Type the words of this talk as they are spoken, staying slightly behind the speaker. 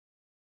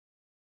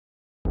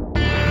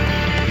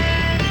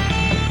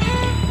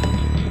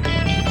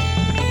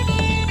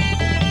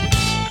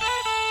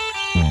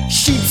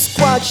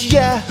Sasquatch,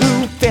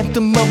 Yahoo,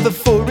 Phantom of the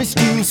Forest,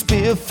 you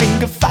Spear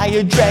Finger,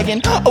 Fire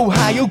Dragon,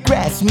 Ohio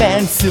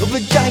Grassman, Silver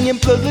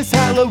Giant, Bloodless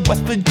Howler,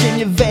 West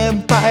Virginia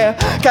Vampire,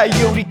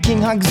 Coyote King,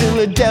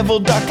 Hogzilla, Devil,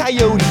 Dark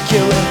Coyote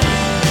Killer.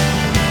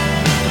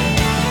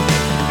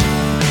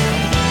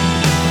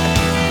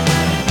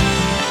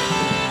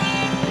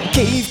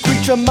 Cave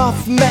creature,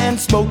 Mothman,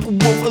 Smoke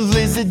Wolf,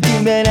 Lizard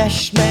Demon,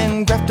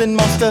 Ashman, Grafton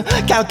Monster,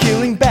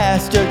 Cow-killing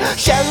Bastard,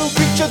 Shadow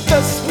Creature,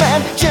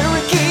 Dustman,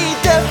 Cherokee,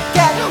 Death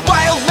Cat,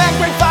 Wild Man,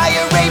 Great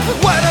Fire Rape.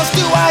 What else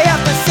do I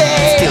have to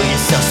say? Steal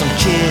yourself some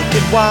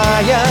chicken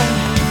wire,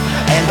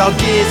 and I'll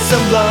get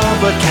some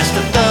lumber. Catch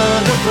the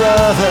Thunder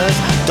Brothers.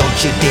 Don't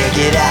you dare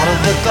get out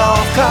of the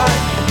golf cart.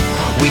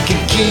 We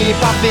can keep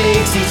our big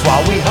seats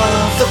while we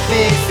hunt the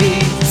big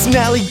feet.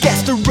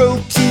 Snallygaster,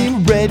 Rogue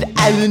Team, Red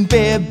Island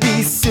Bear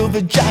Beast, Silver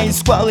Giant,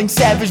 Squalling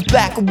Savage,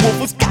 Black Wolf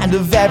was kind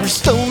of average,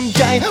 Stone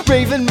Giant,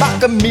 Raven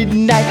Mocker,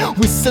 Midnight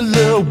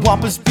Whistler,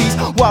 Wampus Beast,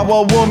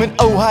 Wawa Woman,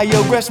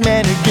 Ohio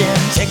Grassman again.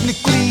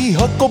 Technically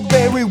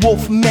Huckleberry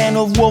Wolfman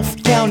of Wolf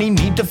County,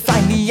 need to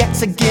find the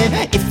axe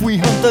again if we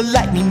hunt the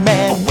Lightning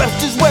Man.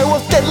 Webster's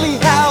Werewolf, Deadly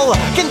Howl,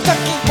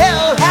 Kentucky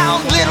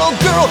Hellhound, Little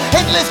Girl,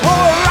 Headless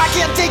Horror, I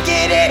can't take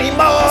it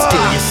anymore.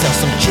 Steal yourself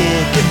some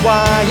chicken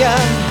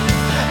wire,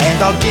 and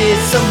I'll get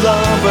some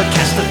lumber.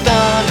 Catch the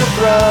Thunder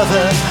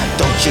Brothers.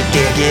 Don't you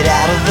dare get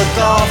out of the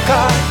golf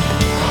cart.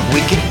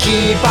 We can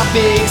keep our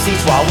big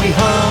seats while we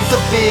hunt the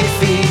big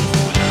feet.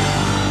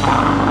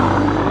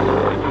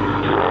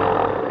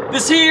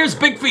 This here's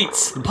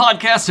Bigfeet, the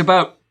podcast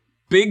about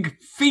big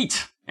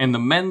feet and the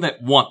men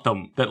that want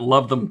them, that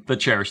love them, that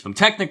cherish them.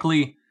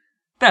 Technically,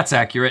 that's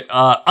accurate.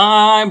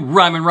 I'm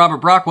Ryman Robert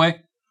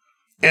Brockway.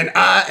 And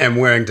I am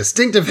wearing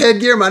distinctive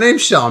headgear. My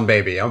name's Sean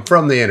Baby. I'm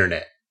from the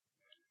internet.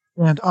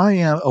 And I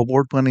am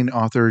award-winning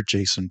author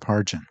Jason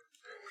Pargin.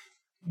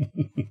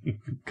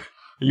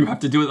 You have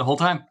to do it the whole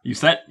time. You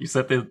set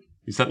the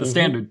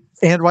standard.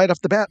 And right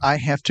off the bat, I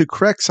have to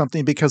correct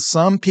something because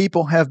some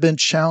people have been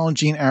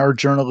challenging our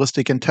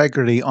journalistic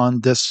integrity on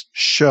this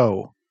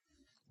show.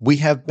 We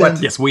have been...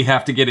 Yes, we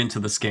have to get into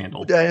the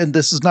scandal. And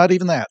this is not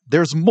even that.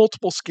 There's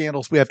multiple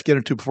scandals we have to get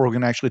into before we're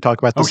going to actually talk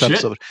about this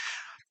episode.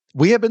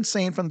 We have been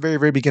saying from the very,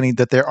 very beginning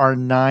that there are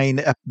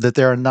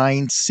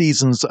 9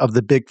 seasons of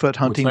the Bigfoot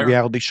hunting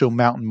reality show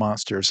Mountain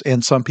Monsters.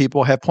 And some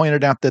people have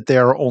pointed out that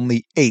there are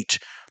only 8.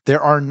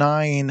 There are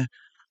 9.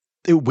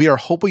 We are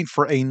hoping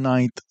for a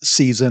 9th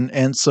season.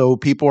 And so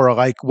people are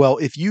like, well,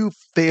 if you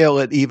fail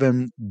at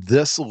even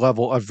this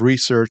level of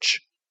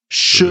research,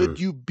 should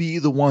you be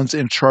the ones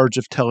in charge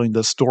of telling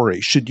the story?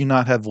 Should you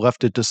not have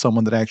left it to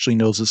someone that actually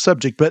knows the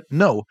subject? But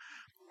no,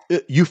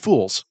 you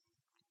fools.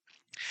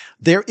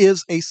 There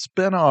is a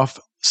spinoff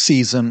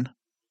season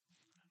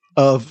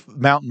of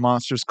Mountain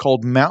Monsters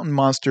called Mountain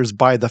Monsters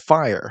by the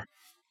Fire,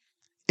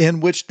 in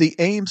which the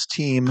Ames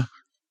team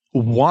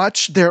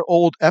watch their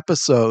old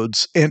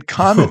episodes and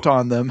comment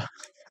on them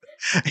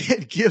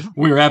and give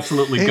we're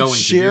absolutely and going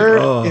share to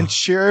do and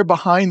share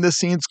behind the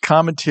scenes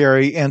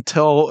commentary and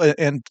tell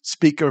and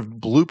speak of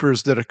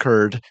bloopers that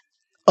occurred.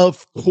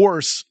 Of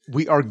course,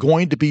 we are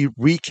going to be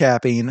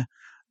recapping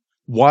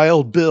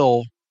Wild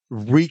Bill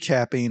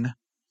recapping.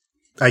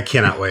 I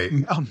cannot wait.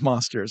 Mountain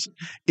Monsters.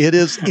 It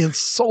is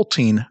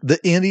insulting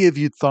that any of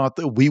you thought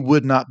that we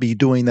would not be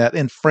doing that.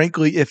 And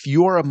frankly, if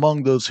you're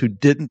among those who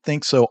didn't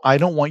think so, I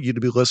don't want you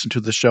to be listening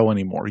to the show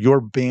anymore. You're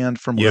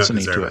banned from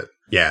listening to it.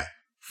 Yeah.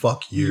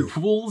 Fuck you.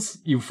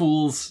 You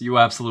fools, you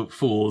absolute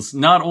fools.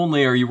 Not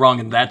only are you wrong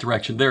in that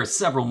direction, there are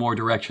several more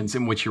directions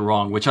in which you're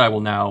wrong, which I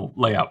will now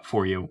lay out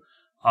for you.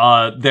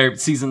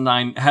 Season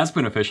 9 has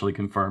been officially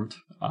confirmed.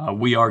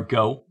 We are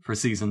go for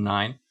season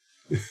 9.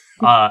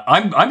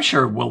 I'm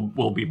sure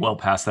we'll be well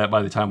past that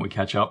by the time we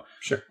catch up.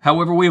 Sure.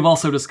 However, we've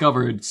also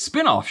discovered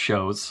spin-off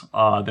shows.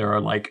 There are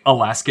like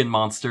Alaskan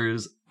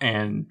Monsters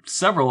and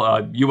several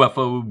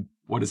UFO.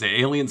 What is it?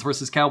 Aliens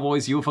versus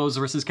Cowboys, UFOs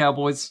versus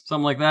Cowboys,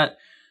 something like that.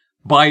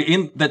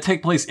 That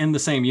take place in the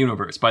same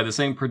universe by the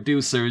same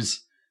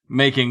producers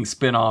making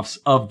spin-offs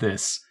of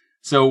this.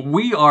 So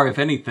we are, if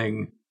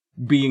anything,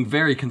 being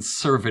very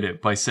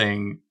conservative by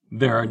saying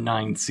there are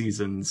 9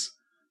 seasons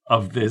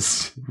of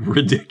this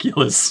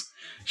ridiculous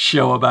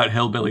show about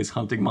hillbillies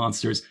hunting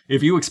monsters.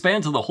 If you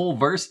expand to the whole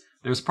verse,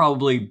 there's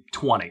probably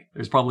 20.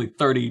 There's probably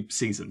 30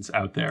 seasons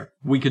out there.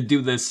 We could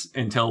do this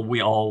until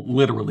we all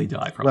literally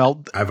die from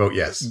it. I vote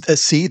yes.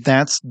 See,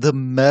 that's the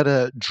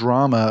meta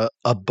drama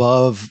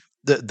above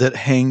that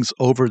hangs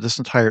over this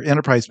entire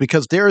enterprise,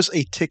 because there's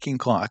a ticking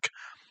clock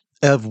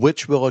of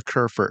which will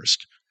occur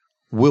first.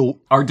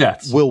 Our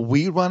deaths. Will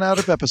we run out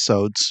of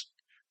episodes?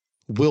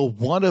 Will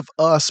one of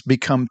us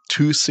become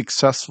too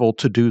successful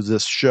to do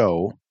this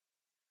show?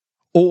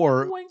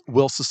 Or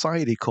will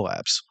society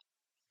collapse?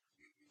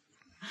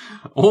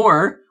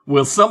 Or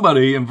will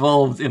somebody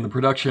involved in the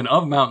production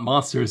of Mountain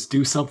Monsters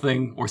do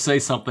something or say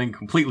something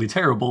completely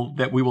terrible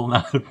that we will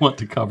not want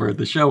to cover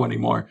the show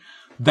anymore?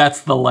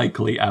 That's the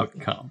likely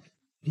outcome.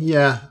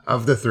 Yeah,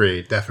 of the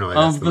 3, definitely.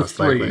 That's the most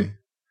likely.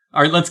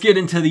 All right, let's get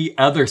into the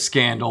other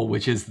scandal,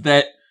 which is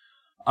that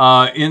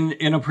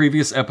In a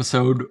previous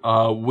episode,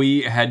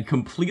 we had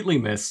completely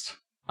missed,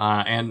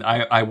 and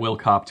I will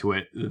cop to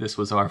it. This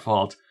was our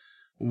fault.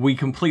 We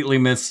completely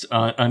missed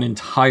an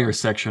entire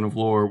section of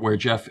lore where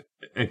Jeff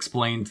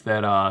explained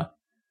that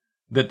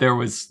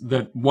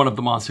that one of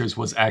the monsters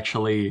was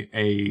actually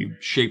a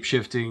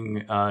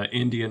shape-shifting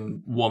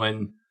Indian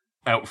woman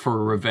out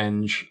for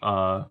revenge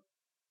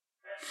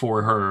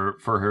for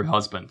her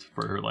husband,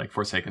 for her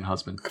forsaken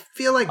husband. I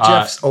feel like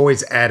Jeff's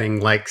always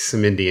adding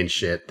some Indian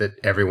shit that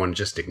everyone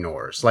just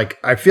ignores.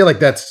 I feel like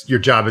that's your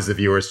job as the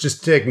viewer, is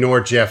just to ignore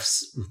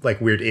Jeff's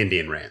weird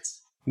Indian rants.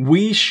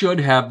 We should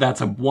have. That's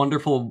a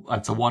wonderful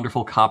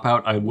cop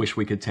out. I wish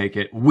we could take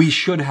it. We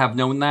should have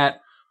known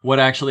that. What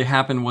actually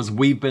happened was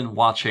we've been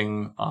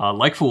watching,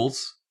 like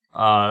fools,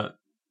 the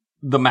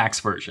Max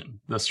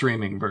version, the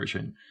streaming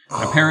version.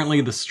 And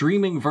apparently the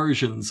streaming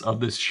versions of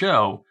this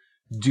show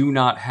do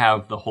not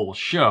have the whole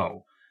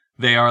show.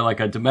 They are like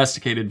a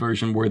domesticated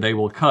version where they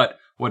will cut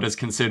what is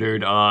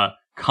considered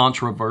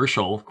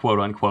controversial, quote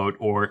unquote,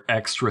 or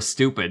extra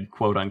stupid,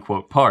 quote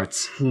unquote,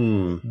 parts.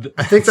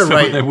 I think they're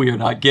right that we are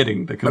not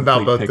getting the complete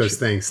about both picture. Those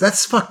things.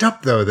 That's fucked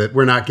up though, that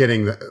we're not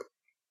getting the.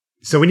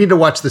 So we need to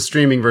watch the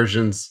streaming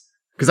versions,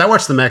 because I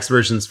watched the Max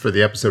versions for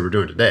the episode we're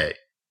doing today.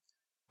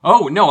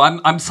 Oh, no,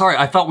 I'm sorry.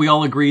 I thought we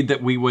all agreed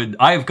that we would.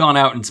 I have gone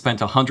out and spent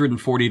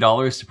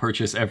 $140 to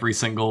purchase every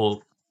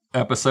single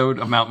episode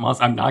of Mount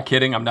Moss. I'm not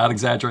kidding. I'm not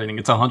exaggerating.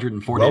 It's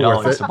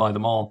 $140 to buy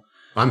them all.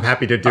 I'm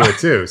happy to do it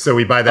too. So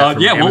we buy that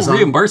from Amazon? We'll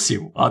reimburse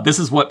you. This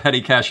is what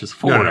petty cash is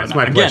for. No, it's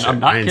my pleasure. I'm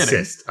not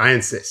kidding. I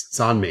insist. It's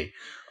on me.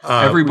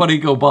 Everybody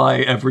go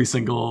buy every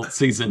single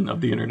season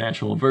of the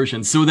international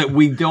version so that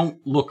we don't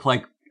look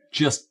like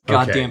just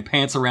goddamn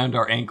pants around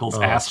our ankles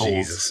assholes.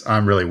 Jesus.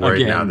 I'm really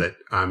worried now that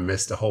I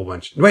missed a whole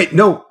bunch. Wait,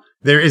 no,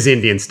 there is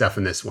Indian stuff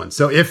in this one.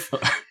 So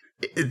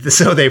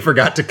so they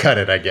forgot to cut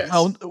it, I guess.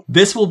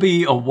 This will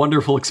be a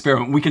wonderful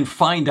experiment. We can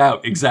find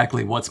out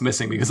exactly what's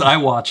missing, because I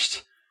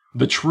watched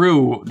the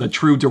true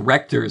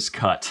director's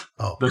cut,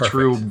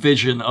 true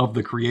vision of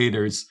the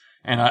creators,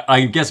 and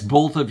I guess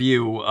both of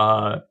you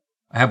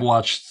have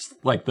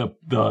watched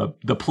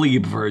the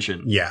plebe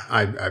version. Yeah,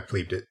 I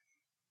plebed it.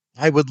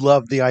 I would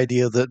love the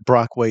idea that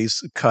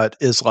Brockway's cut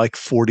is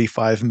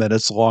 45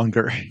 minutes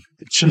longer.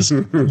 Just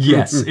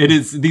yes, it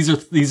is. These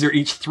are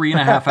each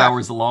 3.5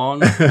 hours long.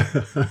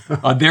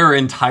 There are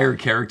entire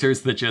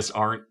characters that just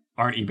aren't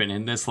even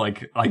in this.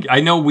 I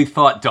know we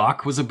thought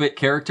Doc was a bit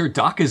character.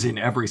 Doc is in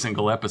every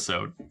single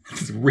episode.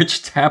 It's a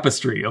rich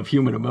tapestry of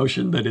human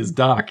emotion that is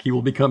Doc. He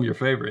will become your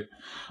favorite.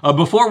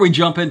 Before we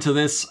jump into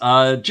this,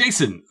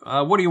 Jason,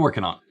 what are you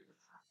working on?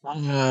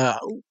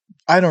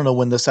 I don't know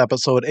when this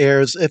episode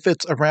airs. If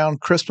it's around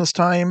Christmas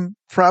time,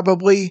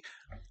 probably.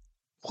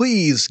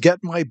 Please get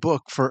my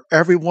book, For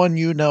Everyone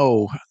You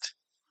Know.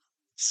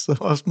 So,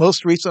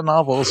 most recent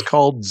novel is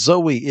called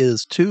Zoe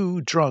is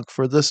Too Drunk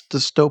for This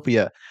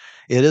Dystopia.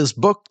 It is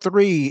book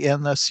 3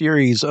 in the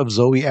series of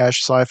Zoe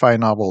Ash sci-fi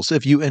novels.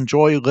 If you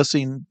enjoy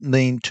listening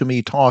to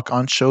me talk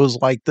on shows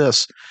like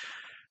this,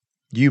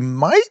 you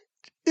might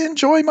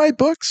enjoy my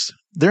books.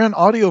 They're an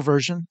audio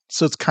version,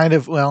 so it's kind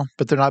of,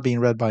 but they're not being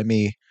read by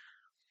me.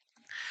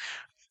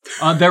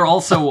 They're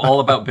also all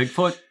about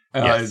Bigfoot.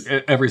 Yes.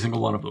 Every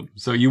single one of them.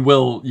 So you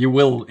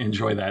will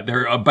enjoy that.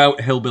 They're about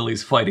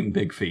hillbillies fighting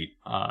Bigfeet.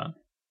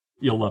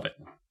 You'll love it.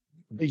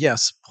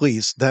 Yes,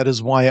 please. That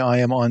is why I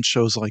am on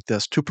shows like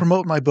this, to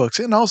promote my books,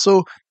 and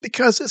also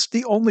because it's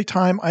the only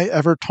time I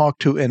ever talk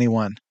to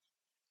anyone.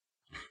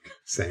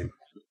 Same.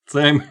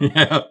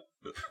 Yeah.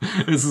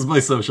 This is my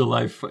social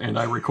life, and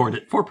I record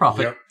it for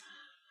profit.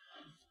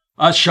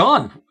 Yep.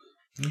 Sean,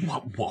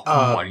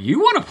 what do you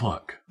want to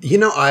plug?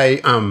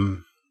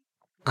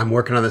 I'm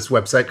working on this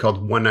website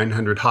called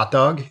 1-900-HOT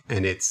DOG,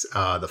 and it's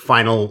the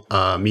final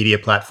media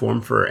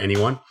platform for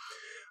anyone.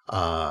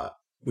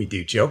 We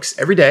do jokes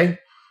every day,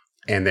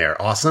 and they're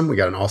awesome. We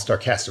got an all-star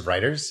cast of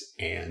writers,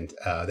 and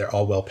they're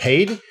all well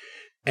paid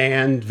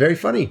and very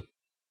funny.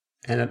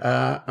 And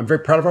I'm very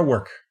proud of our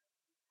work.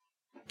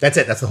 That's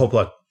it. That's the whole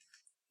plug.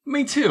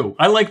 Me too.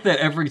 I like that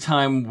every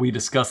time we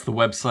discuss the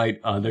website,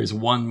 there's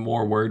one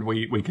more word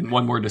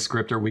one more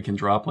descriptor we can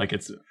drop.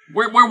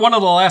 We're one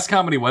of the last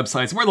comedy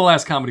websites. We're the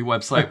last comedy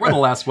website. We're the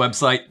last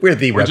website. We're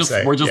the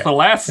website. We're just the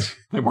last.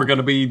 We're going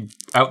to be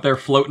out there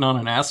floating on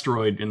an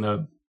asteroid in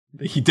the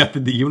depth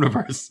of the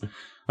universe,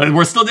 and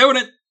we're still doing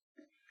it.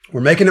 We're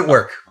making it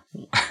work.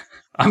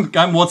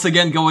 I'm once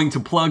again going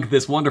to plug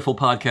this wonderful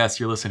podcast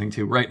you're listening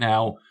to right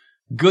now.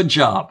 Good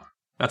job.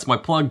 That's my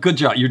plug. Good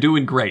job. You're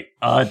doing great.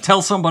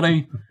 Tell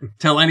somebody.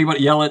 Tell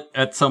anybody. Yell it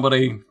at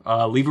somebody.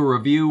 Leave a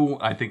review.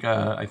 I think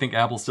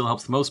Apple still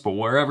helps the most, but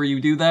wherever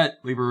you do that,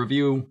 leave a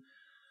review.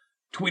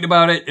 Tweet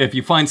about it. If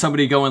you find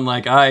somebody going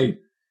I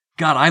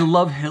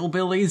love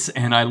hillbillies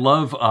and I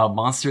love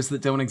monsters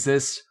that don't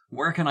exist.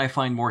 Where can I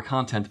find more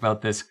content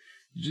about this?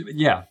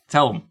 Yeah,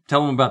 tell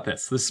them about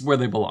this. This is where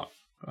they belong.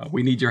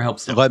 We need your help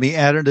still. Let me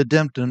add an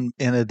addendum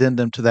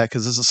to that,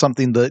 because this is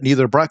something that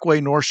neither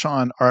Brockway nor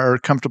Sean are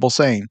comfortable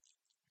saying.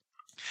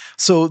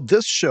 So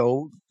this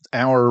show,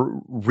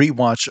 our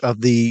rewatch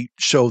of the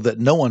show that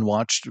no one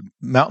watched,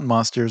 Mountain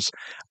Monsters.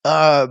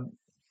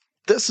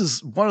 This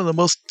is one of the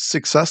most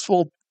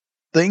successful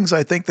things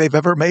I think they've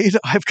ever made.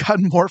 I've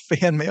gotten more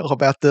fan mail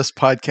about this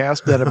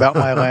podcast than about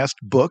my last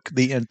book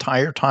the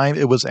entire time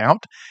it was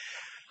out.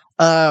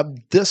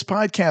 This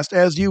podcast,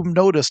 as you've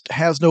noticed,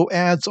 has no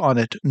ads on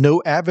it.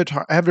 No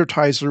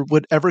advertiser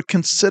would ever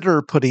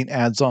consider putting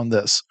ads on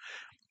this.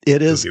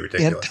 It is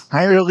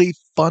entirely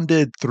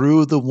funded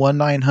through the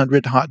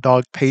 1-900 Hot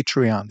Dog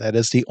Patreon. That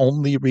is the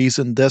only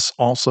reason this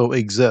also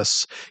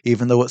exists,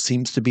 even though it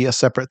seems to be a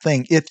separate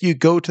thing. If you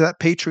go to that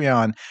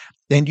Patreon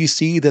and you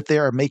see that they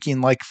are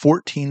making like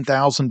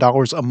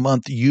 $14,000 a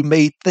month, you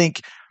may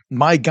think,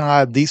 my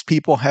God, these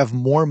people have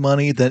more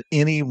money than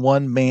any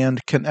one man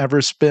can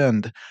ever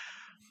spend.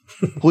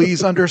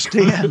 Please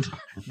understand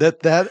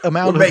that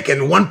amount We're making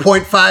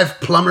 1.5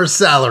 plumber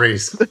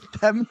salaries.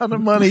 That amount of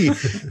money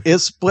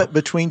is split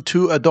between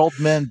two adult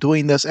men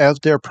doing this as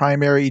their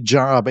primary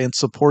job and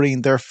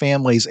supporting their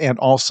families. And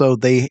also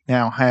they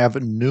now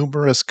have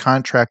numerous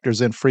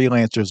contractors and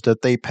freelancers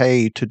that they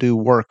pay to do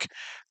work.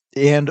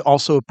 And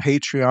also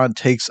Patreon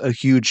takes a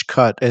huge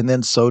cut, and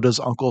then so does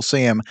Uncle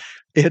Sam.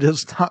 It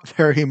is not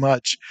very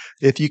much.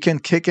 If you can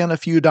kick in a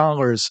few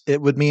dollars,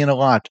 it would mean a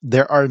lot.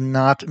 There are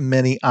not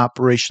many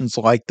operations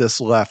like this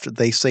left.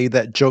 They say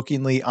that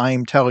jokingly. I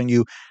am telling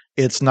you,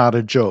 it's not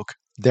a joke.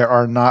 There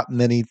are not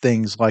many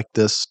things like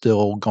this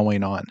still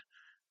going on.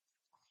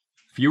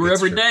 Fewer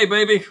every day,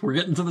 baby. We're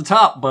getting to the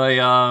top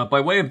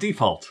by way of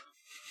default.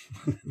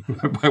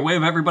 By way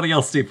of everybody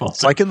else default.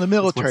 It's like in the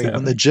military.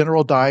 When the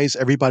general dies,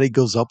 everybody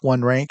goes up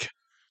one rank.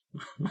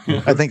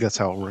 I think that's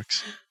how it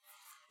works.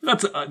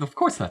 Of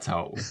course that's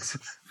how it works.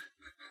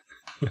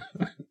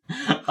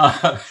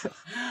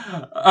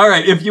 All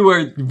right, if you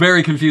were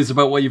very confused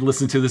about what you've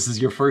listened to, this is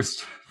your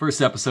first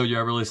episode you're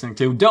ever listening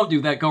to. Don't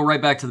do that. Go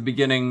right back to the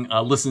beginning.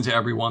 Listen to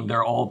everyone.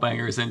 They're all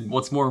bangers. And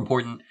what's more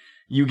important,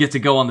 you get to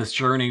go on this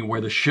journey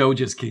where the show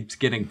just keeps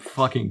getting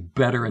fucking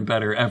better and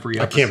better every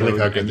episode. I can't believe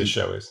how good this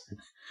show is.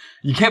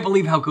 You can't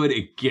believe how good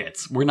it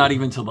gets. We're not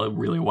even to the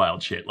really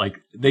wild shit.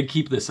 Like, they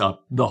keep this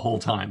up the whole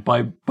time.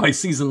 By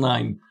season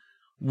 9,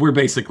 we're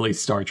basically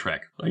Star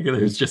Trek. Like,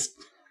 there's just...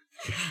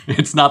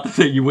 It's not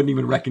that you wouldn't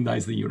even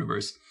recognize the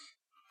universe.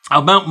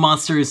 Mountain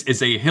Monsters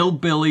is a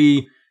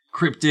hillbilly,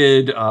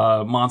 cryptid,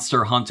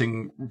 monster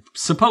hunting,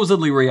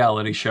 supposedly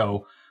reality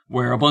show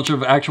where a bunch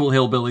of actual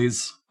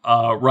hillbillies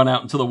run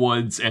out into the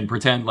woods and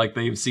pretend like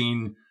they've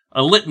seen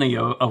a litany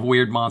of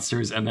weird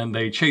monsters, and then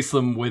they chase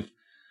them with...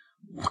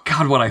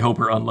 God, what I hope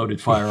are unloaded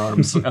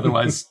firearms.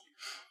 Otherwise,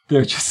 there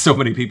are just so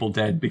many people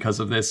dead because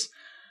of this.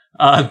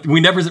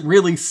 We never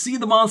really see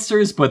the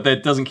monsters, but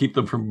that doesn't keep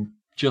them from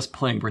just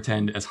playing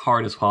pretend as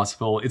hard as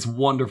possible. It's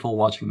wonderful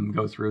watching them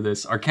go through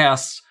this. Our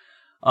cast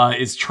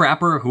is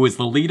Trapper, who is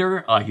the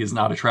leader. He is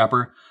not a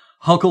trapper.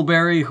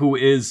 Huckleberry, who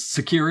is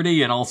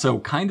security and also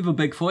kind of a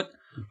Bigfoot.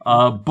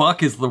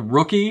 Buck is the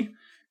rookie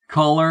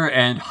caller,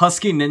 and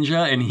Husky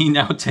Ninja, and he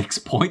now takes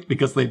point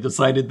because they've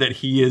decided that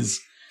he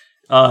is...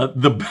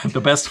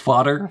 the best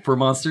fodder for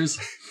monsters.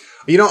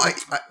 You know,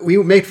 we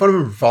make fun of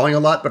him for falling a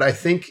lot, but I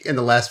think in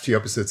the last few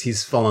episodes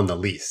he's fallen the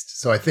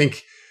least. So I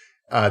think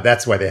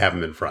that's why they have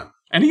him in front.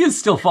 And he is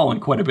still falling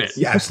quite a bit.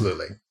 Yeah,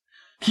 absolutely.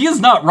 He is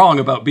not wrong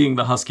about being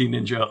the Husky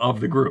Ninja of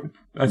the group.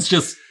 There's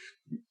just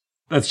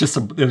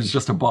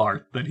a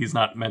bar that he's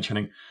not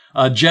mentioning.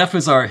 Jeff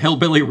is our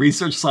hillbilly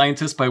research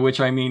scientist, by which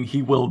I mean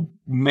he will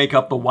make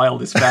up the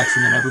wildest facts,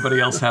 and then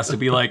everybody else has to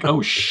be like,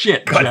 "Oh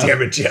shit, God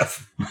damn it,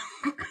 Jeff."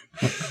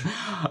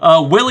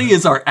 Willie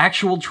is our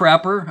actual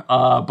trapper,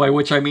 by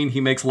which I mean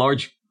he makes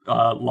large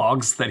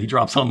logs that he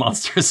drops on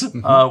monsters.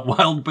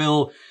 Wild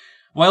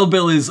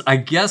Bill is, I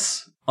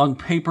guess, on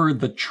paper,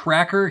 the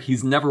tracker.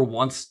 He's never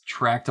once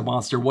tracked a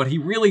monster. What he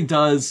really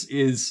does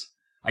is,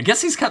 I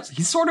guess he's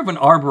sort of an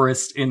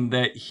arborist in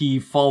that he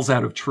falls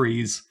out of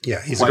trees.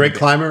 Yeah, he's a great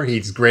climber.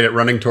 He's great at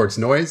running towards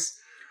noise.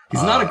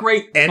 He's not a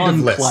great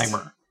fun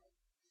climber.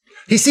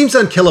 He seems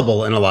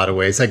unkillable in a lot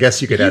that I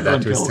guess you could add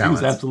that to his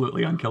talents. He's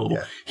absolutely unkillable.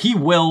 Yeah. He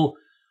will,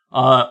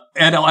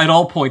 at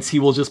all points, he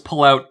will just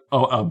pull out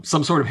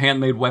some sort of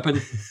handmade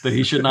weapon that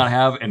he should not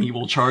have, and he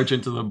will charge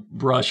into the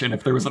brush. And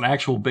if there was an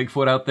actual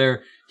Bigfoot out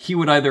there, he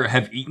would either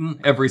have eaten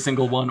every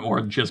single one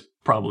or just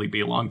probably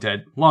be long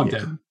dead.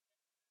 Dead.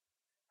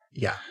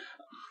 Yeah.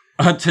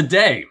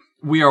 Today,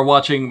 we are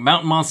watching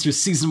Mountain Monsters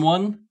Season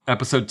 1,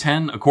 Episode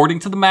 10, according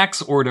to the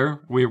Max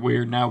order.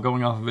 We're now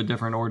going off of a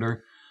different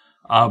order.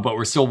 But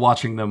we're still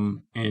watching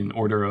them in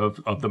order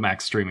of the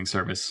Max streaming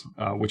service,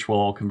 which will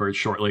all converge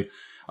shortly.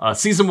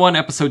 Season 1,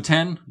 Episode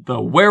 10, The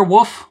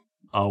Werewolf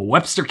of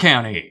Webster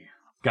County.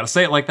 Gotta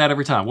say it like that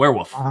every time.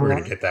 Werewolf. We're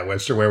gonna get that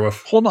Webster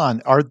Werewolf. Hold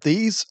on.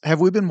 Have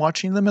we been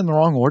watching them in the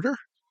wrong order?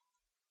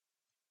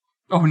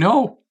 Oh,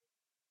 no.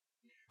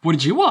 What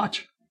did you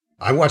watch?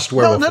 I watched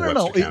Werewolf of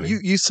Webster County.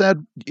 You said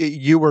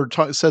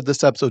said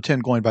this episode 10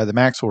 going by the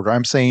Max order.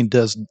 I'm saying,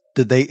 did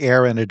they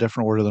air in a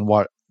different order than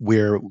what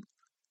we're...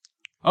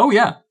 Oh,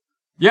 yeah.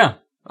 Yeah.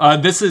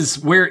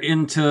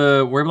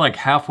 We're like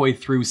halfway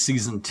through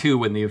season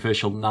 2 in the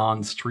official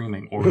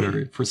non-streaming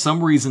order. For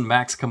some reason,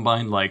 Max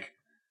combined like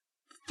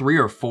 3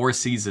 or 4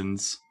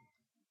 seasons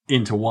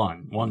into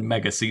one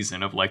mega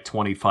season of like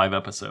 25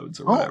 episodes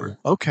or whatever.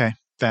 Okay.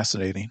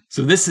 Fascinating.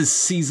 So this is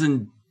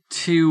season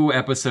 2,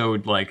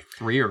 episode like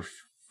 3 or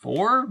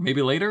 4,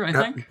 maybe later, I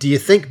think. Do you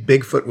think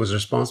Bigfoot was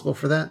responsible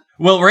for that?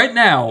 Well, right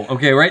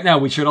now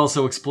we should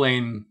also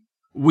explain.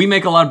 We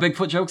make a lot of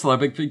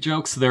Bigfoot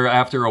jokes. They're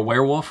after a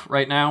werewolf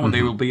right now, and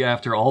they will be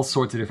after all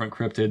sorts of different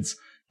cryptids.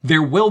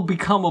 There will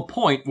become a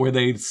point where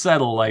they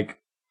settle, like,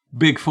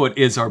 Bigfoot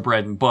is our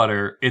bread and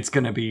butter. It's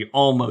going to be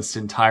almost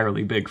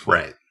entirely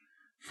Bigfoot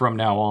from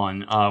now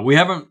on.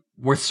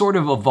 We're sort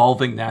of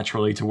evolving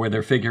naturally to where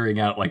they're figuring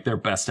out, like, their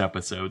best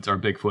episodes, our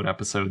Bigfoot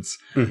episodes.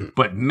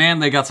 But, man,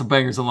 they got some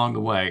bangers along the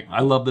way.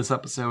 I love this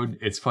episode.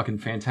 It's fucking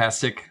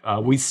fantastic.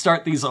 We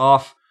start these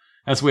off,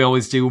 as we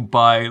always do,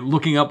 by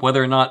looking up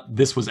whether or not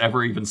this was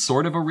ever even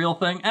sort of a real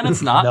thing. And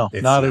it's not. No,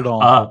 not at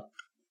all.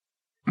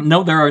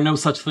 No, there are no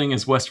such thing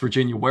as West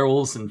Virginia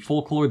werewolves in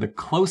folklore. The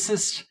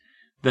closest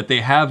that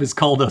they have is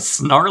called a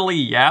snarly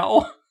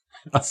yow.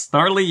 A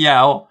snarly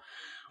yow,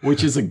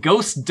 which is a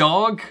ghost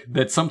dog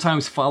that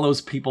sometimes follows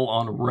people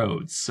on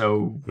roads.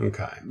 So,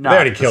 okay. They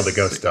already killed a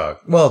ghost dog.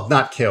 Well,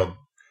 not killed.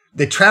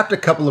 They trapped a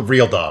couple of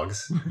real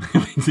dogs.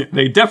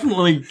 They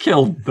definitely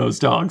killed those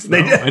dogs, though.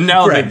 And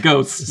now the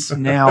ghosts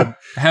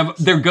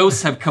their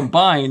ghosts have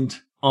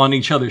combined on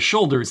each other's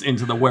shoulders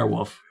into the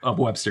Werewolf of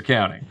Webster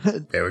County.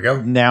 There we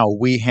go. Now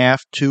we have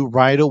to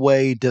right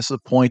away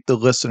disappoint the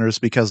listeners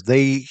because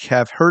they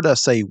have heard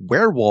us say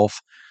werewolf.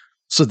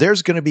 So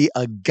there's going to be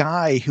a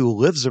guy who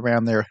lives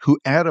around there who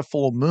at a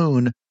full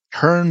moon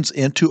turns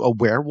into a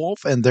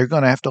werewolf, and they're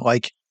going to have to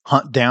like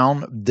hunt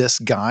down this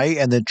guy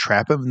and then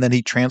trap him, and then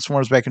he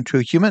transforms back into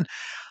a human.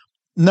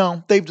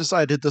 No, they've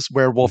decided this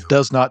werewolf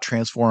does not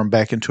transform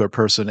back into a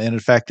person. And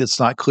in fact, it's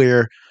not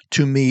clear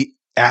to me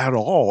at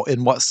all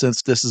in what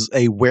sense this is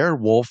a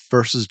werewolf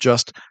versus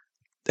just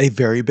a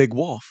very big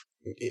wolf.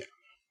 Yeah.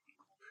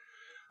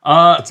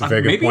 That's a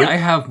very good point. Maybe I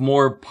have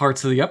more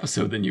parts of the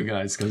episode than you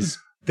guys, because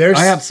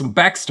I have some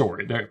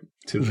backstory there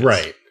to this.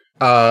 Right.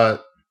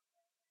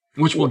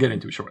 Which we'll get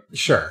into shortly.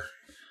 Sure.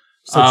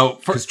 So,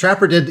 because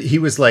Trapper he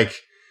was like,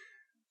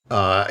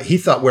 he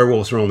thought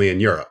werewolves were only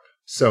in Europe.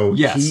 So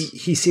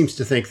he seems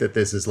to think that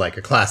this is like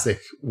a classic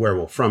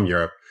werewolf from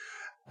Europe.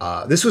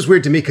 This was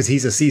weird to me because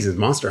he's a seasoned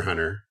monster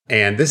hunter.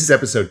 And this is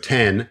episode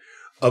 10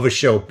 of a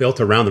show built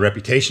around the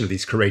reputation of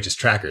these courageous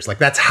trackers. Like,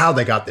 that's how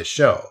they got this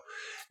show.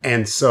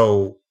 And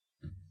so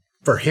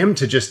for him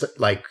to just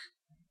like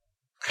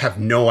have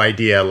no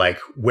idea like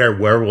where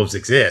werewolves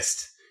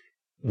exist,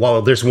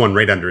 while there's one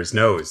right under his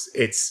nose,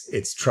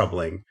 it's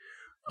troubling.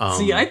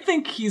 See, I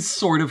think he's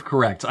sort of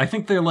correct. I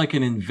think they're like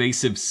an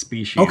invasive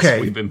species.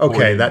 Okay,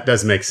 that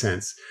does make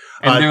sense.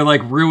 And they're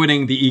like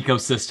ruining the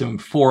ecosystem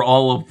for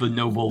all of the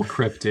noble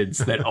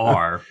cryptids that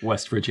are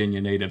West Virginia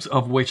natives,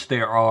 of which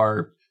there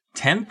are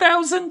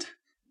 10,000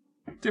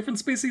 different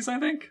species, I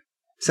think.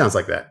 Sounds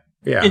like that.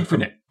 Yeah.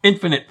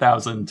 Infinite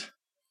thousand.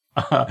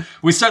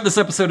 We start this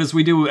episode as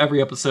we do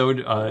every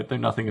episode. They're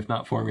nothing if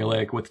not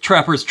formulaic. With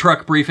Trapper's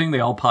truck briefing, they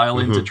all pile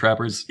into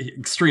Trapper's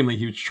extremely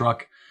huge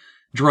truck,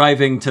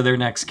 driving to their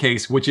next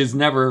case, which is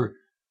never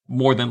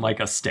more than like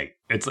a state.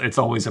 It's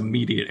always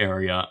immediate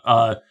area.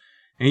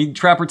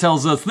 Trapper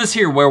tells us this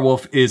here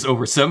werewolf is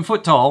over 7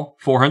 foot tall,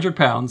 400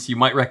 pounds. You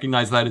might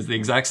recognize that as the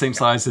exact same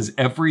size as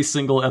every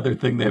single other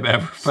thing they've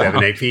ever found.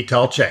 7-8 feet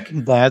tall, check.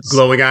 That's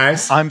glowing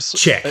eyes,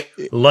 check.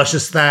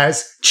 Luscious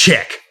thighs,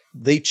 check.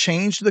 They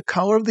changed the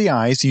color of the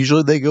eyes.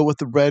 Usually they go with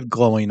the red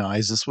glowing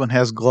eyes. This one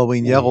has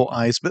glowing yellow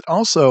eyes. But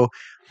also,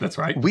 that's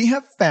right. We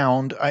have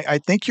found, I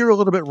think you're a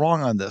little bit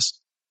wrong on this.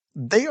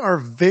 They are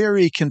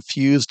very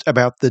confused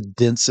about the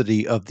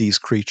density of these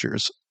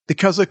creatures.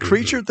 Because a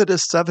creature that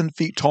is 7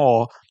 feet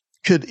tall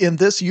could, in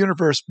this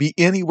universe, be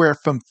anywhere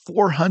from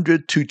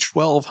 400 to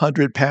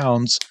 1,200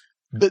 pounds,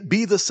 but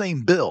be the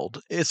same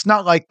build. It's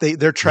not like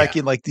they're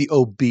tracking like the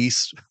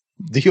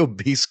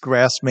obese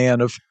grass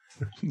man of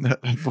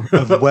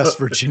West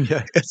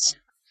Virginia.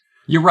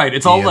 You're right.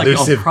 It's all like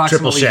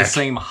approximately the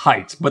same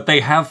height, but they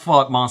have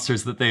fought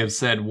monsters that they have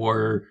said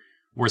were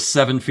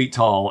 7 feet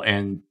tall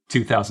and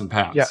 2,000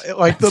 pounds. Yeah,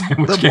 like the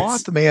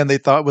Mothman they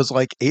thought was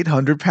like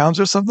 800 pounds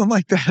or something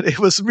like that. It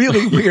was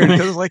really weird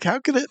because like, how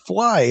could it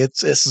fly?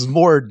 It's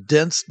more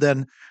dense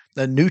than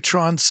a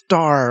neutron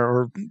star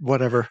or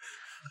whatever.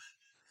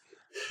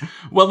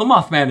 Well, the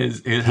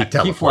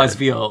Mothman he flies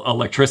via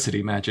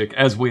electricity magic,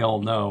 as we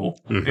all know,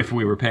 if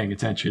we were paying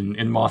attention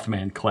in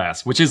Mothman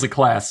class, which is a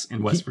class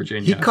in West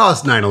Virginia. He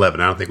caused 9/11.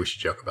 I don't think we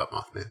should joke about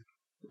Mothman.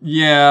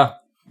 Yeah,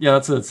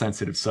 that's a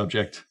sensitive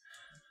subject.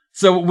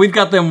 So we've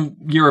got them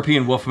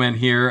European Wolfmen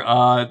here.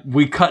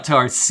 We cut to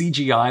our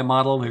CGI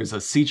model. There's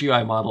a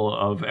CGI model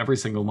of every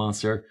single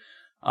monster.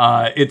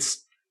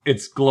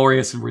 It's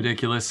glorious and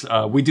ridiculous.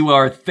 We do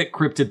our thick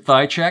cryptid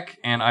thigh check,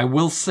 and I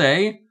will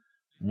say,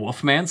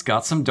 Wolfman's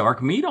got some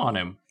dark meat on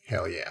him.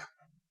 Hell yeah.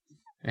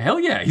 Hell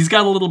yeah. He's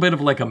got a little bit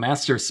of like a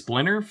Master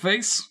Splinter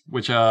face,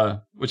 which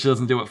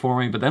doesn't do it for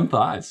me, but them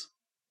thighs.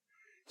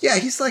 Yeah,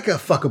 he's like a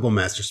fuckable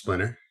Master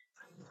Splinter.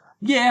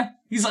 Yeah,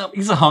 he's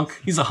a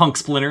hunk. He's a hunk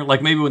Splinter.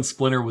 Like maybe when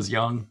Splinter was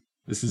young.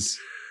 This is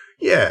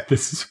a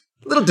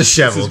little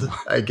disheveled,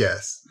 I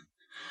guess.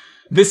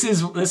 This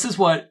is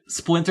what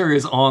Splinter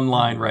is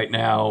online right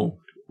now,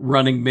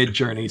 running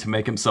Mid-Journey to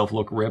make himself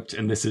look ripped,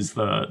 and this is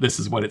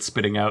what it's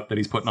spitting out that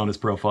he's putting on his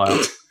profile.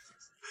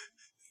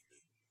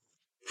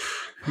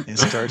 He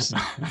starts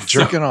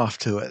jerking off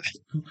to it.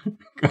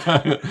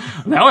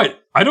 Now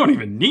I don't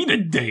even need a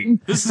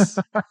date. This is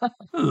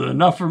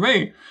enough for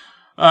me.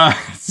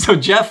 So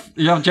Jeff,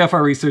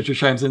 our researcher,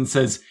 chimes in and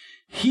says,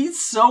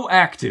 he's so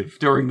active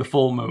during the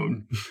full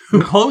moon.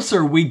 The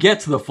closer we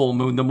get to the full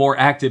moon, the more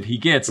active he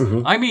gets.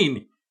 Mm-hmm. I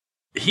mean,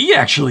 he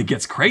actually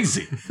gets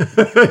crazy.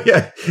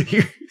 Yeah.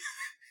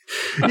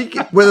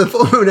 When the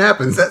full moon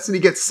happens, that's when he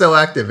gets so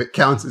active, it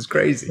counts as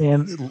crazy.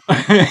 And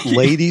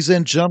ladies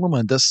and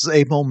gentlemen, this is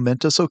a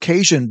momentous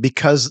occasion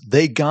because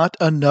they got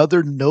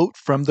another note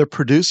from the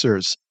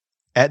producers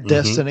at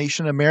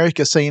Destination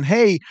America saying,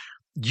 hey,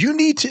 you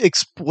need to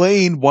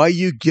explain why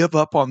you give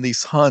up on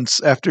these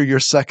hunts after your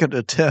second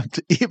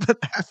attempt, even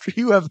after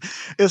you have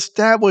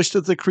established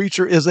that the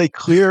creature is a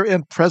clear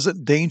and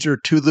present danger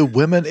to the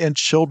women and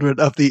children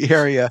of the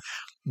area.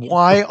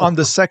 Why on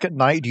the second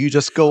night do you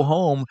just go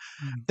home?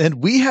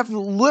 And we have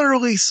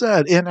literally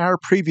said in our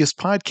previous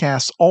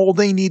podcasts, all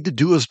they need to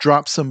do is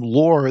drop some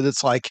lore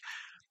that's like,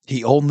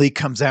 he only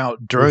comes out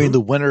during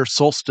the winter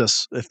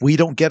solstice. If we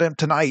don't get him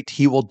tonight,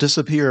 he will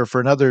disappear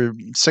for another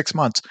 6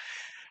 months.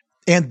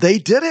 And they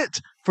did it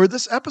for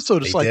this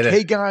episode. It's like,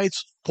 hey guys,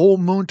 full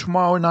moon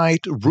tomorrow night.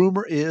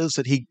 Rumor is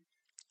that he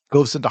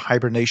goes into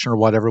hibernation or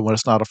whatever when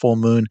it's not a full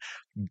moon.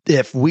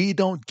 If we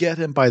don't get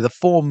him by the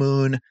full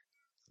moon,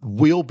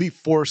 we'll be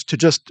forced to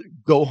just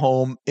go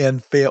home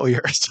in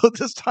failure. So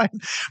this time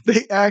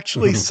they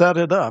actually set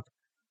it up.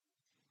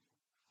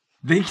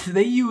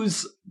 They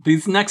use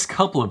these next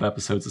couple of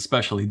episodes,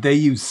 especially. They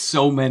use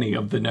so many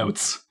of the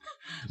notes.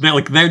 They're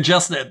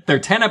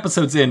 10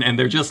 episodes in, and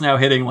they're just now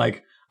hitting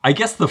like, I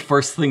guess the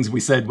first things we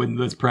said when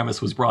this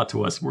premise was brought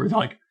to us were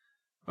like,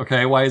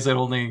 okay, why is it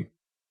only?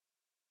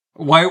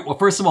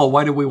 First of all,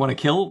 why do we want to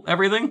kill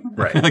everything?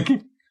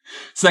 Right.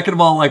 Second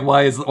of all, like,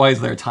 why is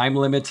there a time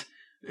limit?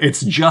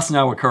 It's just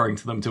now occurring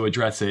to them to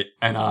address it,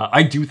 and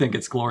I do think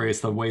it's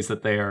glorious the ways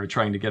that they are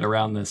trying to get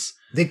around this.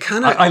 They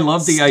kind of. I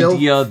love the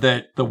idea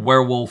that the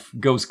werewolf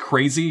goes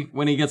crazy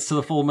when he gets to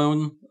the full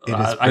moon.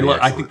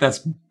 I think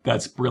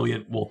that's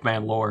brilliant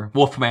Wolfman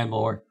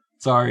lore.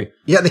 Sorry.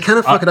 Yeah, they kind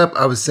of fuck it up.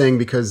 I was saying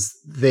because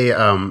they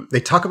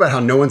talk about how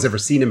no one's ever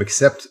seen him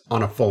except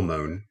on a full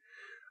moon.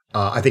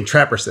 I think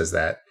Trapper says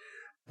that,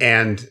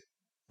 and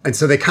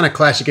so they kind of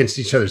clash against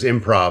each other's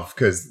improv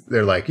because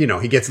they're like,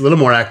 he gets a little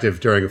more active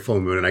during a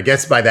full moon, and I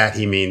guess by that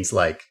he means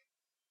like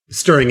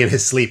stirring in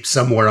his sleep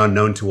somewhere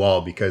unknown to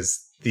all because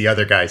the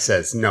other guy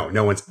says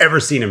no one's ever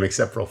seen him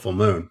except for a full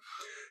moon.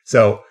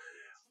 So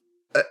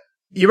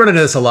you run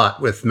into this a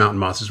lot with mountain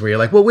monsters where you're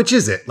like, well, which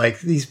is it?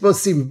 Like these both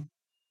seem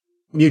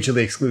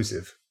mutually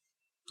exclusive.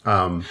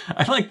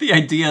 I like the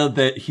idea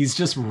that he's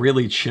just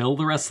really chill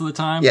the rest of the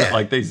time. Yeah, that,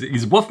 like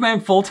he's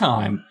Wolfman full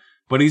time,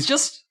 but he's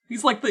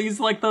like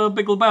the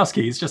Big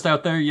Lebowski. He's just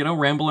out there,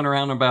 rambling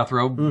around in a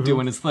bathrobe,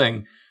 doing his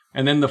thing.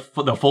 And then the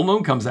full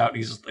moon comes out, and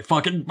he's just like,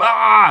 fucking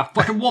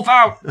wolf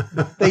out.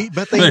 They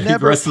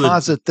never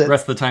posit that. The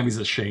rest of the time, he's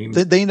ashamed.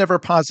 They never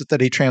posit that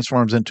he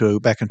transforms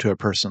back into a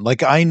person.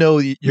 Like I know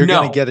you're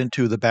going to get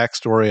into the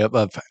backstory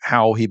of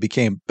how he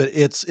became, but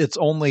it's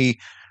only.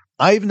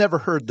 I've never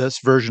heard this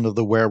version of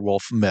the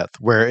werewolf myth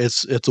where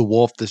it's a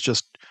wolf that's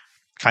just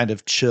kind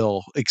of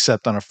chill,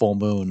 except on a full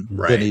moon.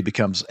 Right. Then he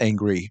becomes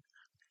angry,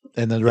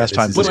 and then the rest of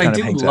the time just kind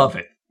of hangs out. But I do love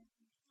it.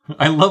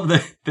 I love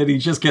that he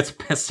just gets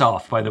pissed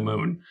off by the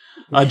moon.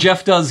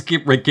 Jeff does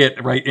get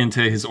right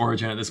into his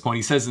origin at this point.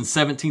 He says in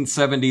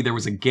 1770 there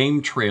was a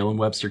game trail in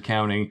Webster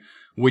County,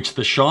 which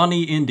the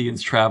Shawnee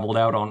Indians traveled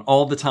out on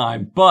all the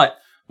time. But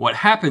what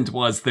happened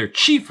was their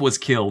chief was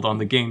killed on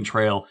the game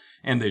trail,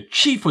 and the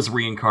chief was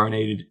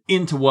reincarnated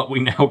into what we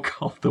now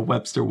call the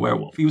Webster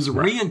werewolf. He was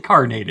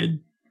reincarnated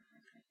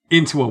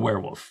into a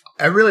werewolf.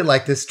 I really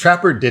like this.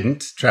 Trapper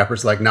didn't.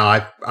 Trapper's like,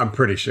 no, I'm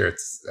pretty sure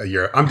it's a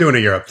Europe. I'm doing a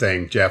Europe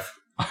thing, Jeff.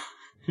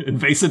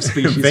 Invasive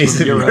species.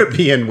 Invasive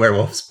European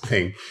werewolves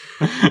thing.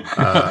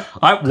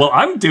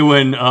 I'm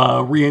doing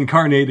a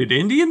reincarnated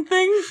Indian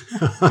thing.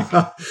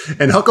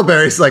 And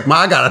Huckleberry's like,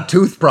 I got a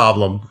tooth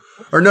problem.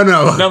 Or no,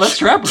 that's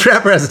Trapper.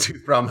 Trapper has a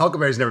tooth problem.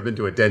 Huckleberry's never been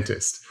to a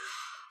dentist.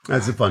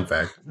 That's a fun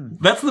fact.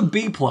 That's the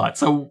B plot.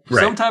 So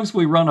sometimes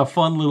we run a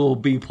fun little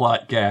B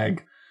plot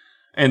gag.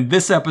 And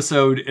this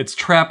episode, it's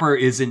Trapper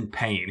is in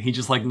pain. He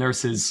just like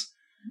nurses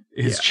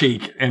his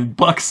cheek. And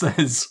Buck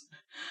says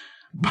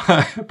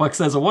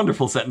a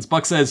wonderful sentence.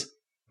 Buck says,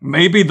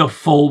 maybe the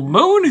full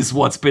moon is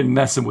what's been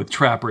messing with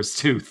Trapper's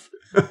tooth.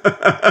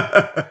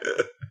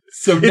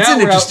 So it's now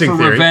an we're out for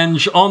theory.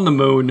 Revenge on the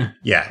moon.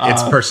 Yeah,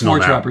 it's personal for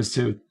now. Trapper's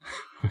tooth.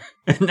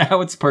 And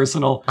now it's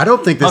personal. I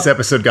don't think this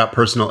episode got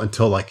personal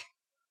until like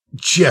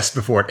just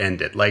before it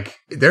ended. Like,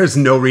 there's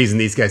no reason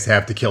these guys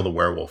have to kill the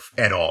werewolf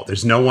at all.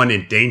 There's no one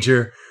in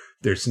danger.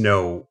 There's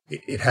no,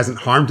 it hasn't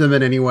harmed them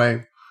in any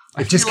way.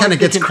 It just kind of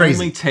gets crazy.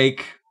 Only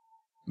take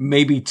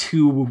maybe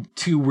two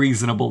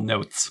reasonable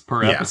notes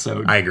per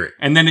episode. I agree.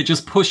 And then it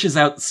just pushes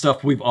out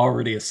stuff we've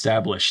already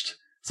established.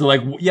 So,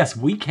 like, yes,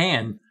 we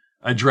can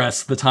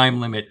address the time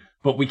limit,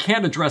 but we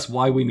can't address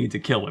why we need to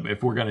kill him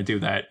if we're going to do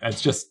that.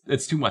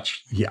 It's too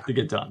much to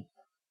get done.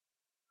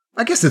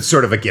 I guess it's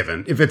sort of a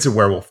given. If it's a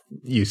werewolf,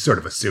 you sort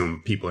of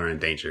assume people are in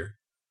danger.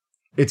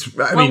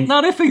 I mean,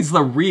 not if he's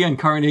the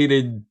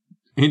reincarnated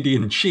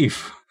Indian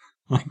chief.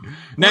 Like,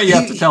 now you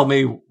have to tell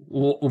me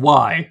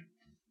why.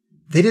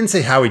 They didn't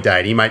say how he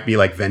died. He might be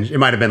like it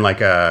might have been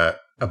like a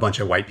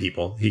bunch of white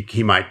people.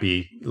 He might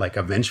be like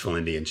a vengeful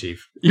Indian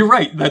chief. You're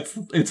right.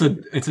 It's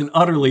an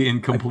utterly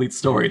incomplete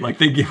story. Like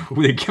they give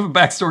a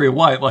backstory of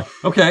why. Like,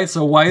 okay,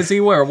 so why is he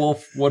a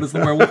werewolf? What does the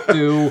werewolf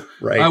do?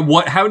 Right.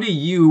 How do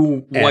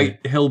you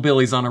white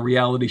hillbillies on a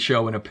reality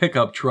show in a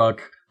pickup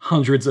truck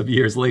hundreds of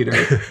years later?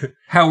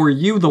 How are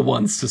you the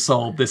ones to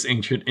solve this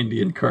ancient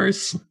Indian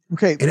curse?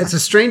 Okay, and it's a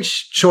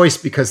strange choice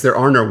because there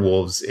are no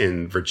wolves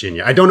in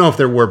Virginia. I don't know if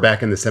there were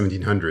back in the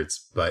 1700s,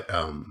 but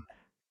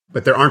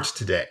there aren't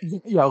today.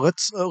 Yeah,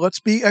 let's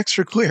be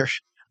extra clear.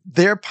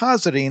 They're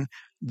positing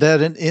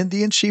that an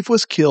Indian chief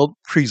was killed,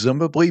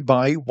 presumably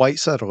by white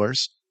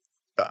settlers.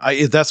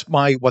 That's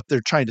what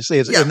they're trying to say.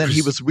 And then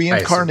he was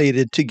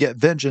reincarnated to get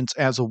vengeance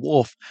as a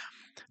wolf.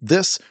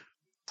 This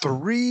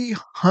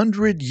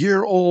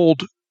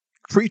 300-year-old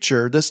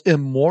creature, this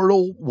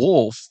immortal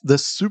wolf,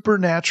 this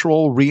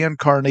supernatural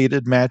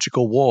reincarnated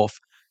magical wolf,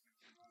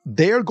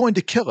 they are going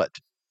to kill it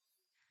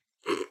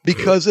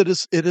because it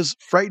is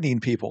frightening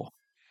people.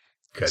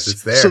 Because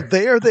it's there. So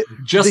they are the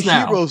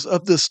heroes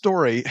of this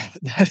story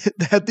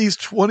that these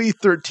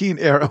 2013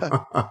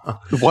 era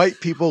white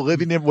people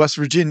living in West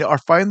Virginia are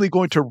finally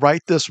going to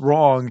right this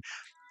wrong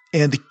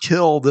and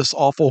kill this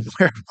awful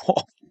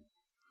werewolf.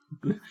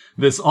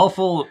 This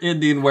awful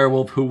Indian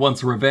werewolf who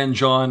wants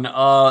revenge on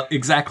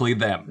exactly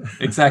them.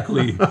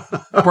 Exactly.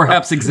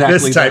 Perhaps exactly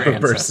this type their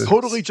of person.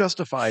 Totally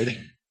justified.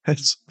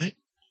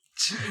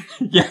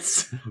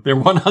 Yes, they're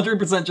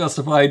 100%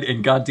 justified,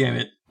 and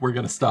goddammit, we're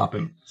going to stop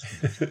him.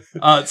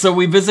 So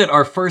we visit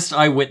our first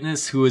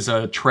eyewitness, who is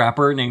a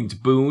trapper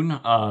named Boone.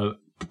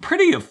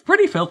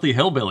 Pretty filthy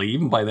hillbilly,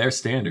 even by their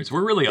standards.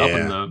 We're really up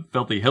in the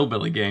filthy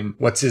hillbilly game.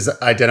 What's his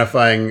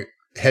identifying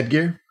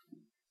headgear?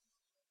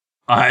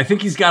 I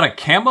think he's got a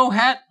camo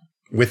hat.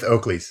 With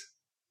Oakleys.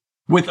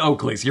 With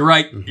Oakleys. You're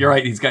right. Mm-hmm. You're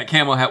right. He's got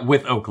camo hat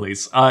with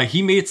Oakleys.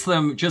 He meets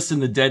them just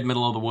in the dead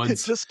middle of the woods.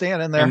 It's just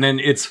standing there. And then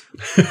it's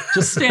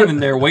just standing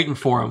there waiting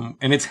for him.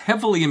 And it's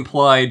heavily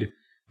implied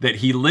that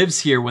he lives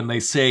here when they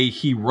say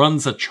he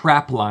runs a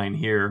trap line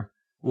here,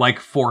 like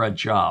for a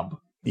job.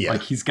 Yeah.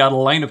 Like he's got a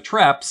line of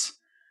traps,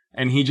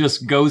 and he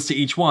just goes to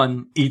each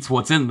one, eats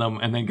what's in them,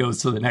 and then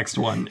goes to the next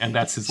one, and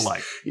that's his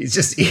life. He's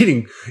just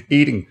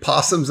eating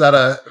possums out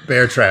of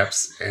bear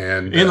traps.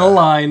 And in a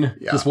line,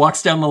 just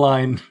walks down the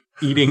line,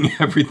 eating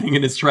everything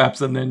in his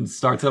traps, and then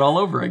starts it all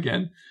over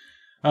again.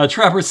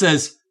 Trapper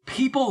says,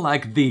 people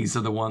like these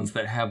are the ones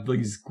that have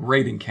these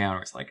great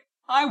encounters. Like,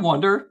 I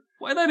wonder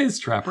why that is,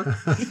 Trapper.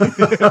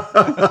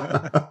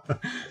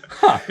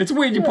 It's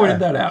weird you pointed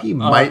that out. He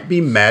might be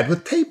mad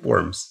with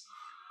tapeworms.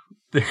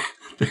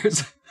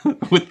 There's...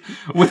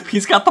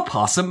 he's got the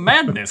possum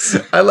madness.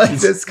 I like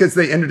this because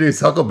they introduce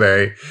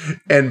Huckleberry,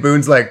 and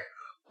Boone's like,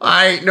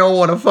 I know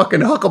what a fucking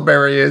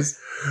Huckleberry is.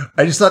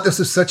 I just thought this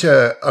was such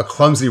a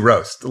clumsy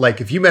roast. Like,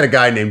 if you met a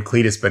guy named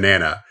Cletus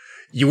Banana,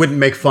 you wouldn't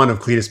make fun of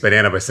Cletus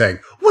Banana by saying,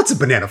 what's a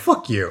banana?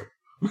 Fuck you.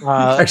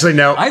 Actually,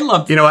 no.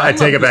 I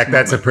take it back.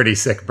 That's a pretty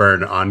sick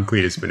burn on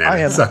Cletus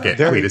Banana. Suck it,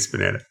 Cletus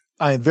Banana.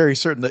 I am very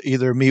certain that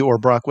either me or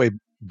Brockway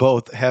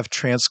both have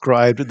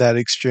transcribed that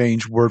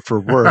exchange word for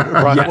word.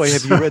 Brockway,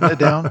 have you written it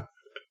down?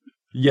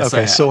 Yes, okay,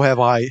 I have. So have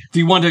I. Do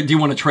you want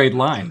to trade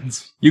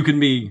lines? You can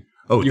be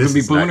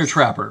Boone or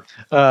Trapper.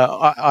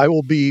 I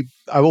will be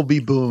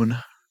Boone.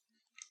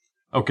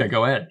 Okay,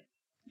 go ahead.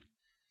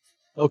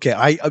 Okay,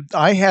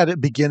 I had it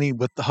beginning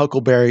with the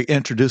Huckleberry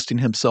introducing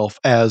himself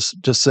as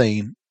just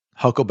saying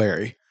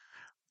Huckleberry,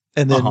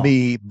 and then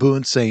me,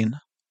 Boone, saying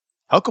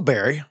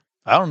Huckleberry.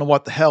 I don't know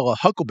what the hell a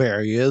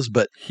Huckleberry is,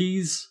 but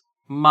he's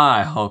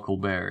my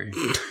Huckleberry.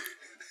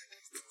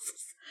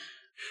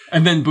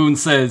 And then Boone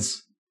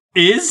says,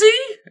 is he?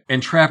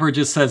 And Trapper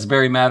just says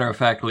very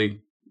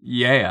matter-of-factly,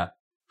 yeah.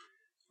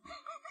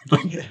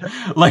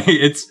 like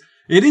it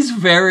is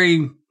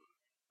very...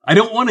 I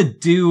don't want to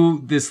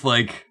do this,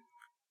 like,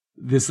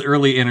 this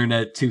early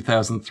internet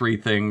 2003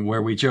 thing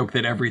where we joke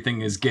that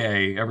everything is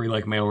gay, every,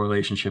 like, male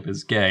relationship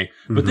is gay.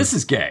 But this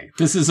is gay.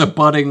 This is a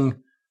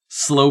budding,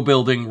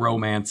 slow-building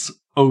romance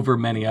over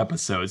many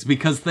episodes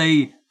because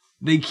they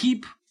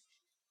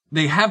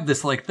have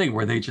this, like, thing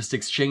where they just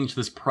exchange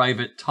this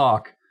private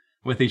talk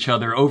with each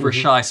other over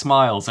shy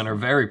smiles and are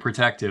very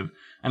protective.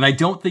 And I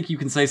don't think you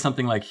can say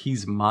something like,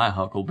 he's my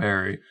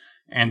Huckleberry,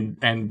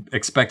 and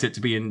expect it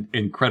to be an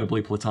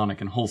incredibly platonic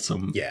and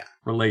wholesome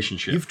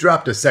relationship. You've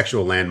dropped a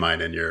sexual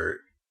landmine in your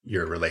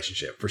your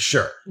relationship for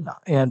sure.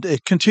 And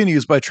it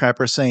continues by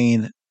Trapper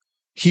saying,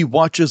 "He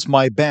watches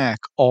my back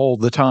all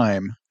the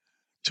time."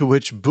 To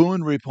which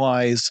Boone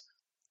replies,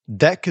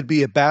 "That could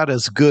be about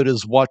as good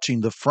as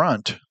watching the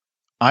front,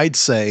 I'd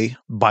say,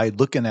 by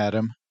looking at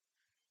him."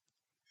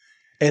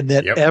 And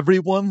then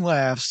everyone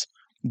laughs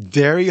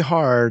very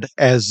hard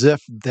as if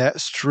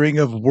that string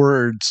of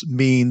words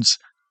means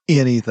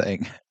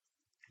anything.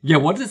 Yeah,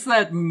 what does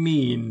that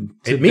mean?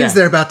 It means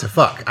they're about to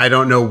fuck. I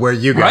don't know where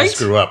you guys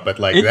grew up, but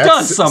like it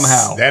does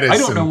somehow. That is I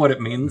don't know what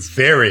it means.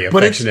 Very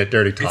affectionate,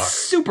 dirty talk. It's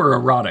super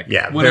erotic.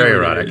 Yeah, very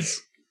erotic.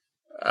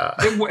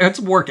 It's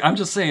work. I'm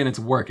just saying it's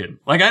working.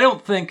 Like I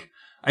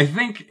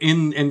think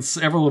in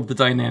several of the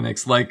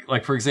dynamics,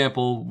 like for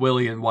example,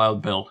 Willie and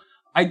Wild Bill,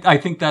 I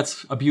think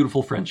that's a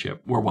beautiful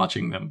friendship. We're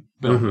watching them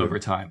build over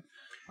time.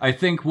 I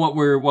think what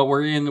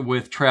we're in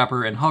with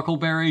Trapper and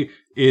Huckleberry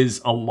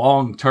is a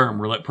long-term,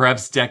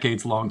 perhaps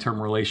decades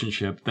long-term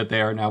relationship that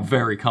they are now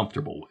very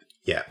comfortable with.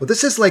 Yeah. Well,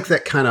 this is like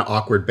that kind of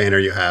awkward banter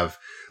you have,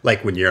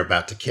 like when you're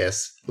about to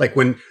kiss, like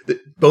when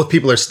both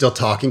people are still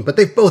talking, but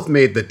they've both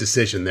made the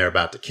decision they're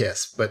about to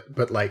kiss,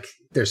 but like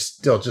there's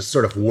still just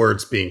sort of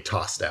words being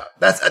tossed out.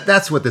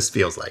 That's what this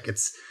feels like.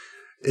 It's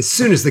as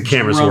soon as the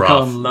cameras were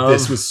off,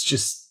 this was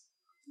just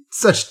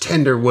such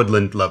tender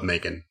woodland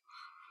lovemaking.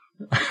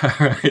 All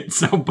right,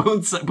 so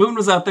Boone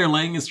was out there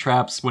laying his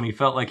traps when he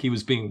felt like he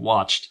was being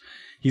watched.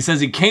 He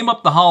says he came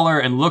up the holler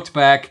and looked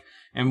back,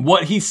 and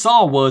what he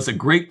saw was a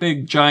great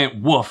big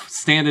giant wolf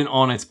standing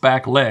on its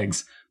back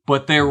legs.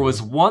 But there was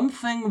one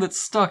thing that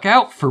stuck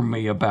out for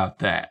me about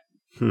that.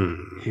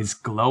 His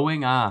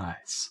glowing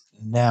eyes.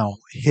 Now,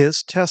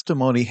 his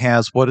testimony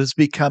has what is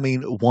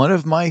becoming one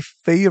of my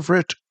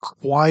favorite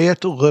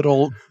quiet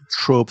little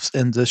tropes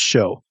in this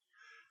show.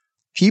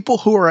 People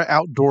who are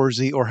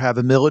outdoorsy or have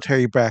a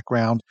military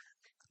background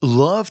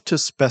love to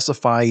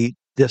specify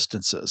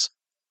distances,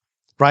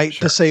 right?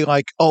 Sure. To say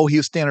like, oh, he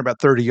was standing about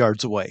 30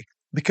 yards away.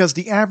 Because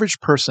the average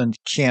person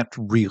can't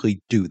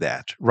really do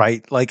that,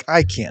 right? Like,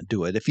 I can't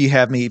do it. If you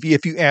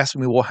ask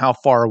me, well, how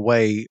far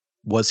away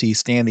was he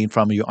standing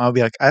from you? I'll be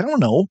like, I don't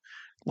know.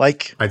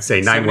 Like, I'd say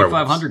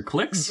 9,500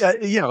 clicks.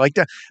 Yeah, like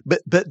that.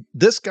 But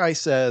this guy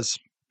says,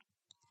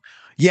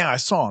 yeah, I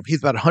saw him. He's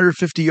about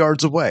 150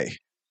 yards away.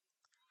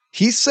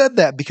 He said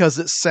that because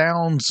it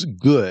sounds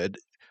good.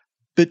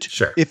 But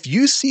if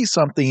you see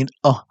something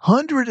a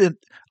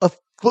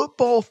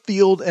football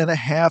field and a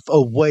half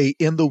away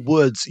in the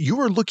woods, you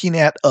are looking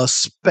at a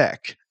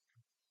speck.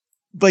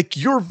 Like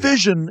your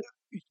vision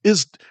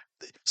is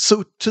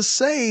so to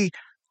say,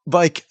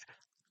 like,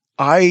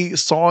 I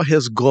saw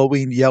his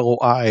glowing yellow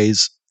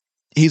eyes.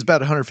 He's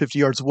about 150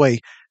 yards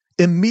away.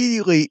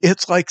 Immediately,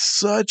 it's like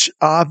such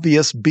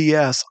obvious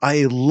BS.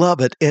 I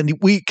love it. And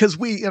because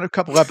we, in a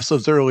couple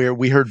episodes earlier,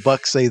 we heard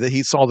Buck say that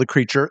he saw the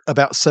creature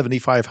about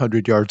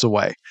 7,500 yards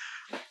away.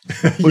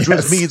 Which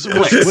would mean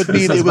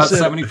it was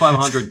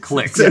 7,500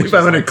 clicks.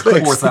 7,500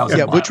 clicks. 4,000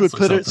 yeah, which would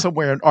put it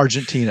somewhere in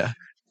Argentina.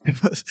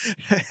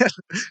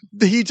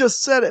 He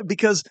just said it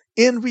because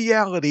in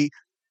reality,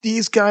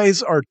 these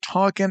guys are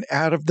talking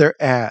out of their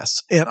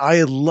ass, and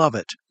I love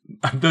it.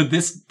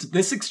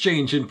 This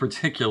exchange in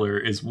particular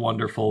is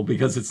wonderful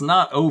because it's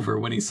not over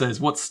when he says,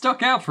 what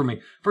stuck out for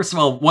me? First of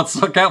all, what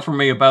stuck out for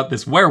me about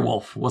this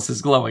werewolf was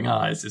his glowing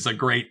eyes. Is a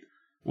great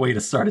way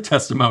to start a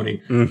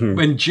testimony.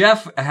 When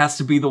Jeff has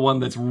to be the one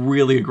that's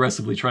really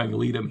aggressively trying to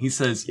lead him, he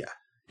says,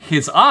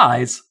 his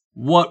eyes,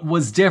 what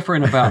was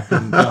different about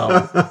them,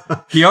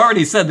 though? He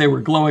already said they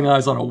were glowing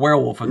eyes on a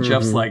werewolf, and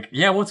Jeff's like,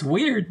 yeah, what's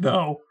weird,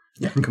 though?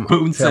 Yeah, come on,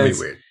 Boone says,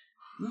 weird.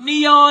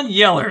 Neon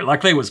yeller, like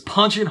they was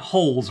punching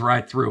holes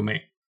right through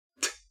me.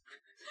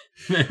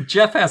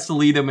 Jeff has to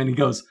lead him, and he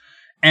goes,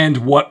 and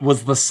what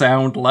was the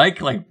sound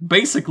like? Like,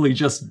 basically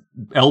just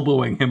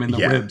elbowing him in the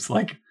ribs.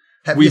 Like,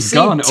 we've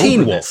gone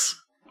over this.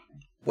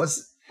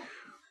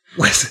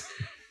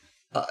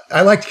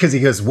 I liked because he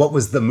goes, what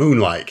was the moon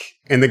like?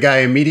 And the guy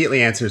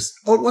immediately answers,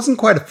 oh, it wasn't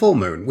quite a full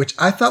moon, which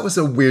I thought was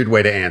a weird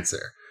way to answer.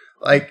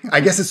 Like,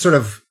 I guess it's sort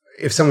of,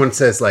 if someone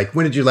says, like,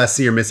 when did you last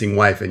see your missing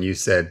wife? And you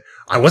said,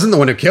 I wasn't the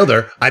one who killed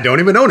her. I don't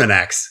even own an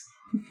axe.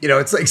 You know,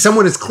 it's like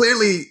someone has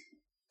clearly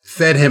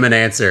fed him an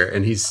answer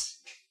and he's,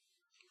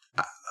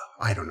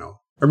 I don't know.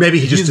 Or maybe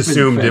he just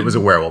assumed it was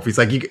a werewolf. He's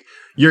like,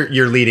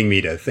 you're leading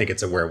me to think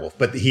it's a werewolf,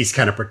 but he's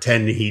kind of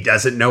pretending he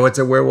doesn't know it's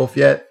a werewolf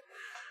yet.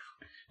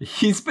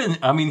 He's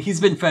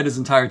been fed his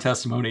entire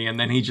testimony, and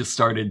then he just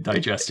started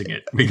digesting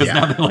it because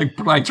now they're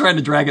like trying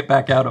to drag it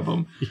back out of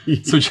him.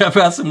 So Jeff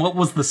asks him, what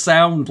was the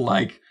sound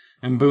like?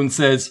 And Boone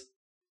says,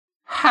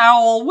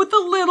 howl with a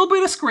little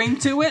bit of scream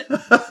to it.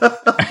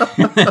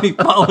 And then he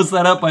follows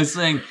that up by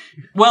saying,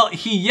 well,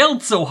 he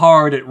yelled so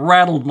hard it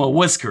rattled my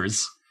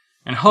whiskers.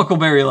 And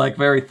Huckleberry, like,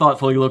 very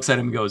thoughtfully looks at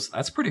him and goes,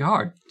 that's pretty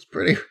hard. That's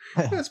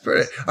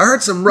pretty. I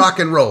heard some rock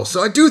and roll,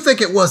 so I do think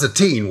it was a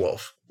teen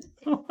wolf.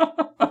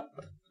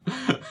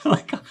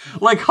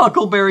 like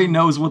Huckleberry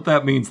knows what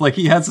that means. Like,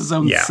 he has his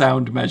own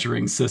sound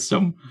measuring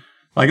system.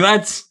 Like,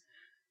 that's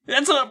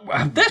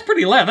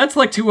pretty loud. That's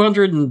like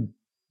 200 and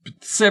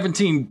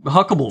 17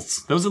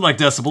 huckables. Those are like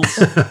decibels.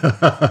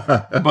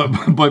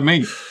 but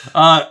me.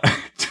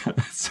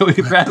 So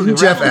Didn't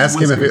Jeff ask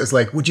him if it was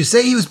like, would you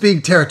say he was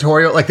being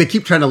territorial? Like, they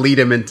keep trying to lead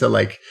him into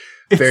like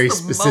very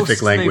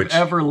specific language.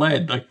 They've ever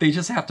led. Like, they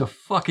just have to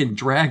fucking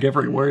drag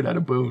every word out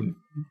of Boone.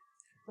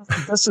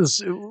 This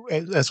is,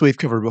 as we've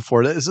covered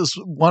before, this is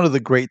one of the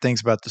great things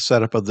about the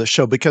setup of the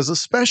show, because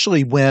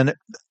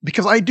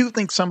I do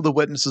think some of the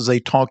witnesses they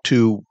talk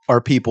to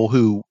are people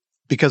who,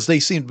 because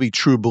they seem to be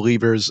true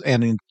believers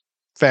and in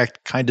fact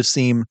kind of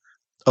seem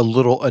a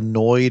little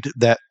annoyed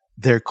that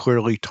they're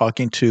clearly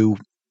talking to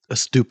a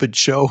stupid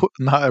show,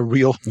 not a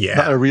real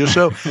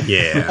show.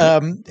 Yeah.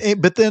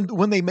 But then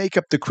when they make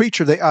up the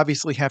creature, they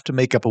obviously have to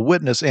make up a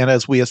witness. And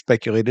as we have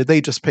speculated,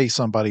 they just pay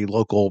somebody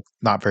local,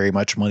 not very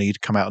much money, to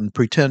come out and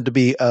pretend to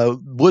be a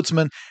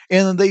woodsman.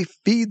 And then they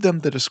feed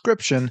them the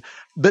description.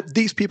 But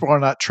these people are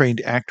not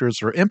trained actors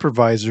or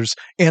improvisers.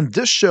 And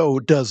this show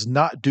does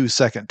not do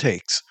second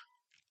takes.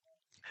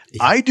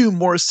 Yeah. I do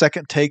more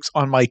second takes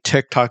on my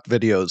TikTok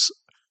videos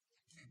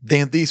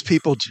than these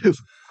people do.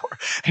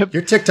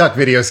 Your TikTok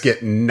videos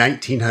get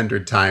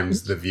 1,900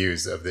 times the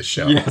views of this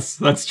show. Yes,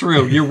 that's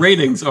true. Your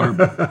ratings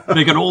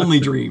they can only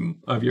dream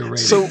of your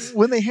ratings. So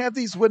when they have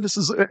these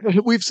witnesses,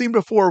 we've seen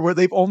before where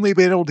they've only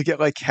been able to get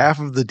like half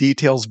of the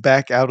details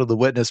back out of the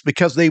witness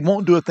because they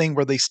won't do a thing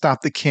where they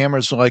stop the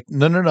cameras and like,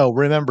 no,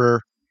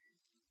 remember,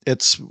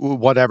 it's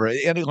whatever.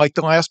 And like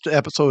the last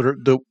episode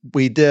that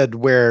we did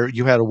where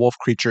you had a wolf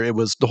creature,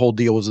 the whole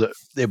deal was that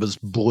it was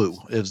blue.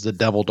 It was the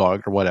devil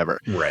dog or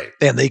whatever. Right.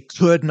 And they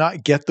could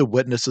not get the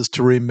witnesses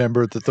to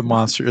remember that the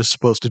monster is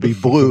supposed to be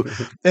blue.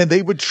 And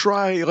they would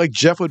try, like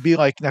Jeff would be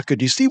like, now,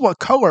 could you see what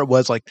color it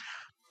was? Like,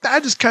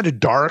 that is kind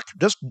of dark,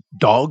 just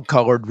dog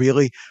colored,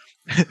 really.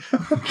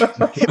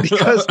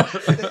 Because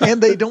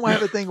and they don't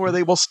have a thing where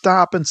they will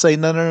stop and say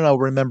no,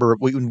 remember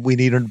we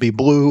need them to be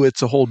blue,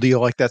 it's a whole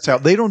deal, like that's how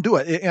they don't do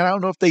it. And I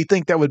don't know if they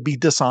think that would be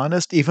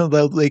dishonest, even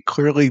though they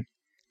clearly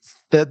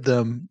fed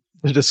them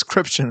the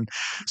description.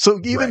 So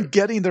even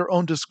getting their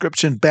own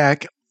description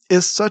back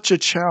is such a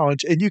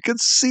challenge, and you can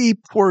see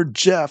poor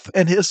Jeff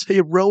and his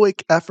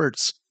heroic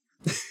efforts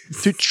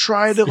to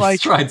try to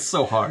He's tried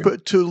so hard,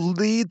 but to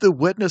lead the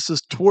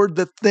witnesses toward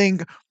the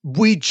thing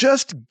we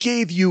just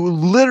gave you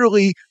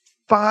literally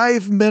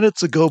 5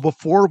 minutes ago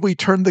before we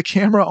turned the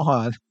camera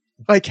on.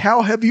 Like,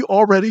 how have you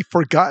already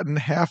forgotten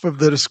half of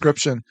the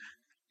description?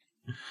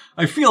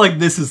 I feel like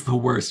this is the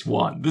worst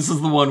one. This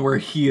is the one where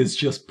he is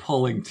just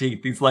pulling teeth.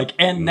 He's like,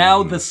 and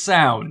now the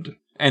sound.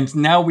 And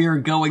now we are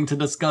going to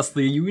discuss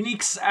the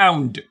unique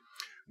sound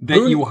that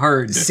Boone you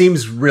heard.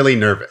 Seems really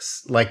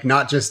nervous. Like,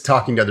 not just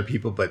talking to other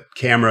people, but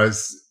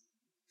cameras,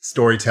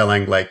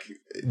 storytelling. Like,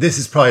 this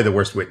is probably the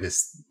worst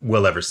witness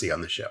we'll ever see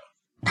on the show.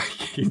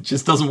 He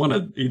just doesn't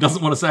want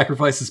to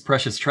sacrifice his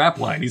precious trap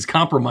line. He's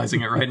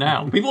compromising it right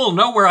now. People will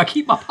know where I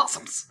keep my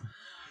possums.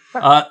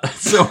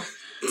 So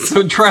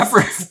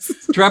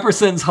Trapper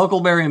sends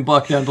Huckleberry and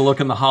Buck down to look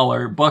in the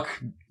holler. Buck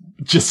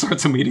just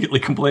starts immediately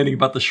complaining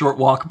about the short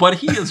walk, but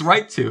he is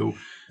right to.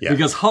 Yeah.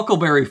 Because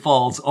Huckleberry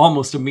falls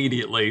almost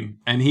immediately,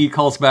 and he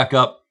calls back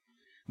up,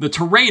 the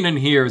terrain in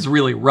here is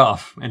really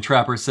rough. And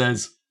Trapper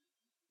says,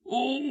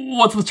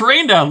 what's the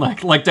terrain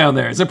like down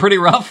there? Is it pretty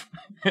rough?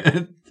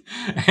 And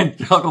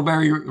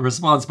Huckleberry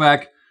responds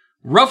back,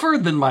 rougher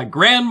than my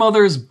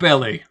grandmother's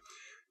belly.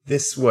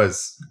 This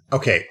was...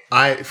 Okay,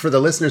 for the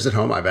listeners at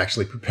home, I've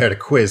actually prepared a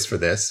quiz for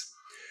this.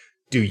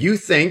 Do you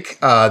think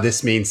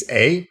this means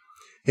A,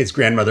 his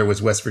grandmother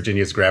was West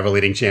Virginia's gravel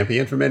eating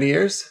champion for many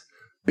years?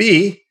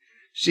 B,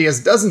 she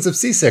has dozens of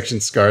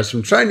C-section scars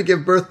from trying to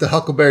give birth to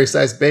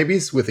Huckleberry-sized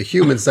babies with a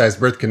human-sized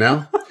birth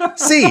canal.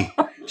 C,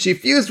 she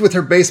fused with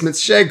her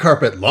basement's shag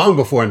carpet long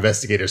before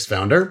investigators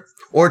found her.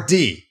 Or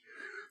D,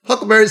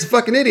 Huckleberry's a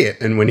fucking idiot,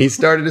 and when he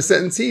started a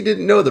sentence, he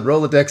didn't know the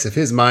Rolodex of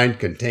his mind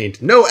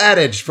contained no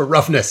adage for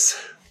roughness.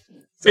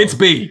 So, it's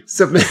B.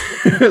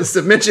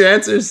 Submit your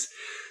answers.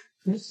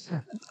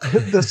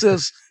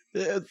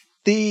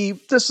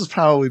 This is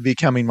probably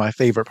becoming my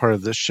favorite part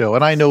of this show.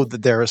 And I know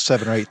that there are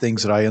 7 or 8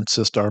 things that I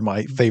insist are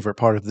my favorite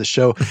part of the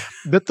show.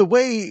 But the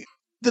way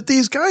that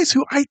these guys,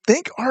 who I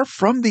think are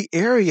from the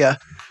area,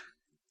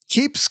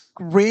 keep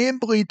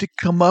scrambling to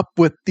come up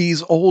with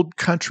these old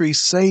country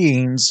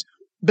sayings,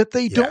 but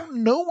they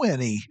don't know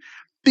any.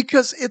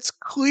 Because it's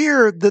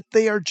clear that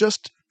they are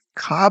just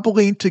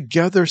cobbling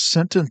together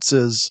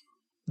sentences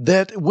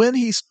that when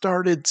he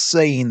started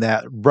saying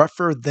that,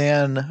 rougher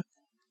than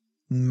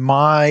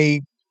my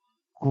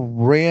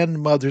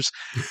grandmother's,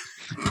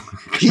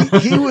 he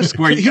was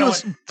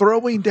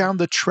throwing down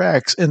the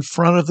tracks in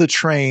front of the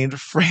train,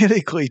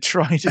 frantically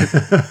trying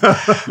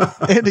to.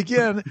 And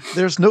again,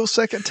 there's no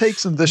second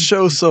takes in this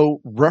show,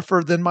 so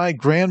rougher than my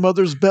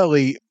grandmother's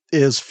belly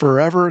is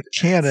forever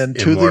canon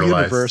to the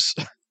universe.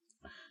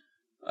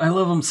 I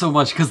love them so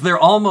much because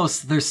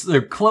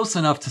they're close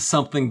enough to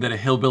something that a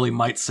hillbilly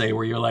might say,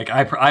 where you're like,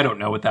 I don't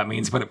know what that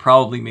means, but it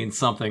probably means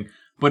something.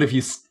 But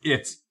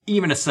it's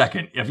even a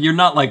second, if you're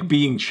not like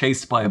being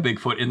chased by a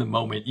Bigfoot in the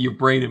moment, your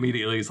brain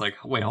immediately is like,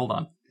 wait, hold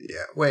on.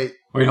 Yeah, wait.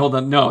 Wait, hold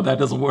on. No, that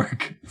doesn't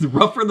work. It's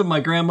rougher than my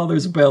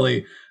grandmother's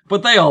belly.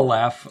 But they all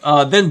laugh.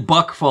 Then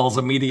Buck falls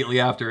immediately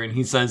after, and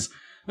he says,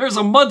 "There's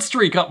a mud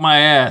streak up my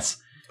ass."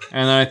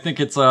 And I think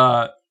it's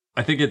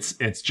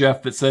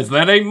Jeff that says,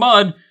 "That ain't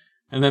mud."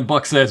 And then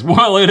Buck says,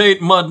 "Well, it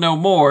ain't mud no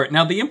more."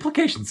 Now, the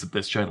implications of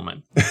this,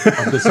 gentlemen,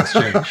 of this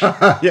exchange.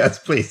 Yes,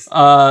 please.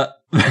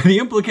 The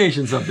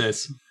implications of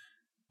this.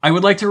 I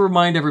would like to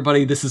remind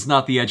everybody this is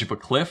not the edge of a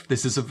cliff.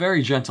 This is a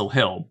very gentle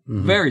hill.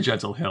 Mm-hmm. Very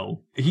gentle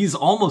hill. He's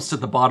almost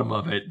at the bottom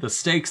of it. The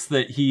stakes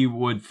that he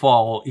would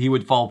fall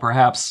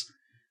perhaps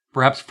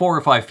 4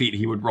 or 5 feet,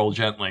 he would roll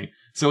gently.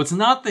 So it's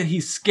not that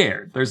he's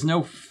scared. There's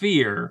no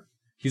fear.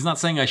 He's not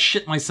saying I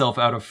shit myself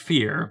out of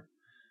fear.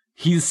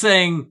 He's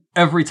saying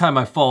every time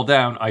I fall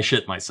down, I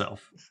shit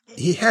myself.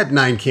 He had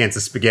 9 cans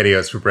of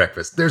SpaghettiOs for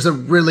breakfast. There's a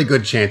really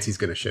good chance he's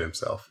going to shit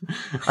himself.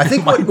 I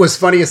think what was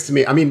funniest to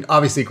me, I mean,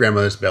 obviously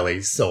Grandmother's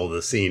Belly sold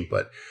the scene,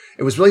 but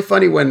it was really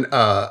funny when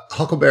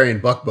Huckleberry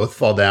and Buck both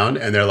fall down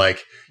and they're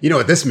like, "You know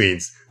what this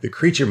means? The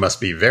creature must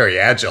be very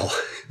agile."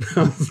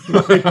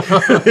 Like,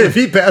 if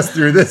he passed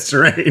through this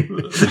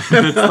terrain.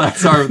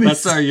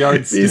 that's our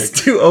yardstick. These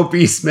 2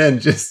 obese men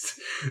just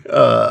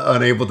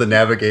unable to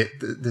navigate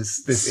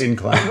this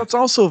incline. It's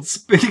also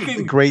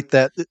great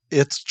that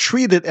it's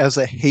treated as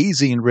a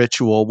hazing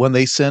ritual when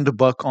they send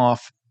Buck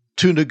off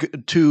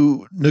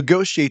to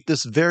negotiate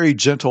this very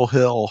gentle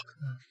hill.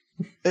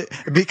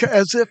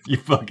 Because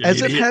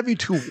as if having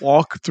to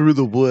walk through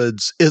the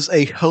woods is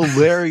a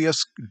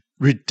hilarious,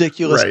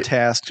 ridiculous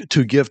task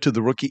to give to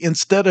the rookie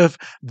instead of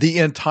the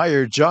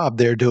entire job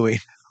they're doing.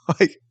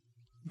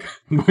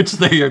 Which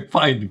they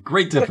find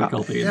great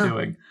difficulty in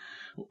doing.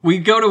 We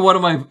go to one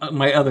of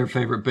my other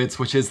favorite bits,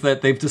 which is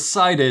that they've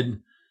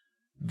decided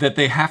that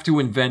they have to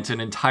invent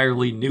an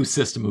entirely new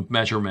system of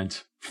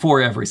measurement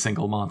for every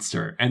single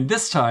monster. And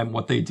this time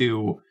what they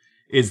do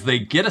is they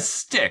get a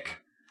stick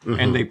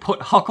and they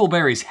put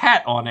Huckleberry's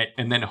hat on it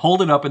and then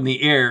hold it up in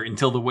the air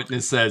until the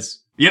witness says,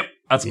 "Yep,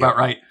 that's about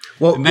right."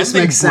 Well, and then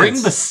they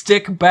bring the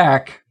stick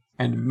back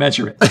and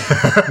measure it.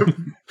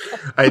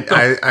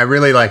 I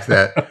really like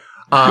that.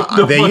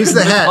 They use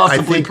the hat, I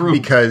think,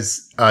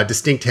 because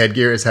distinct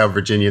headgear is how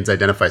Virginians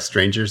identify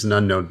strangers and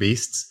unknown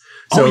beasts.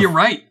 So, you're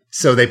right.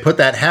 So they put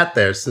that hat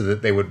there so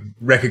that they would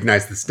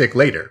recognize the stick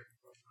later.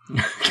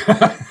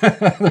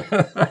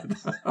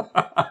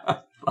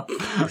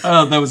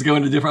 That was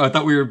going to different. I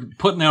thought we were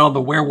putting it on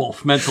the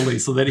werewolf mentally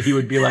so that he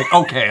would be like,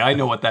 "Okay, I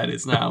know what that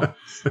is now."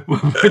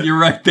 But you're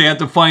right. They had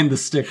to find the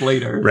stick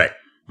later. Right.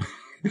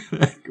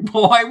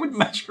 Why would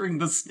measuring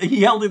the stick?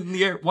 He held it in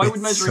the air. Why would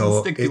measuring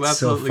the stick do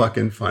absolutely? It's so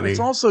fucking funny. It's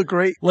also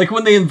great. Like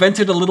when they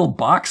invented a little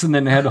box and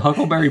then had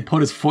Huckleberry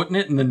put his foot in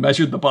it and then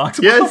measured the box.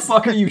 Yes. What the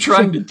fuck are you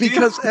trying to do?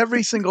 Because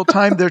every single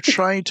time they're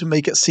trying to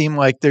make it seem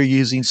like they're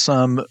using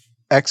some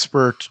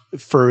expert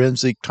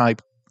forensic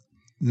type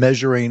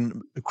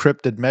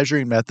cryptid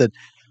measuring method.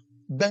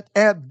 But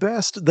at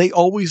best, they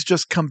always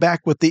just come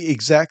back with the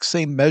exact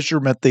same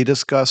measurement they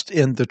discussed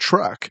in the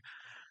truck.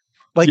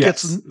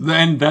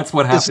 Then that's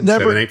what happens. It's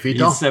never 7, 8 feet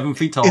tall. He's 7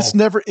 feet tall. It's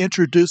never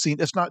introducing.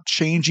 It's not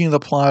changing the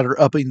plot or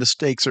upping the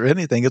stakes or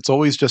anything. It's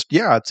always just,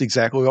 it's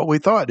exactly what we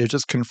thought. It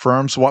just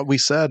confirms what we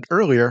said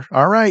earlier.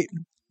 All right,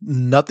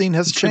 nothing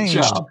has changed.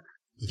 Good job.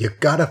 You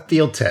gotta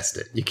field test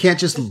it. You can't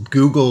just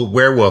Google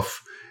werewolf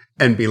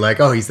and be like,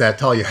 "Oh, he's that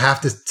tall." You have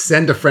to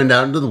send a friend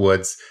out into the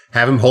woods,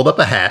 have him hold up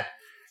a hat,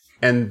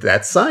 and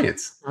that's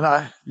science.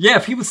 Yeah,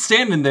 if he was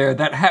standing there,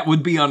 that hat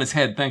would be on his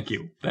head. Thank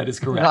you. That is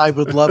correct. I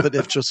would love it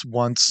if just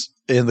once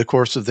in the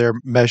course of their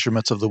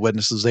measurements of the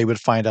witnesses, they would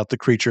find out the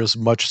creature is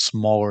much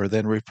smaller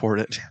than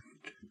reported.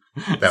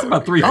 It's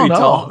about 3 feet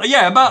tall.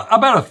 Yeah,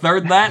 about a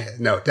third that.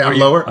 No, down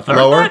lower. What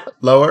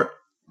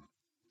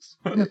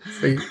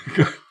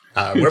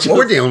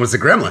we're dealing with is a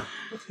gremlin.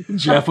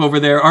 Jeff over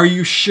there, are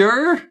you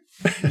sure?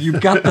 You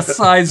got the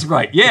size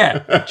right.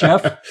 Yeah,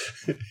 Jeff.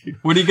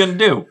 What are you going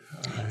to do?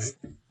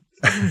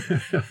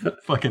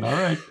 Fucking all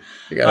right.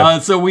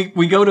 So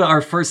we go to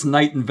our first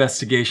night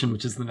investigation,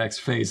 which is the next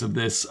phase of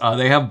this.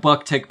 They have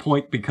Buck take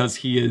point because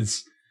he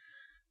is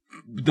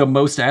the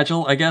most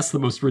agile, I guess, the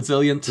most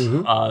resilient,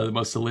 the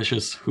most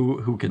delicious.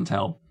 Who can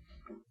tell?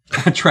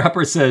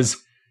 Trapper says,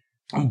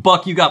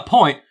 "Buck, you got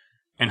point,"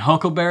 and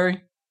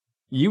Huckleberry,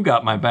 "You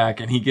got my back,"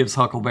 and he gives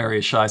Huckleberry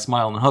a shy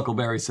smile, and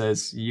Huckleberry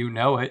says, "You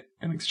know it,"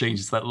 and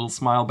exchanges that little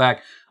smile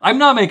back. I'm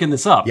not making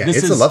this up. Yeah,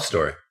 it's a love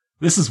story.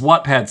 This is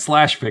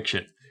Wattpad /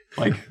 fiction.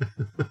 Like,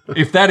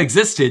 if that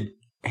existed,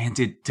 and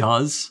it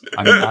does,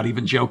 I'm not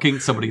even joking.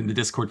 Somebody in the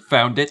Discord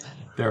found it.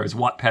 There is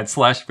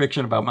Wattpad /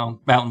 fiction about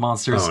mountain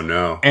monsters. Oh,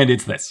 no. And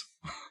it's this.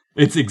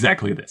 It's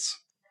exactly this.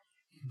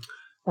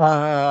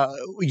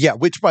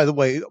 Which, by the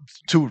way,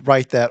 to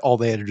write that, all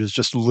they had to do is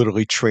just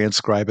literally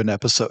transcribe an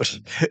episode.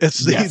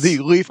 It's the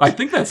least. I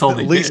think that's all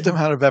they least did.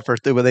 amount of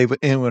effort that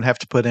anyone would have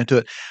to put into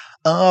it.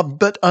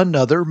 But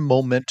another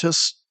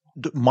momentous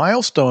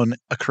milestone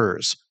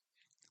occurs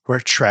where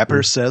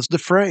Trapper says the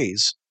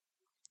phrase,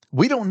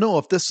 "We don't know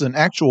if this is an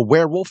actual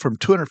werewolf from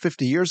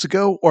 250 years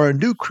ago or a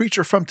new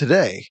creature from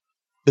today,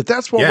 But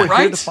that's what we're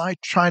here to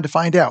trying to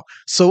find out.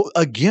 So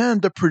again,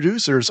 the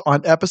producers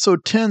on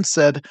episode 10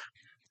 said,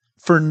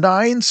 for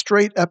 9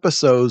 straight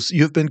episodes,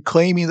 you've been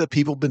claiming that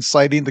people have been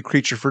citing the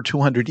creature for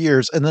 200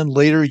 years, and then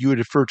later you would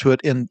refer to it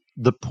in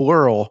the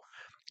plural.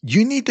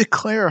 You need to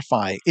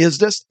clarify, is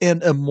this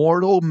an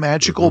immortal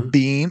magical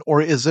being,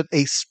 or is it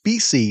a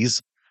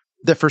species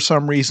that for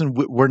some reason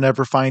we're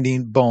never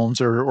finding bones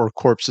or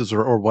corpses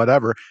or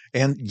whatever?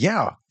 And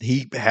yeah,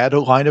 he had a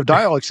line of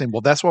dialogue saying,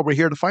 well, that's what we're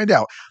here to find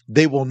out.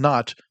 They will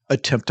not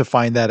attempt to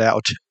find that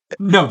out.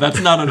 No, that's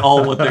not at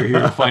all what they're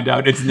here to find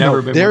out. It's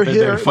never been what they're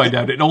there to find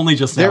out. It only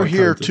just they're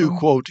here to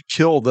quote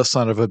kill the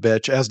son of a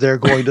bitch, as they're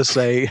going to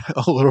say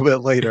a little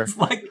bit later.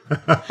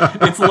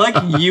 It's like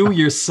you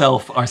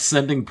yourself are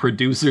sending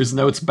producers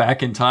notes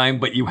back in time,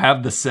 but you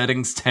have the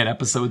settings 10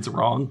 episodes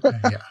wrong.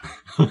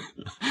 Yeah.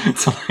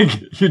 It's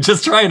like you're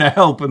just trying to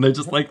help, and they're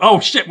just like, "Oh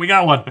shit, we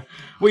got one.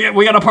 We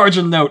got a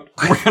Pargin note.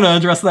 We're gonna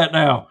address that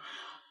now."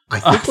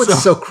 I think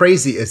what's so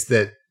crazy is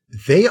that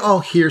they all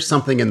hear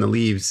something in the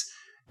leaves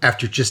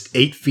after just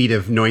 8 feet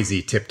of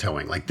noisy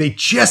tiptoeing. Like, they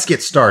just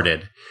get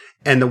started,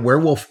 and the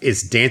werewolf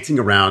is dancing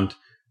around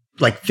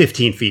like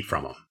 15 feet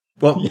from them.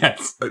 Well,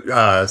 yes.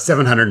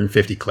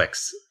 750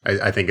 clicks,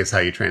 I think is how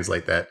you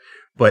translate that.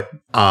 But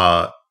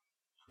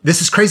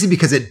this is crazy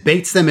because it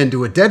baits them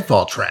into a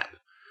deadfall trap.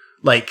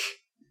 Like,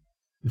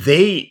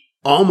 they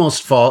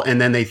almost fall,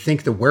 and then they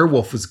think the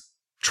werewolf was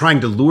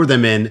trying to lure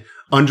them in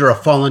under a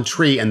fallen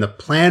tree, and the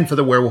plan for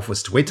the werewolf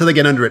was to wait till they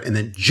get under it and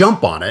then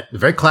jump on it. A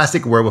very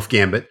classic werewolf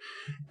gambit.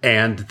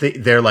 And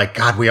they're like,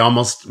 God, we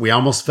almost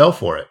fell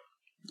for it.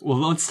 Well,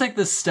 let's take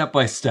this step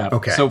by step.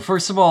 Okay. So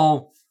first of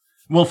all,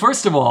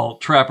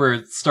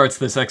 Trapper starts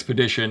this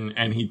expedition,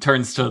 and he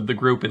turns to the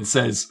group and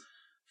says,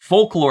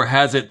 folklore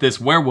has it this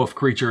werewolf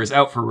creature is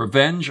out for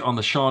revenge on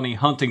the Shawnee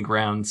hunting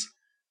grounds.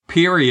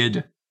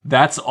 Period.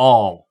 That's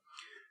all.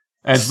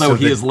 As though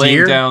he is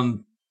laying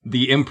down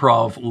the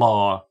improv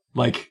law,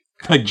 like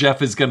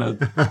Jeff is gonna,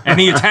 and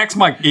he attacked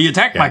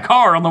my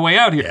car on the way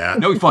out here. Yeah.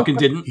 No, he fucking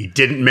didn't. He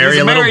didn't marry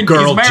a little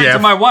girl, he's married Jeff.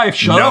 to my wife.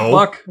 Shut up,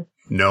 Buck.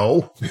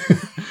 No.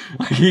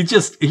 He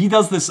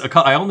does this.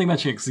 I only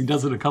mention it because he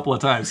does it a couple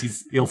of times.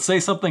 He'll say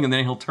something and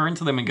then he'll turn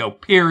to them and go,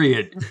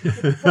 period.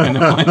 And then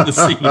end the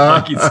scene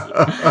like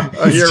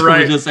he's you're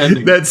right. Just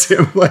ending. That's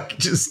him like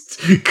just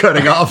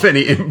cutting off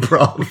any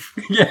improv.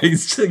 Yeah,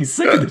 he's sick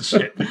of this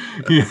shit.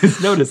 He's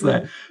noticed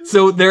that.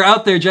 So they're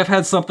out there. Jeff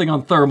has something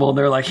on thermal, and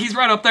they're like, he's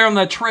right up there on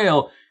that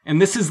trail. And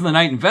this is the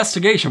night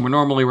investigation where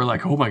normally we're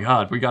like, oh my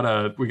God, we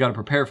gotta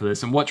prepare for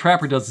this. And what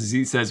Trapper does is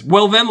he says,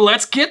 well then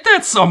let's get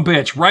that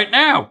sumbitch right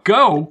now,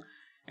 go.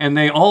 And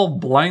they all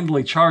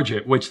blindly charge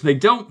it, which they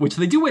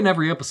do in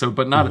every episode,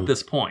 but not at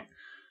this point.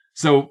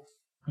 So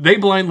they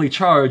blindly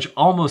charge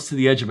almost to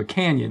the edge of a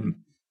canyon.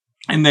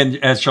 And then,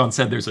 as Sean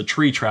said, there's a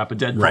tree trap, a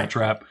deadfall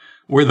trap,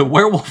 where the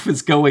werewolf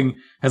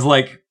has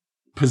like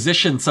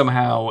positioned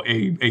somehow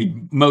a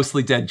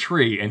mostly dead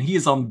tree, and he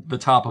is on the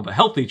top of a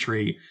healthy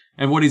tree.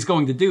 And what he's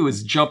going to do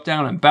is jump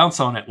down and bounce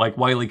on it like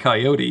Wile E.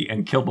 Coyote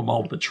and kill them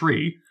all with a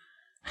tree.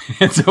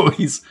 And so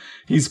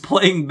he's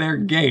playing their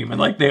game, and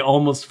like they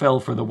almost fell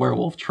for the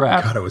werewolf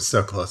trap. God, it was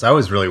so close. I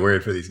was really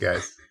worried for these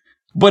guys.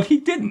 But he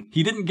didn't.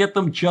 He didn't get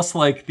them, just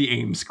like the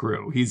Ames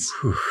crew. He's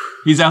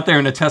out there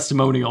in a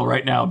testimonial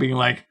right now being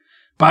like,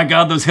 by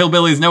God, those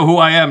hillbillies know who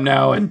I am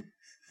now, and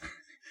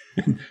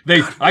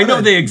I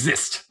know they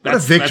exist. What a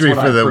victory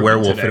for the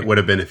werewolf it would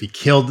have been if he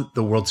killed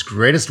the world's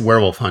greatest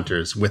werewolf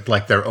hunters with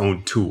like their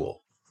own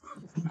tool.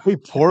 A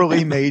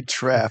poorly made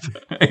trap.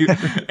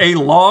 A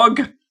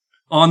log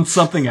on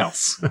something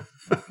else.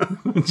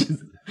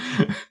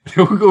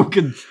 Who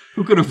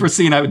could have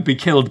foreseen I would be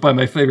killed by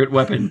my favorite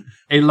weapon,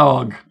 a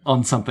log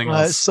on something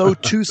else? So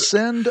to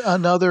send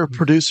another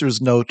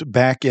producer's note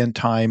back in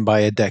time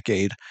by a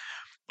decade,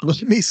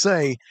 let me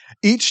say,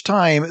 each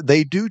time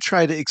they do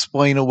try to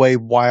explain away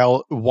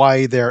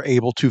why they're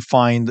able to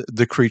find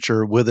the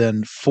creature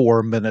within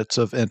 4 minutes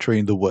of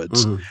entering the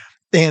woods. Mm-hmm.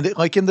 And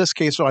like in this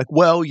case, they're like,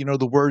 well,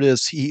 the word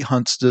is he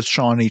hunts the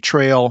Shawnee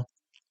Trail.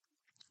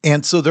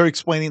 And so they're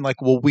explaining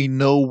like, well, we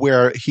know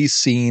where he's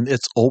seen.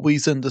 It's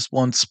always in this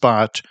one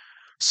spot.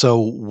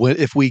 So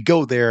if we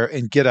go there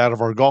and get out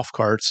of our golf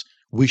carts,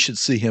 we should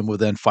see him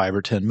within 5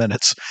 or 10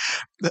 minutes.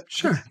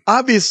 Sure.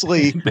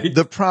 Obviously,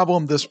 the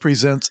problem this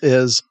presents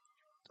is,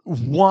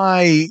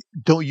 why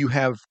don't you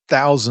have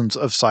thousands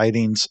of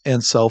sightings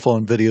and cell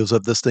phone videos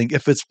of this thing?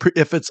 If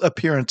its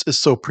appearance is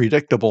so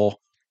predictable,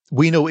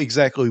 we know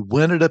exactly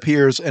when it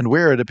appears and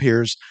where it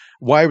appears.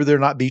 Why would there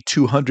not be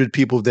 200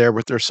 people there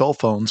with their cell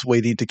phones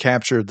waiting to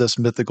capture this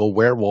mythical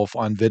werewolf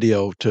on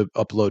video to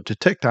upload to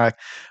TikTok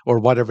or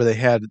whatever they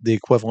had the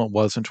equivalent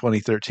was in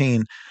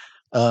 2013?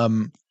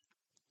 Vine.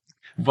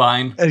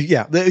 Vine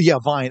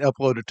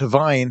uploaded to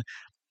Vine.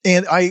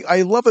 And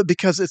I love it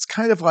because it's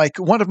kind of like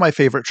one of my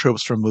favorite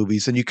tropes from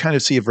movies, and you kind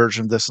of see a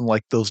version of this in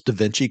like those Da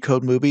Vinci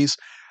Code movies,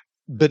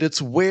 but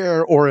it's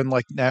where, or in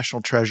like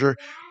National Treasure,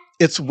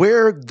 it's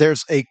where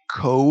there's a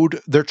code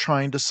they're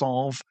trying to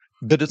solve,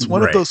 but it's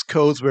one of those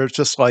codes where it's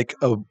just like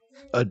a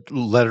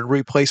letter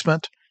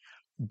replacement.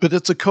 But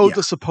it's a code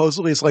that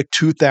supposedly is like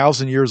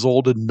 2,000 years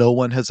old and no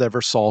one has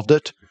ever solved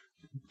it.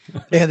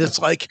 And it's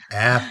like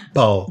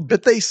Apple.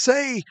 But they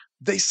say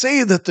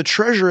that the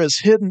treasure is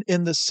hidden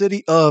in the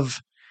city of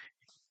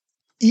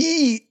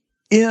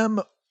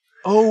EMOR.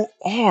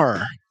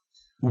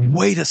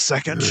 Wait a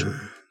second.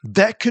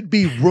 That could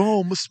be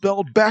Rome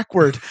spelled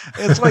backward.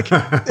 And it's like,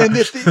 and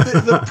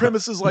the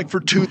premise is like for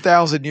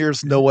 2,000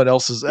 years, no one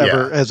else has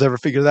ever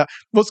figured it out.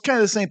 Well, it's kind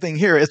of the same thing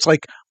here. It's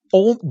like,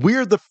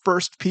 we're the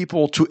first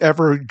people to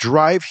ever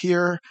drive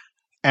here,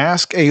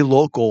 ask a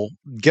local,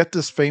 get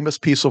this famous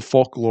piece of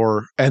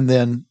folklore, and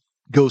then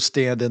go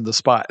stand in the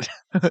spot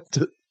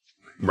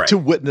to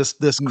witness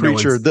this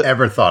creature. No one's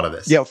ever thought of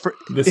this. Yeah,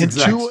 this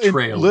exact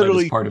trail literally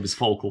that is part of his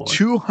folklore.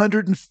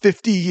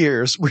 250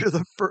 years, we're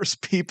the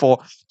first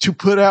people to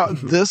put out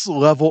this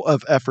level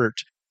of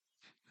effort.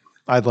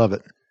 I love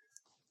it.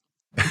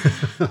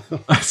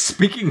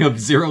 Speaking of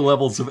 0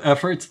 levels of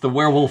effort, the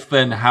werewolf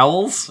then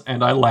howls,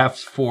 and I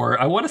laughed for,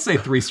 I want to say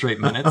 3 straight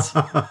minutes.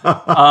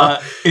 I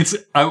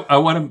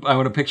want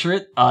to picture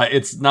it.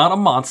 It's not a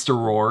monster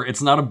roar.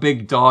 It's not a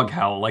big dog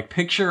howl. Like,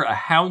 picture a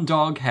hound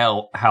dog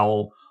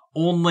howl,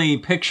 only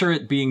picture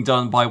it being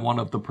done by one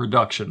of the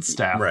production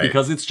staff,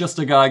 because it's just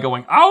a guy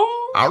going,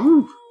 ow!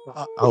 Ow!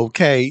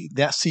 Okay,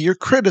 see, you're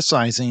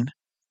criticizing,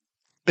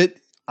 but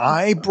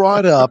I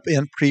brought up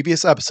in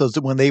previous episodes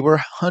that when they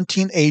were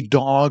hunting a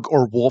dog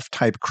or wolf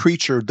type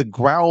creature, the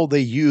growl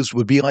they used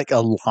would be like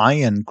a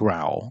lion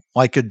growl,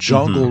 like a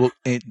jungle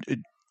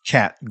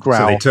cat growl.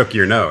 So they took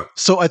your note.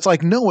 So it's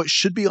like, no, it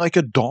should be like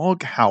a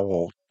dog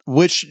howl,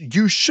 which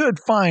you should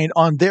find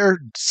on their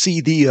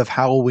CD of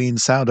Halloween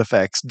sound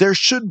effects. There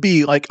should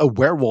be like a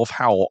werewolf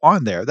howl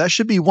on there. That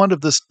should be one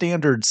of the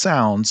standard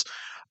sounds.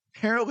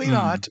 Apparently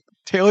not.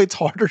 It's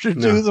harder to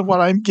do than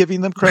what I'm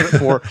giving them credit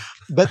for,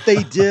 but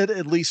they did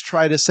at least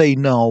try to say,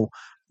 no,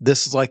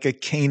 this is like a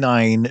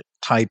canine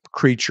type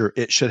creature.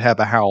 It should have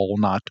a howl,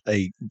 not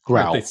a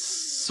growl. They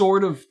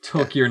sort of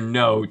took your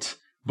note,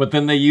 but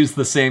then they used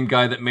the same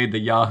guy that made the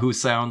Yahoo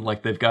sound.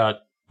 Like they've got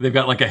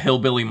like a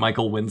hillbilly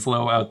Michael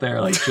Winslow out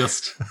there, like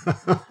just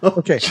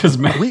okay.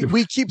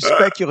 We keep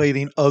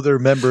speculating other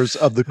members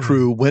of the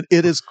crew when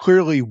it is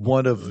clearly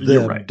one of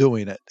them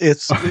doing it.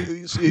 It's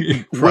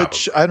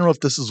which I don't know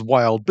if this is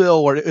Wild Bill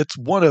or it's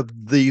one of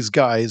these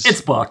guys.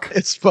 It's Buck.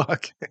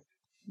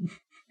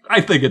 I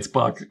think it's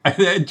Buck.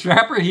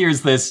 Trapper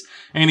hears this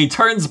and he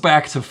turns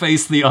back to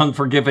face the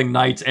unforgiving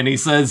night and he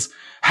says,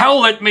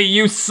 "Howl at me,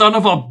 you son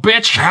of a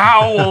bitch!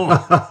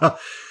 Howl!"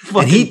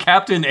 Fucking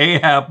Captain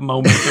Ahab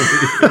moment.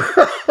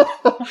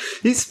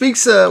 He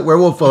speaks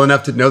werewolf well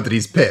enough to know that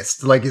he's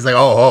pissed. Like he's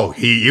like,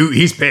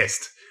 he's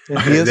pissed.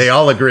 They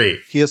all agree.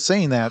 He is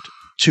saying that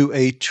to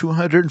a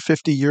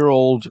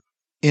 250-year-old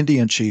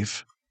Indian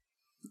chief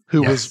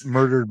who was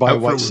murdered by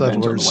white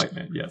settlers, white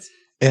man,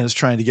 and is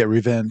trying to get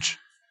revenge.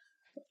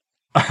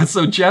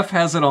 So Jeff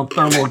has it on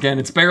thermal again.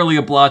 It's barely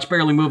a blotch,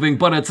 barely moving,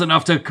 but it's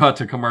enough to cut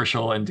to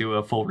commercial and do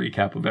a full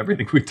recap of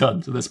everything we've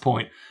done to this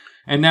point.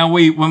 And now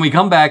when we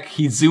come back,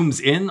 he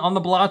zooms in on the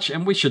blotch,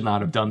 and we should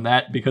not have done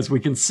that because we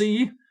can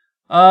see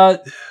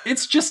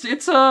it's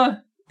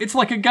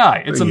like a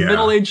guy. It's a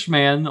middle-aged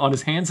man on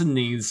his hands and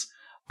knees.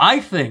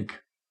 I think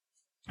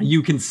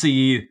you can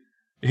see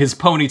his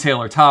ponytail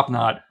or top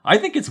knot. I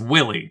think it's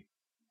Willie.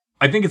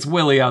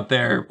 Out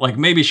there, like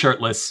maybe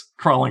shirtless,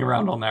 crawling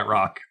around on that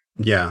rock.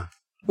 Yeah.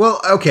 Well,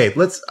 okay,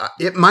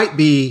 it might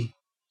be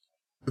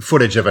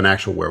footage of an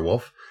actual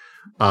werewolf.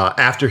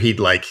 After he'd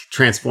like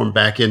transformed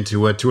back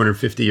into a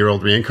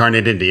 250-year-old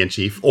reincarnated Indian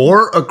chief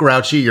or a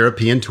grouchy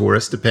European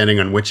tourist, depending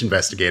on which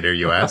investigator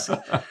you ask.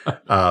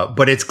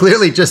 But it's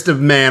clearly just a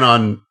man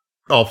on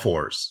all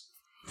fours.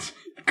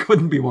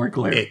 Couldn't be more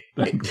clear.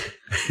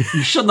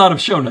 You should not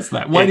have shown us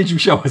that. Why did you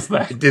show us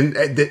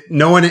that?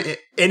 No one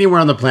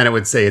anywhere on the planet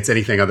would say it's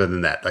anything other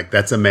than that. Like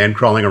that's a man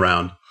crawling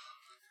around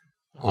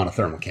on a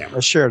thermal camera. I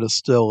shared a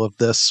still of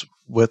this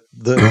with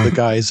the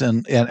guys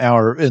in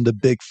the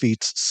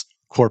Bigfeet's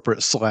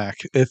corporate Slack.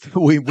 If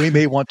we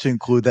may want to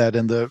include that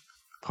in the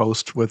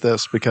post with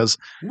this because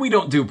we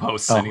don't do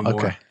posts anymore.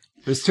 Okay.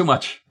 There's too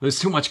much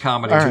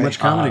comedy. Too much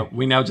comedy.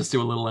 We now just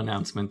do a little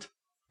announcement,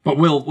 but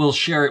we'll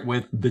share it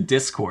with the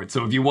Discord.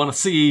 So if you want to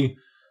see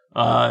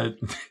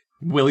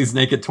Willie's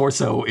naked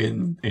torso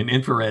in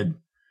infrared,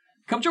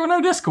 come join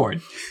our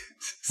Discord.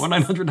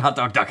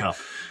 1-900hotdog.com.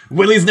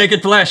 Willie's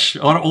naked flesh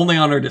only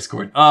on our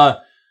Discord.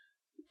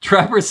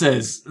 Trapper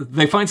says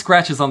they find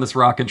scratches on this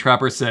rock, and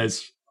Trapper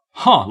says,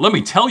 let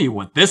me tell you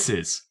what this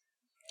is.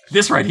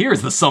 This right here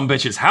is the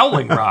sumbitch's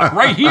howling rock.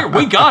 Right here,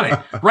 we got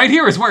it. Right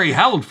here is where he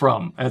howled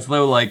from. As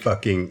though like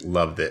fucking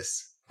love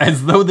this.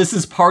 As though this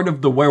is part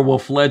of the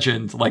werewolf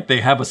legend. Like they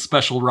have a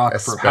special rock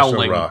for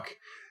howling. Rock.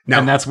 Now,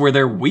 and that's where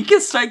they're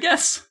weakest, I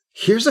guess.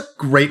 Here's a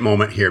great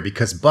moment here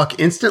because Buck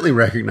instantly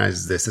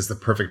recognizes this as the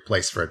perfect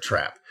place for a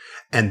trap.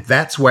 And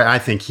that's why I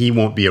think he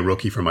won't be a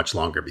rookie for much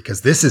longer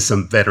because this is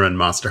some veteran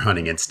monster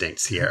hunting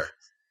instincts here.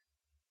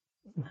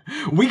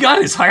 We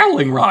got his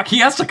howling rock. He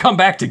has to come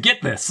back to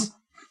get this.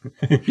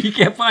 He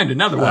can't find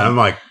another one. I'm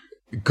like,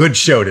 good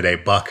show today,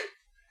 Buck.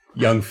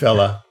 Young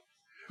fella.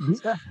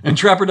 And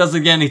Trapper does it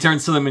again. He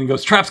turns to them and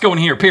goes, "Trap's going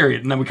here,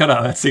 period." And then we cut out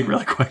of that scene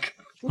really quick.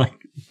 Like,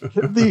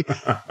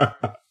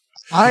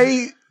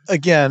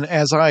 again,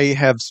 as I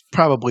have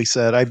probably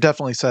said, I've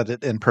definitely said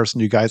it in person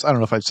to you guys. I don't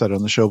know if I've said it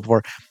on the show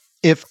before.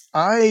 If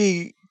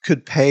I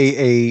could pay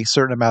a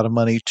certain amount of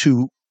money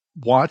to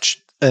watch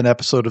an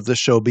episode of this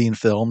show being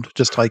filmed,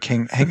 just like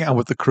hang out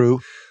with the crew,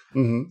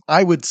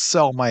 I would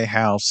sell my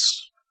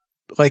house.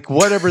 Like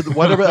whatever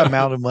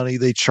amount of money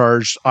they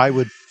charged, I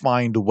would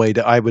find a way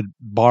I would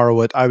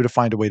borrow it. I would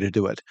find a way to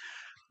do it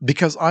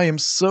because I am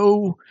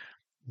so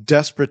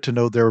desperate to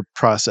know their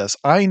process.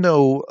 I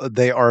know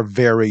they are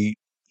very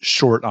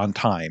short on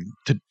time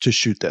to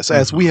shoot this.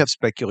 As we have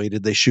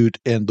speculated, they shoot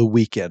in the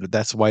weekend.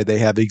 That's why they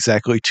have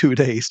exactly 2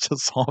 days to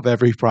solve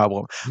every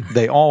problem.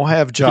 They all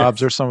have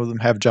jobs, or some of them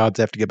have jobs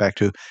they have to get back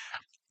to.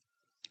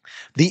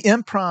 The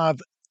improv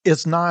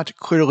is not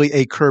clearly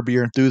a Curb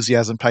Your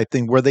Enthusiasm type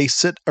thing where they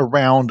sit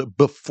around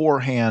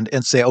beforehand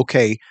and say,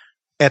 okay,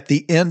 at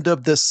the end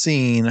of this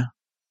scene,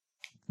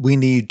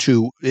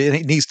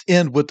 it needs to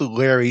end with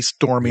Larry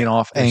storming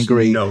off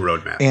angry. No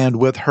roadmap. And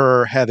with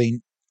her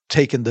having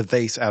taken the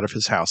vase out of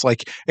his house.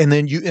 And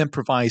then you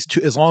improvise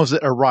to, as long as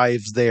it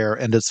arrives there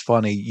and it's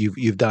funny,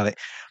 you've done it.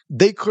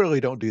 They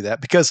clearly don't do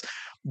that because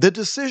the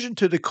decision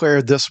to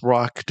declare this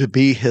rock to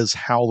be his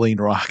howling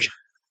rock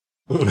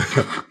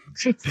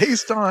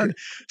based on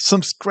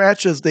some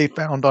scratches they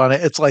found on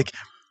it. It's like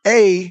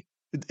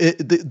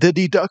the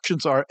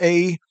deductions are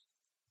A,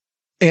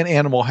 an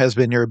animal has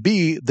been here.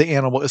 B, the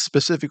animal is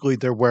specifically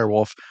their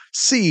werewolf.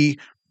 C,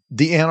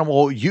 the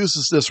animal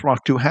uses this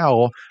rock to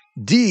howl.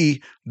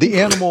 D,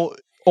 the animal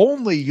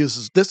only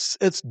uses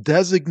its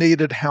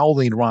designated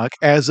howling rock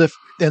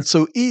and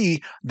so E,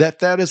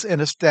 that is an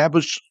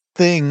established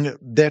thing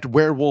that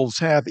werewolves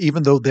have,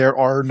 even though there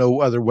are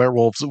no other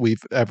werewolves that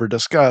we've ever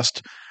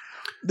discussed.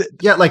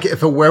 Yeah, like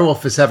if a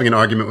werewolf is having an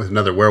argument with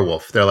another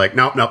werewolf, they're like,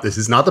 nope, this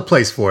is not the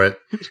place for it.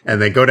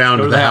 And they go down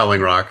to the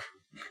howling rock.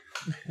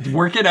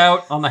 Work it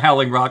out on the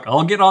howling rock.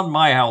 I'll get on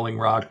my howling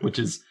rock, which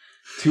is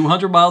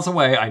 200 miles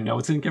away. I know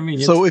it's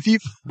inconvenient. So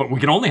but we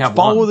can only have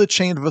follow one. the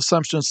chain of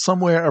assumptions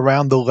somewhere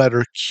around the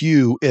letter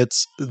Q,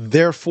 it's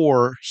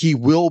therefore he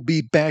will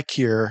be back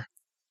here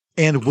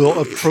and will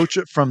approach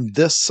it from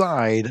this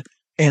side.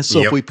 And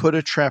so if we put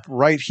a trap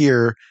right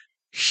here,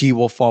 he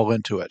will fall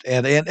into it.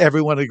 And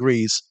everyone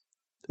agrees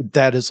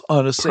that is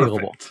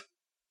unassailable.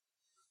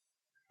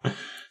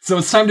 Perfect. So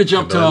it's time to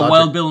jump to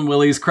Wild Bill and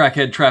Willie's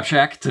Crackhead Trap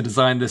Shack to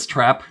design this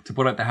trap to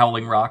put out the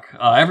howling rock.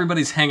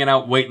 Everybody's hanging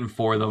out waiting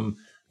for them.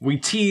 We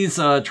tease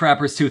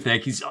Trapper's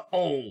toothache. He's,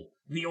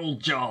 the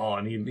old jaw,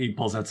 and he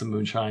pulls out some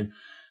moonshine.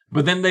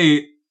 But then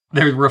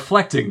they're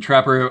reflecting.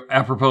 Trapper,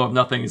 apropos of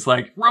nothing, is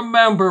like,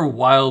 remember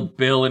Wild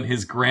Bill and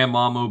his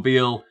grandma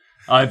mobile?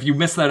 If you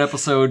missed that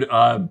episode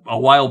a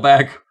while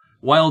back,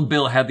 Wild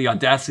Bill had the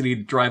audacity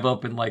to drive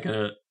up in like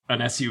an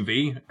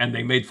SUV, and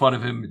they made fun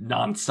of him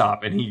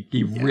nonstop, and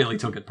he really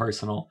took it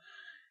personal.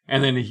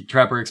 And then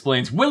Trapper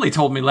explains, Willie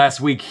told me last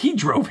week he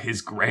drove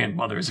his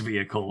grandmother's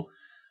vehicle.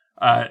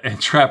 And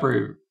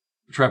Trapper,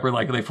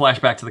 they flash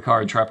back to the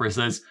car, and Trapper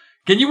says,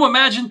 can you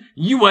imagine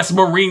U.S.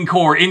 Marine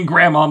Corps in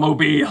Grandma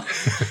Mobile?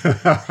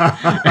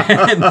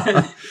 And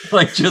then,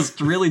 just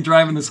really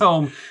driving this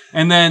home.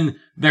 And then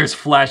there's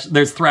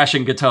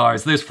thrashing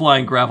guitars, there's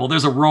flying gravel,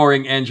 there's a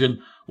roaring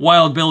engine.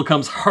 Wild Bill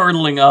comes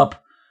hurtling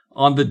up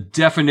on the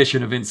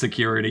definition of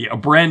insecurity, a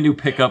brand new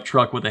pickup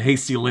truck with a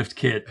hasty lift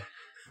kit.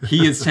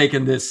 He has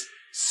taken this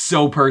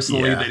so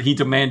personally that he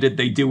demanded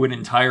they do an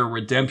entire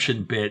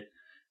redemption bit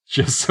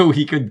just so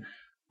he could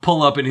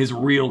pull up in his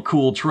real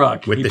cool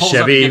truck. With the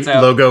Chevy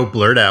logo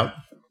blurred out.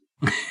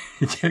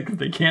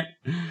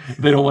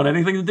 They don't want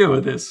anything to do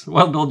with this.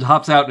 Wild Bill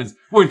hops out and says,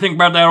 what do you think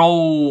about that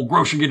old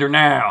grocery getter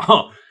now?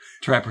 Huh.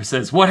 Trapper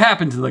says, what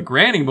happened to the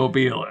granny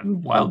mobile?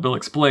 And Wild Bill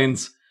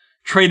explains,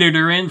 traded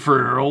her in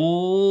for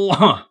old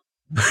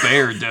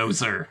bear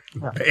dozer.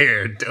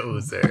 Bear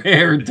dozer.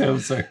 Bear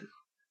dozer.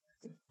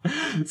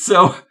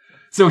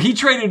 So he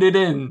traded it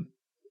in,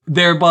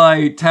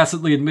 thereby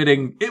tacitly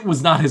admitting it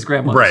was not his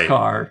grandmother's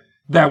car.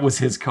 That was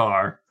his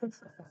car.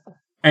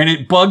 And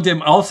it bugged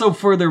him, also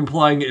further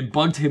implying it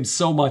bugged him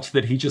so much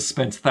that he just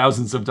spent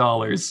thousands of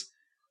dollars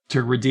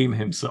to redeem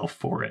himself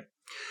for it.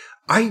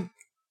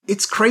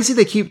 It's crazy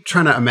they keep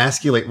trying to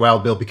emasculate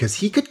Wild Bill because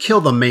he could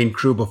kill the main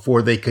crew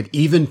before they could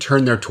even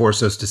turn their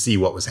torsos to see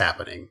what was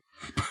happening.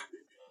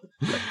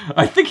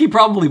 I think he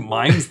probably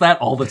minds that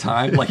all the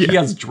time. He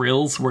has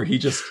drills where he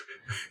just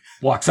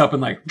walks up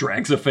and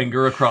drags a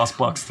finger across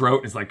Buck's throat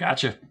and is like,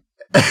 gotcha.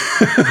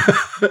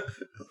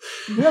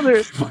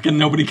 Fucking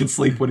nobody can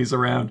sleep when he's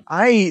around.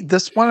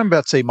 This one I'm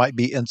about to say might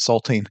be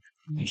insulting.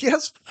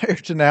 Yes, prior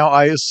to now,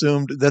 I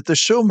assumed that the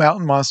show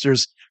Mountain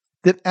Monsters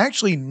did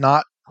actually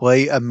not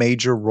play a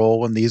major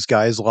role in these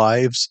guys'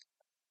 lives.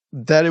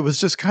 That it was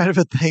just kind of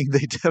a thing they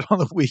did on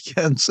the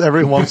weekends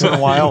every once in a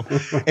while,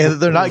 and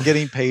they're not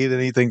getting paid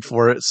anything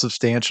for it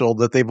substantial,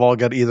 that they've all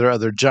got either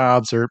other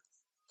jobs or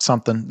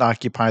something to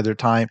occupy their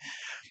time.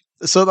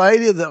 So the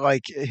idea that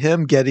like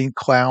him getting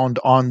clowned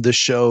on the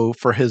show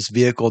for his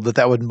vehicle,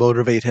 that would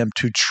motivate him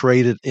to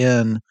trade it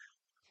in,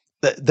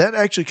 that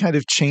actually kind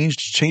of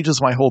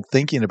changes my whole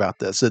thinking about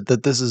this.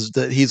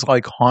 That he's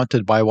like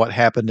haunted by what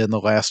happened in the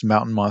last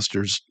Mountain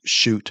Monsters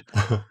shoot.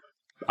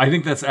 I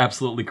think that's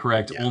absolutely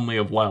correct. Yeah. Only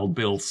of Wild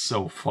Bill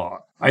so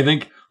far. I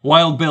think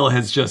Wild Bill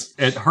has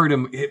it hurt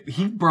him.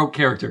 He broke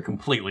character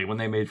completely when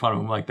they made fun of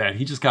him like that.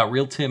 He just got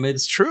real timid.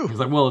 It's true. He's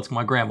like, well, it's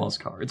my grandma's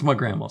car. It's my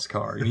grandma's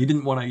car. And he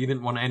didn't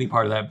want any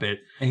part of that bit.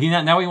 And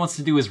now he wants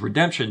to do his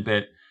redemption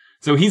bit.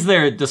 So he's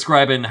there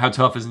describing how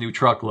tough his new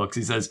truck looks.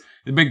 He says,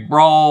 the big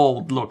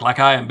broad look like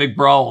I am big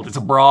broad. It's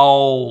a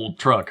broad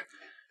truck.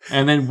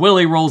 And then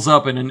Willie rolls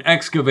up in an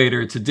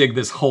excavator to dig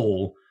this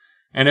hole.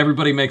 And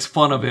everybody makes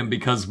fun of him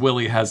because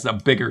Willie has a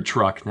bigger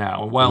truck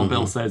now. And Wild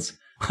Bill says,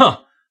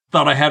 thought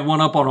I had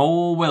one up on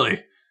old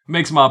Willie.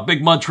 Makes my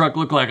big mud truck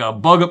look like a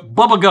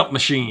bubba gut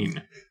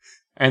machine.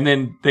 And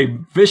then they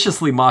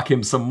viciously mock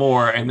him some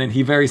more. And then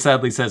he very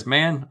sadly says,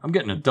 man, I'm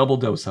getting a double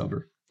dose of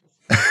her.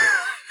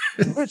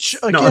 Which,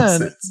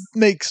 again,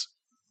 makes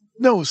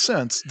no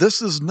sense.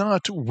 This is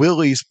not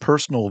Willie's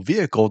personal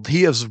vehicle.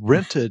 He has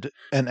rented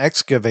an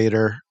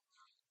excavator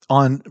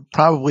on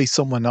probably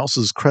someone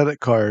else's credit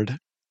card.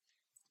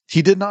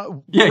 He did not.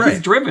 Yeah, right.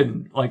 He's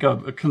driven like a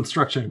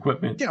construction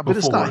equipment. Yeah, but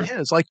it's not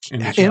his. Like,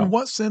 in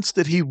what sense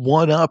did he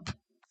one up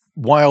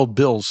Wild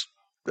Bill's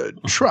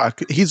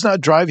truck? He's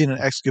not driving an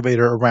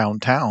excavator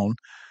around town.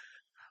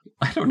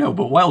 I don't know,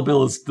 but Wild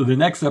Bill is the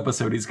next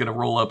episode. He's going to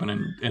roll up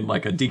in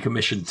like a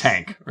decommissioned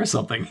tank or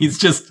something. He's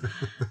just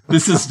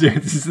this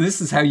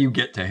is how you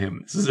get to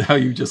him. This is how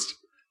you just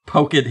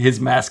poke at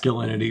his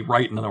masculinity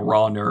right in the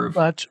raw nerve.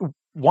 But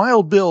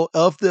Wild Bill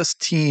of this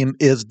team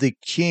is the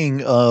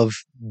king of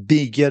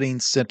begetting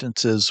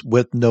sentences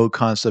with no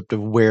concept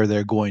of where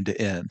they're going to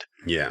end.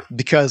 Yeah.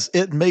 Because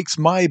it makes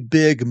my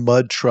big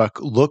mud truck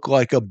look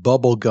like a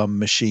bubblegum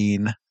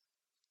machine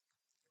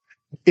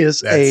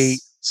is a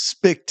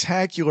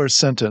spectacular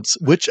sentence,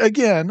 which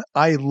again,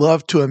 I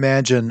love to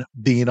imagine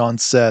being on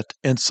set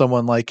and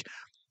someone like,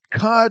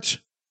 cut.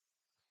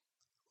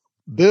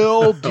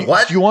 Bill, do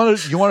you want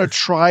to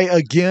try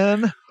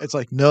again? It's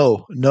like,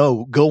 no,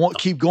 go on,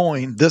 keep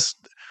going.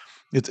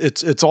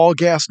 It's all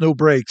gas, no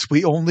brakes.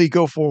 We only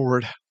go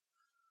forward.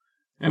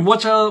 And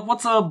what's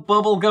a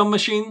bubble gum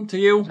machine to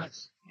you?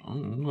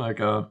 Like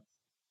a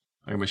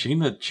machine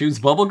that chews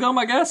bubble gum,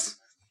 I guess.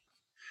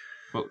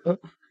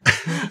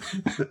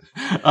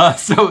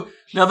 So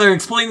now they're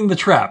explaining the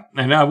trap,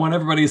 and I want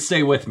everybody to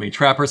stay with me.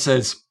 Trapper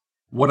says,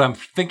 "What I'm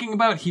thinking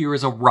about here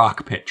is a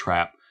rock pit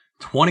trap.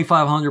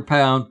 2,500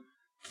 pound,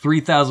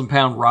 3,000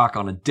 pound rock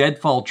on a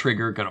deadfall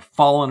trigger, gonna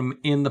fall on him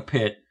in the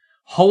pit.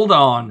 Hold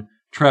on."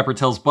 Trapper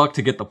tells Buck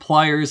to get the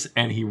pliers,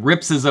 and he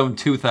rips his own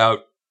tooth out,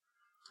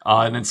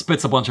 and then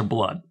spits a bunch of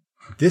blood.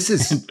 This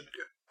is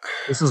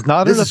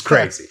not an effect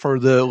crazy for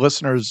the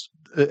listeners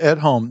at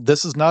home.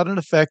 This is not an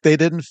effect. They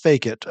didn't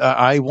fake it.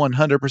 I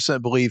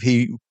 100% believe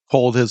he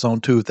pulled his own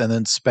tooth and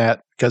then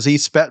spat, because he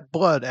spat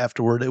blood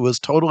afterward. It was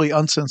totally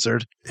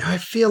uncensored. I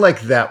feel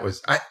like that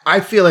was,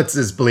 I feel it's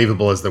as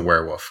believable as the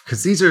werewolf,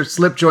 because these are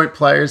slip joint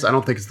pliers. I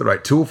don't think it's the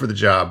right tool for the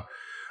job.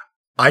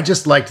 I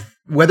just liked,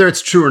 whether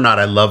it's true or not,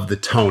 I love the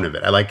tone of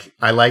it. I like,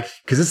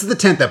 because this is the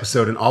 10th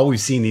episode, and all we've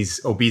seen these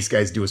obese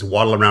guys do is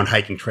waddle around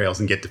hiking trails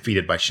and get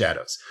defeated by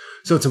shadows.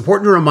 So it's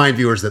important to remind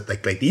viewers that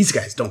like these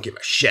guys don't give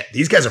a shit.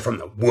 These guys are from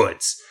the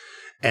woods,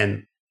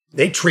 and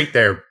they treat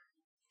their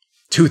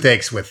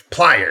toothaches with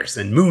pliers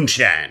and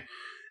moonshine.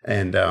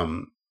 And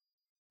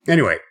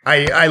anyway,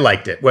 I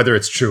liked it, whether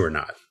it's true or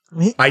not.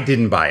 I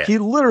didn't buy it. He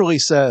literally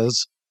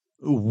says,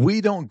 we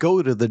don't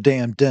go to the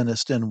damn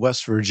dentist in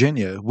West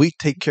Virginia. We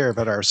take care of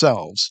it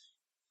ourselves.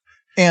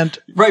 And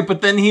right,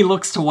 but then he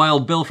looks to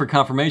Wild Bill for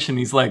confirmation.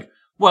 He's like,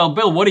 "Well,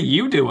 Bill, what do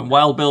you do?" And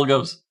Wild Bill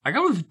goes, "I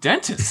go to the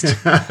dentist."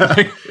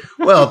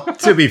 Well,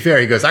 to be fair,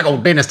 he goes, "I go to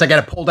the dentist. I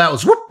got it pulled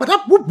out." Whoop,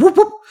 whoop, whoop,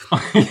 whoop.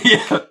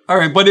 Yeah, all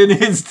right. But in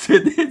his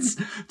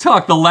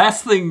talk, the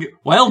last thing,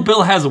 Wild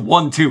Bill has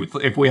one tooth.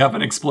 If we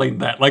haven't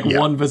explained that,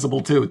 one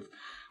visible tooth,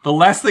 the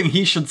last thing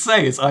he should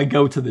say is, "I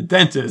go to the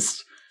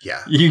dentist."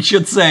 Yeah. You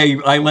should say,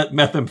 "I let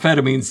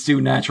methamphetamines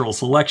do natural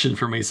selection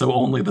for me, so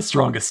only the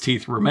strongest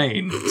teeth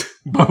remain."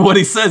 But what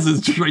he says is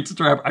straight to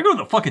Trapper, "I go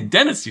to the fucking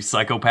dentist, you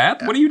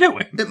psychopath. What are you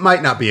doing?" It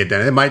might not be a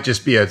dentist. It might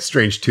just be a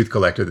strange tooth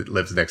collector that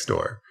lives next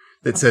door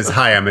that says,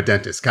 "Hi, I'm a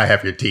dentist. Can I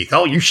have your teeth?"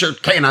 "Oh, you sure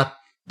can. I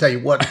tell you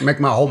what, make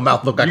my whole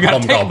mouth look like a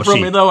bum doll machine."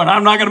 From me, though, and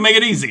I'm not going to make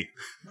it easy.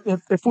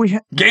 If we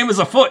game is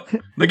afoot.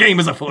 The game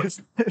is afoot.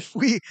 If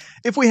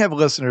we have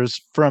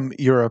listeners from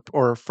Europe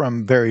or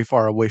from very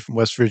far away from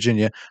West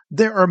Virginia,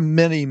 there are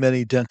many,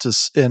 many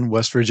dentists in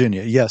West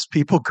Virginia. Yes,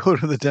 people go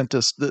to the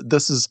dentist.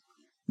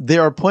 They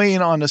are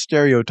playing on a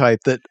stereotype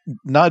that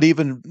not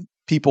even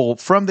people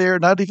from there,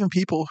 not even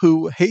people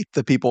who hate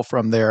the people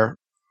from there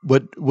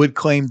would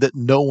claim that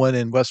no one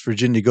in West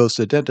Virginia goes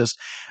to the dentist.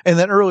 And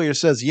then earlier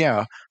says,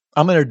 "Yeah,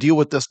 I'm going to deal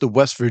with this the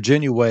West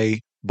Virginia way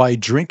by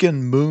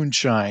drinking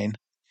moonshine."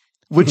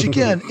 Which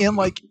again, in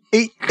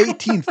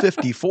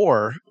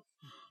 1854,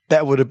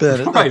 That would have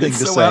been a thing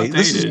to say.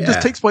 Outdated.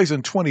 This takes place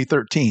in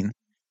 2013.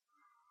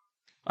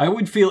 I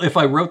would feel if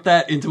I wrote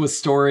that into a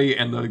story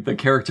and the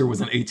character was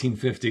an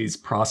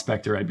 1850s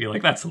prospector, I'd be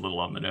like, that's a little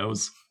on the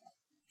nose.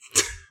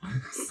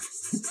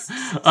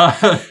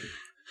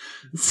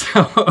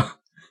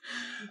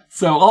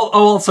 So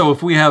also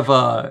if we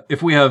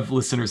have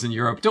listeners in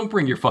Europe, don't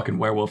bring your fucking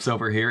werewolves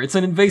over here. It's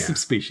an invasive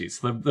species.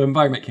 The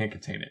environment can't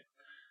contain it.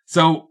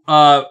 So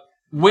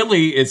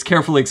Willie is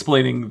carefully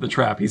explaining the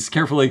trap. He's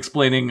carefully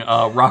explaining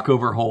rock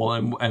over hole,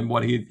 and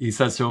what he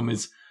says to him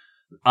is,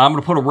 I'm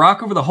going to put a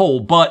rock over the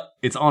hole, but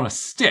it's on a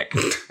stick.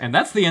 And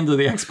that's the end of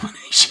the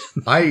explanation.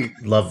 I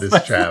love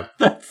this trap.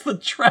 That's the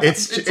trap.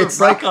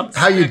 It's like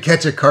how you'd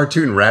catch a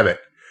cartoon rabbit.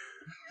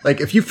 Like,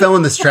 if you fell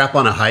in this trap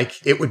on a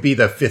hike, it would be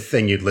the fifth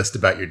thing you'd list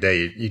about your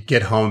day. You'd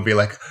get home and be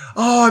like,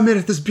 oh, I made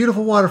it this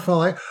beautiful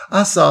waterfall.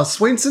 I saw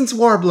Swainson's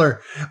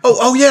warbler.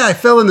 Oh yeah, I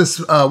fell in this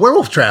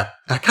werewolf trap.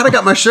 I kind of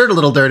got my shirt a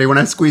little dirty when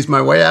I squeezed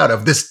my way out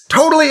of this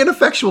totally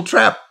ineffectual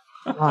trap.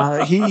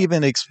 He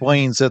even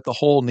explains that the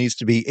hole needs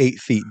to be 8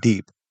 feet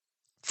deep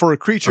for a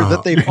creature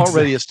that they've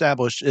already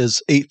established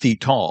is 8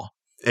 feet tall.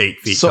 8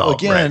 feet so tall.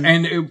 Again, right.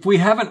 And if we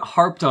haven't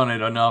harped on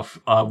it enough,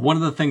 one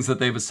of the things that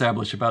they've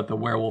established about the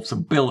werewolf's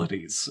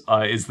abilities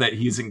is that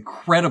he's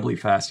incredibly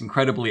fast,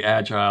 incredibly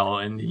agile,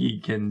 and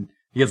he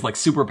has like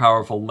super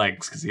powerful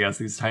legs because he has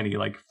these tiny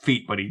like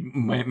feet, but he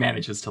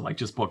manages to like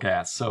just book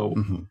ass. So,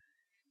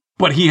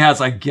 but he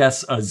has, I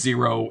guess, a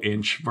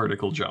 0-inch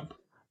vertical jump.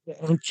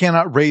 He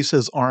cannot raise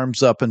his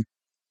arms up and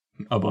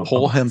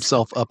pull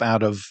himself up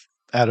out of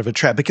a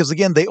trap, because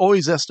again, they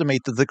always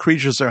estimate that the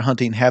creatures they're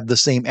hunting have the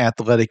same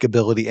athletic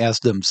ability as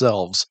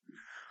themselves.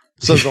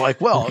 So they're like,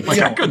 well, if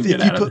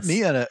you put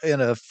me in a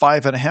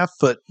 5.5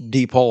 foot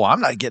deep hole, I'm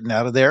not getting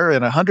out of there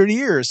in 100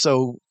 years.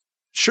 So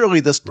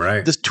surely this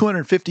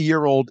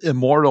 250-year-old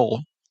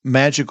immortal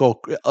magical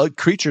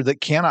creature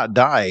that cannot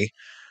die,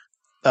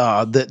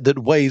 that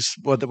weighs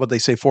what they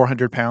say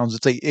 400 pounds,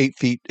 it's 8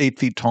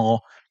 feet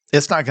tall.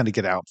 It's not going to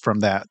get out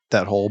from that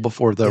hole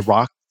before the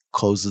rock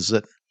closes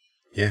it.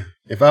 Yeah.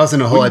 If I was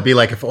in a hole, I'd be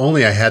like, if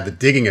only I had the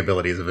digging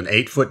abilities of an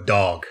 8-foot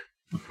dog.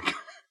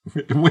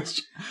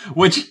 Which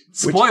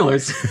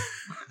spoilers,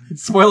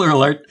 spoiler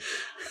alert.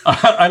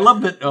 I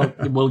love that. Oh,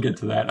 we'll get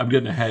to that. I'm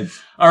getting ahead.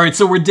 All right,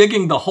 so we're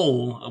digging the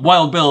hole.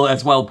 Wild Bill,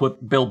 as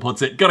Bill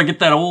puts it, gotta get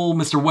that old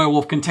Mr.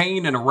 Werewolf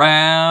contained in a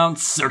round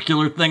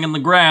circular thing in the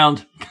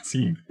ground. Because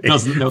he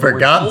doesn't know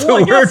forgot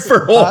the word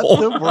for hole.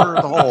 The word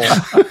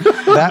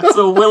hole.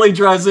 So Willie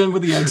drives in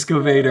with the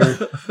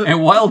excavator,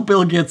 and Wild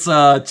Bill gets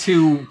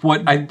to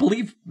what I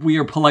believe we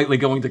are politely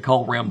going to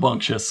call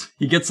rambunctious.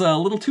 He gets a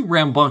little too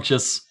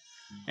rambunctious,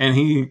 and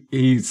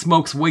he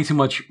smokes way too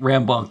much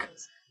rambunk.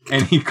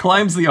 And he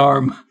climbs the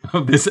arm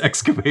of this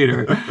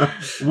excavator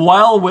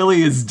while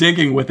Willie is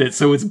digging with it,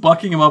 so it's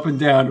bucking him up and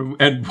down.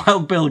 And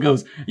Wild Bill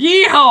goes,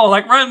 "Yeehaw!"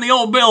 Like riding the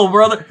old bill,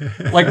 brother.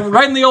 Like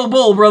riding the old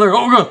bull, brother.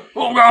 Oh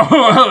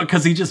god,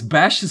 because he just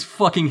bashed his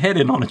fucking head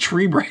in on a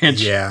tree branch.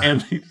 Yeah,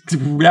 and he's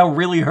now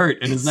really hurt.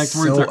 And his next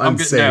words are, "I'm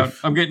getting down.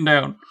 I'm getting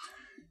down."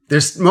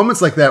 There's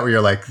moments like that where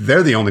you're like,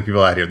 they're the only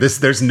people out here.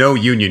 There's no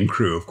union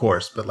crew, of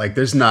course, but like,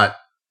 there's not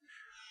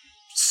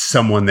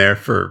someone there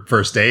for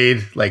first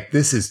aid. Like,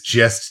 this is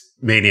just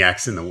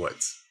maniacs in the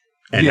woods.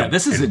 And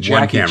this is a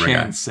Jackie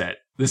Chan set.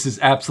 This is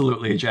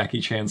absolutely a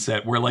Jackie Chan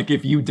set where, like,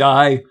 if you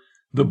die,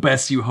 the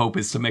best you hope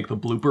is to make the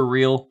blooper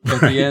reel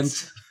at the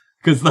end.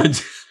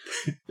 Because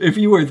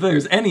if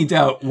there's any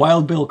doubt,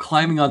 Wild Bill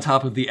climbing on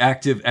top of the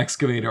active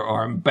excavator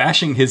arm,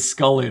 bashing his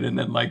skull in, and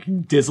then like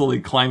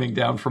dizzily climbing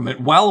down from it,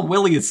 while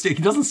Willie he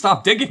doesn't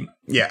stop digging.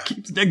 Yeah, he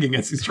keeps digging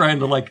as he's trying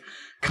to like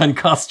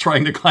concuss,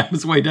 trying to climb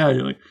his way down.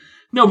 You're like,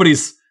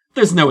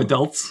 there's no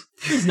adults.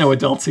 There's no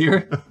adults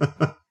here.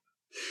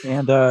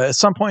 And at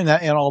some point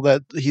in all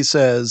that, he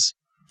says,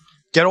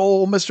 "Get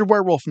old Mr.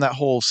 Werewolf in that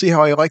hole. See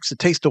how he likes the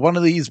taste of one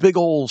of these big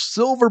old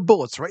silver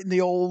bullets right in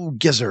the old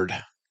gizzard."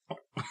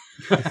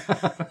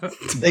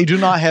 They do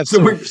not have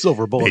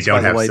silver bullets,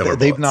 by the way.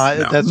 They've not.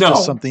 No. That's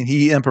just something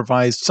he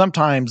improvised.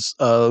 Sometimes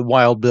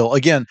Wild Bill,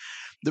 again,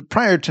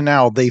 prior to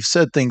now, they've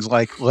said things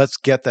like, "Let's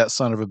get that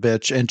son of a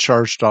bitch," and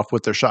charged off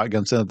with their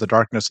shotguns into the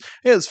darkness.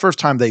 It's the first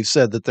time they've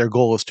said that their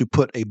goal is to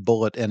put a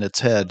bullet in its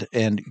head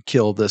and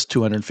kill this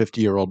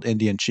 250-year-old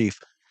Indian chief.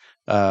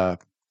 And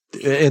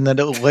then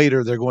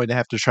later, they're going to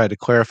have to try to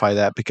clarify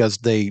that because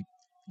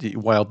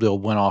Wild Bill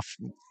went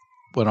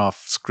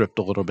off script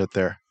a little bit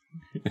there.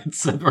 It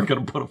said we're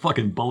going to put a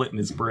fucking bullet in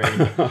his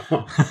brain.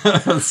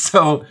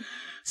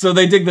 So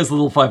they dig this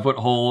little 5-foot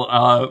hole.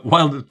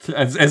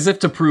 As if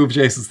to prove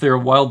Jason's theory,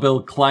 Wild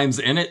Bill climbs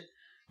in it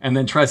and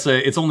then tries to.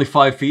 It's only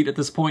 5 feet at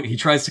this point. He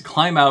tries to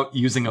climb out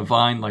using a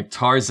vine like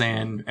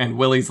Tarzan, and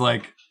Willie's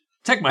like,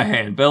 "Take my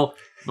hand, Bill."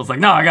 Bill's like,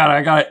 "No, I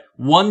got it.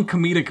 One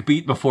comedic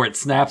beat before it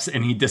snaps,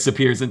 and he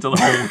disappears into the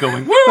hole,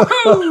 going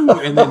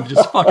woohoo, and then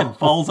just fucking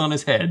falls on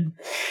his head.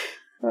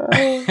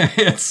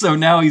 So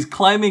now he's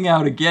climbing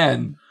out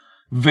again.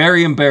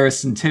 Very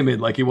embarrassed and timid,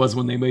 like he was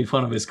when they made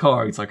fun of his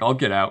car. He's like, I'll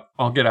get out,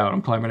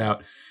 I'm climbing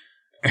out.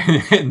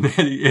 And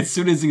then as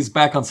soon as he's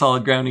back on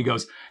solid ground, he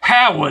goes,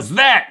 "How was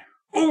that?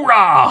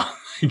 hoorah!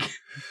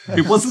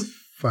 It wasn't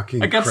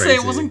fucking I gotta crazy. say,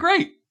 it wasn't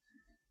great.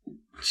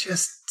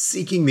 Just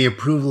seeking the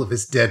approval of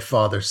his dead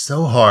father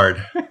so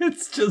hard.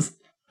 It's just,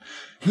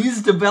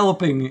 he's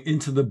developing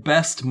into the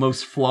best,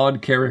 most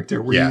flawed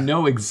character where you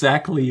know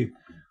exactly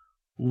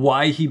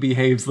why he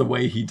behaves the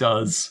way he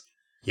does.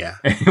 Yeah.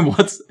 And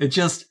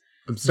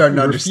I'm starting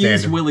to understand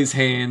refused him. Willie's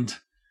hand,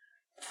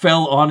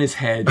 fell on his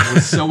head,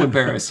 was so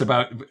embarrassed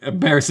about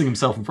embarrassing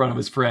himself in front of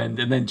his friend,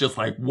 and then just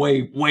like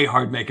way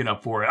hard making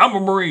up for it. I'm a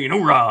Marine,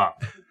 hoorah!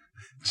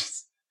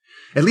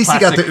 At least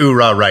classic. he got the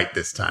hoorah right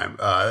this time.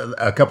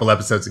 A couple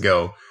episodes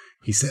ago,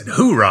 he said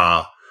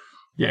hoorah,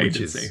 Yeah, which he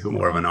did is say hoorah.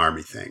 more of an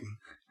army thing.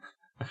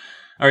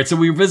 All right, so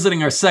we're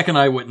visiting our second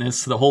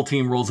eyewitness. The whole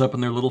team rolls up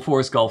in their little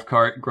forest golf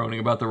cart, groaning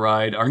about the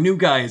ride. Our new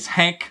guy is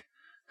Hank,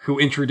 who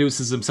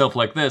introduces himself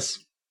like this.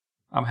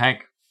 I'm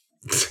Hank.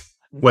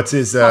 What's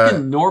his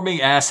Fucking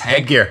normie-ass Hank.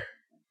 headgear?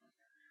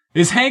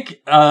 Is Hank,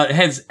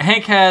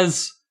 Hank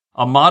has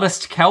a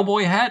modest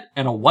cowboy hat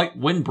and a white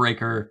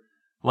windbreaker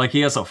like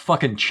he has a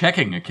fucking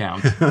checking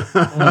account.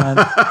 And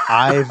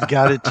I've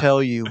got to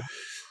tell you,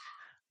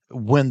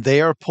 when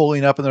they are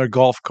pulling up in their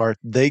golf cart,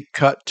 they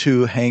cut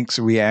to Hank's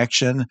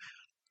reaction.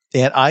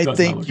 And I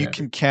think you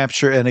can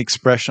capture an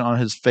expression on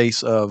his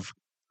face of,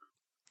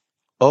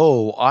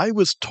 oh, I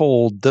was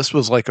told this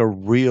was like a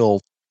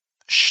real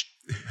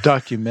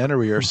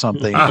documentary or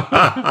something.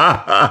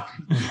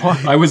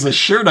 I was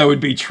assured I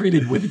would be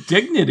treated with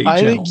dignity,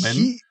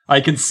 gentlemen.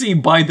 I can see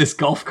by this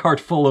golf cart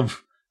full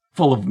of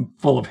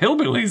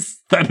hillbillies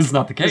that is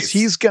not the case.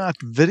 He's got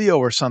video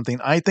or something.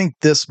 I think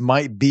this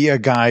might be a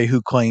guy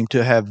who claimed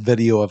to have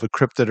video of a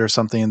cryptid or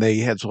something, and they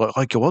had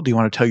like, well, do you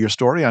want to tell your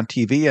story on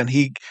TV? And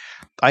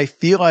I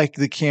feel like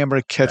the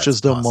camera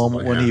catches the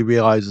moment when he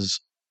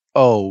realizes,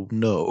 oh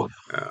no,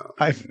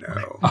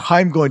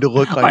 I'm going to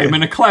look like I'm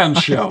in a clown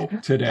show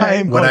today.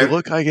 I'm going to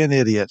look like an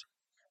idiot.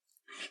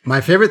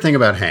 My favorite thing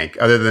about Hank,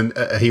 other than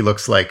he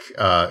looks like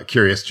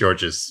Curious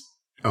George's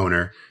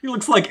owner. He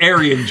looks like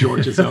Aryan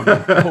George's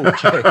owner.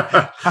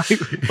 Okay.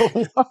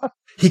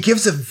 He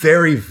gives a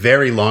very,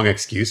 very long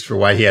excuse for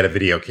why he had a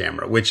video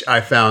camera, which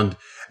I found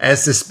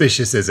as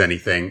suspicious as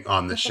anything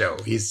on the show.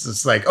 He's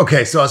just like,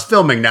 okay, so I was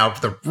filming now.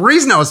 The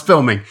reason I was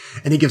filming,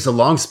 and he gives a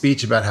long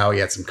speech about how he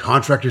had some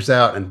contractors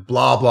out and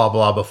blah, blah,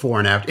 blah before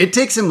and after. It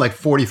takes him like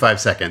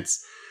 45 seconds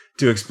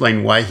to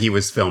explain why he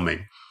was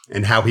filming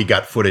and how he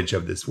got footage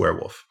of this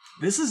werewolf.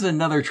 This is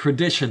another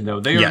tradition, though.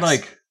 They are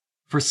like,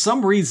 for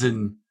some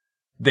reason,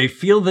 they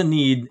feel the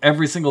need,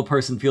 every single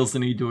person feels the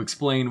need to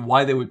explain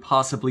why they would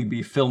possibly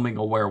be filming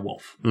a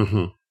werewolf.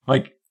 Mm-hmm.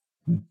 Like,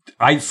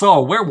 I saw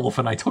a werewolf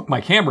and I took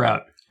my camera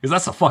out because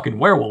that's a fucking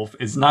werewolf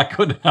is not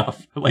good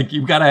enough. Like,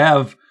 you've got to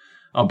have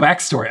a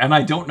backstory, and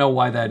I don't know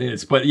why that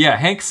is. But yeah,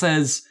 Hank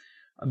says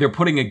they're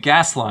putting a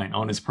gas line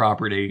on his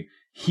property.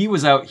 He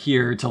was out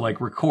here to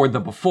like record the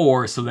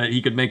before so that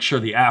he could make sure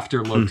the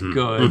after looked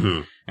good.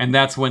 Mm-hmm. And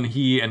that's when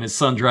he and his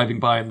son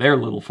driving by in their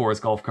little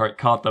forest golf cart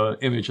caught the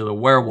image of the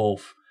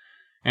werewolf.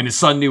 And his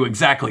son knew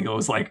exactly. It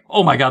was like,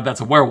 oh my God,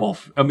 that's a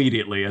werewolf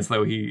immediately, as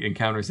though he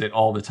encounters it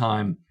all the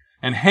time.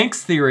 And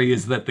Hank's theory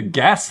is that the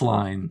gas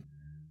line,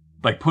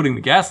 like putting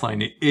the gas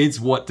line, is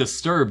what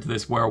disturbed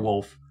this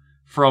werewolf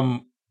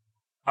from,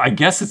 I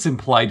guess it's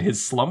implied,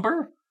 his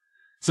slumber?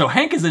 So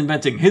Hank is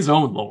inventing his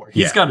own lore.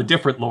 He's got a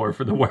different lore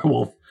for the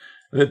werewolf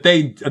that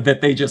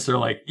they just are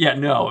like, yeah,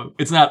 no,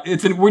 it's not.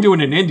 We're doing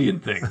an Indian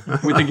thing.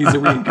 We think he's a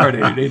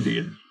reincarnated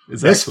Indian.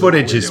 This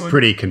footage is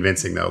pretty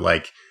convincing, though.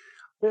 Like,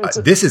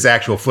 this is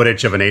actual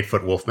footage of an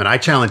 8-foot wolfman. I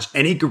challenge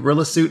any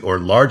gorilla suit or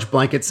large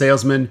blanket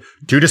salesman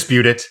to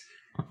dispute it.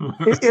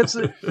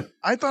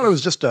 I thought it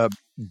was just a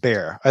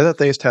bear. I thought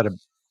they just had it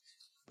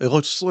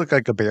looked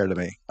like a bear to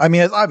me. I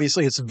mean,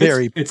 obviously it's a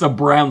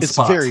brown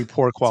spot. It's very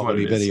poor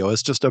quality video.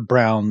 It's just a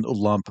brown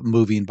lump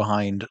moving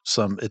behind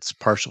it's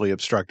partially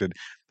obstructed.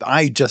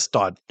 I just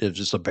thought it was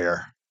just a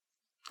bear.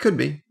 Could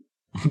be.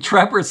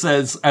 Trapper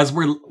says,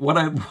 what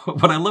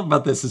I love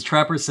about this is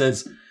Trapper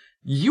says,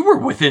 you were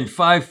within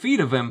 5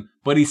 feet of him,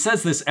 but he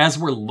says this as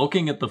we're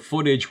looking at the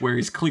footage where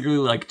he's clearly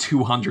like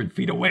 200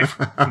 feet away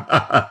from him.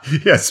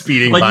 Yeah,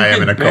 speeding like by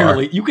him in a car.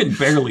 You can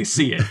barely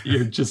see it.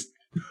 You're just...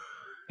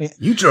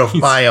 You drove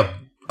by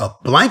a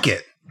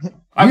blanket.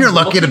 You're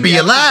lucky to be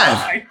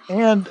alive.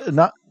 And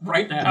not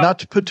right now. Not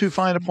to put too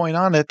fine a point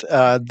on it,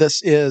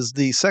 this is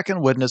the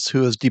second witness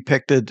who is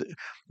depicted.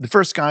 The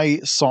first guy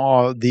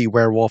saw the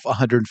werewolf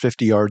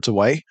 150 yards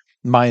away,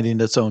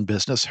 minding its own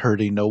business,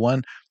 hurting no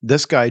one.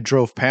 This guy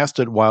drove past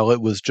it while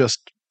it was just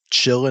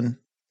chilling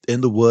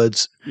in the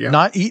woods,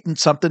 not eating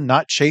something,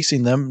 not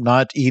chasing them,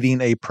 not eating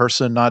a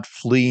person, not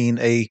fleeing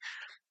a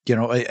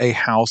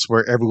house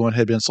where everyone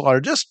had been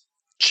slaughtered, just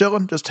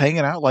chilling, just hanging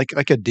out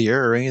like a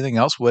deer or anything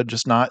else would,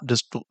 just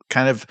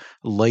kind of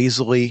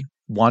lazily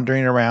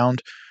wandering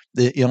around,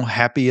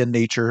 happy in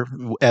nature,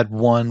 at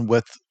one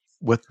with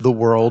the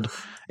world,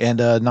 and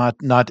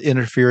not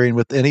interfering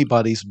with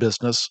anybody's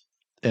business,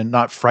 and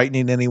not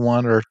frightening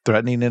anyone or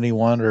threatening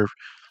anyone. Or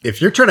if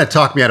you're trying to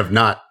talk me out of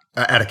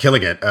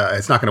killing it,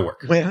 it's not going to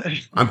work.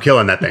 I'm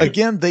killing that thing.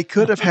 Again, they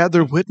could have had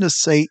their witness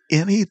say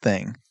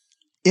anything.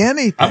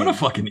 anything. I'm gonna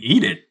fucking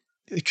eat it.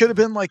 It could have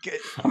been like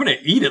I'm gonna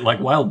eat it like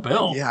Wild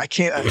Bill. Yeah, I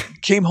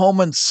came home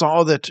and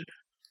saw that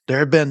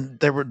there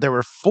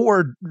were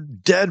 4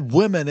 dead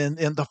women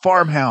in the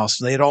farmhouse.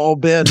 They had all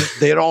been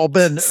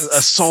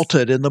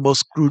assaulted in the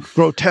most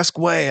grotesque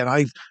way, and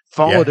I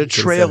followed a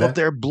trail of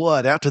their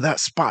blood out to that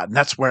spot, and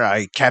that's where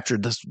I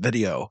captured this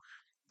video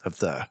of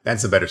the.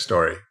 That's a better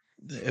story.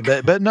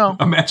 But no.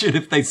 Imagine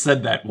if they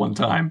said that one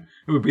time.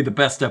 It would be the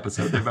best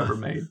episode they've ever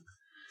made.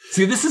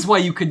 See, this is why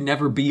you could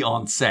never be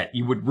on set.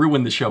 You would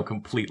ruin the show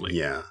completely.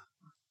 Yeah.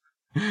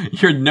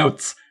 Your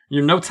notes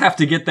have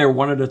to get there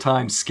one at a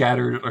time,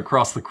 scattered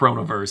across the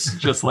chronoverse,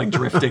 just like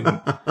drifting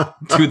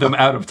to them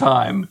out of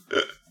time,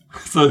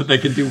 so that they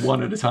can do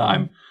one at a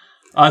time.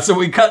 So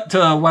we cut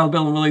to Wild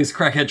Bill and Willie's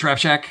Crackhead Trap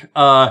Shack.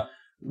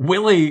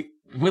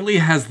 Willie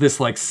has this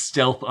like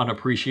stealth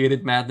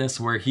unappreciated madness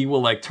where he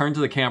will like turn to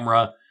the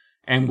camera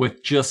and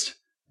with just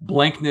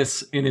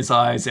blankness in his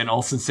eyes and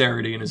all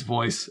sincerity in his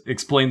voice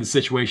explain the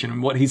situation.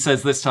 And what he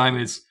says this time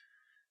is,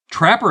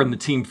 Trapper and the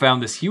team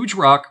found this huge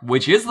rock,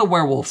 which is the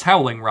werewolf's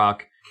howling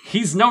rock.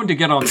 He's known to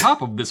get on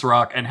top of this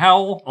rock and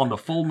howl on the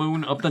full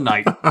moon of the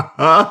night.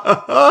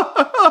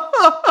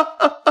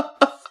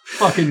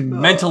 Fucking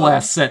mental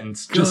ass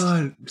sentence. Just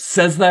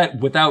says that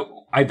without,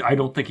 I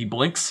don't think he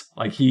blinks.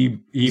 Like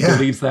he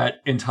believes that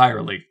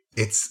entirely.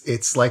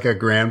 It's like a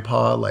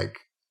grandpa like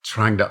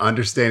trying to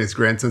understand his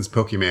grandson's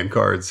Pokemon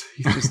cards.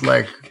 He's just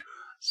like,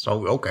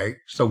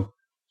 so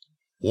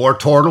War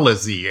Turtle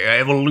is the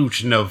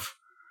evolution of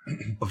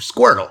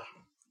Squirtle.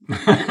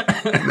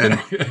 And then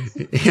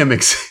him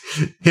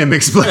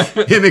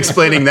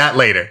explaining that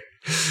later.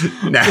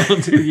 Nah.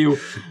 to you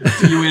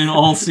in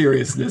all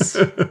seriousness,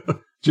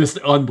 just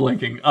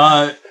unblinking.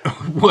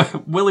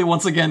 Willie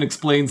once again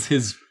explains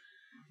his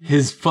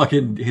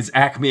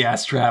Acme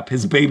ass trap,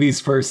 his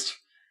baby's first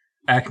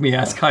Acme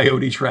ass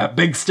coyote trap.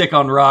 Big stick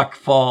on rock,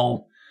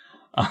 fall.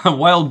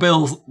 Wild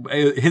Bill,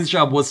 his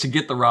job was to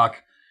get the rock.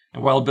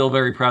 And Wild Bill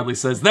very proudly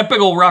says, "That big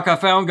old rock I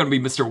found gonna be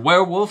Mr.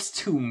 Werewolf's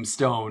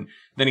tombstone."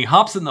 Then he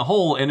hops in the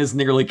hole and is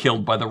nearly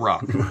killed by the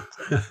rock.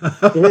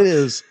 It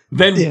is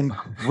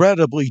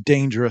incredibly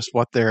dangerous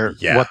what they're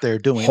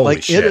doing. Holy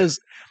like shit. It is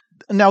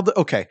now.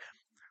 The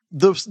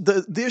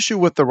issue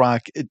with the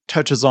rock, it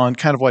touches on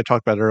kind of what I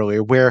talked about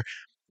earlier, where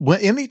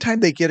anytime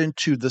they get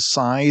into the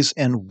size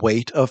and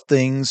weight of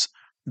things,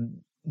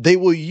 they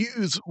will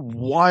use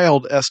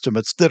wild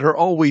estimates that are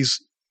always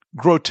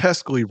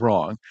grotesquely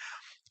wrong.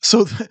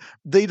 So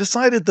they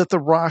decided that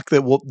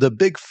the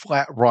big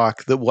flat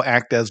rock that will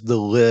act as the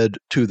lid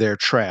to their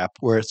trap,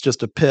 where it's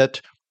just a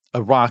pit,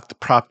 a rock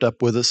propped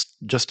up with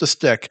just a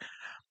stick.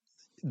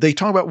 They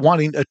talk about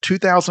wanting a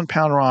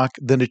 2,000-pound rock,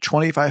 then a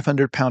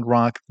 2,500-pound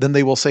rock, then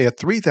they will say a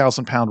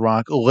 3,000-pound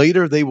rock.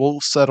 Later, they will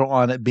settle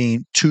on it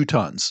being 2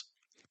 tons,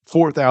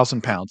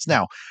 4,000 pounds.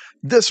 Now,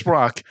 this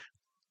rock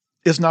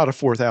is not a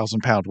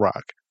 4,000-pound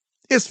rock.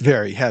 It's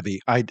very heavy.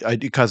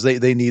 Because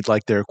they need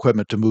like their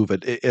equipment to move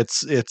it.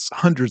 It's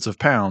hundreds of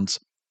pounds.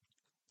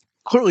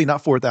 Clearly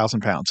not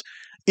 4,000 pounds.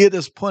 It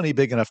is plenty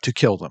big enough to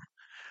kill them.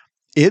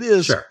 It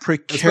is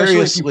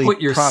precariously. Especially if you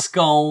put your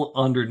skull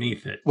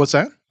underneath it. What's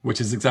that? Which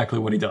is exactly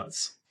what he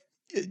does.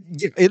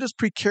 It is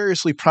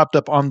precariously propped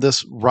up on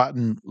this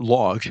rotten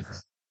log.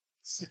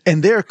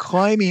 And they're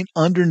climbing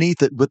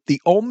underneath it with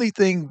the only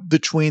thing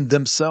between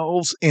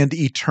themselves and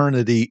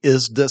eternity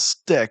is this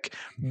stick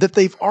that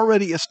they've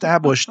already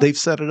established. They've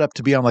set it up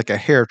to be on like a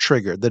hair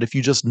trigger, that if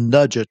you just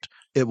nudge it,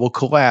 it will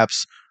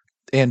collapse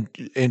and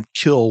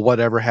kill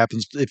whatever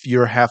happens. If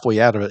you're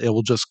halfway out of it, it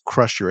will just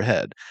crush your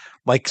head.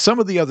 Like some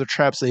of the other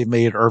traps they've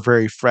made are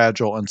very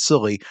fragile and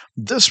silly.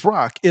 This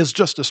rock is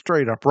just a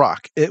straight up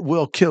rock. It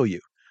will kill you.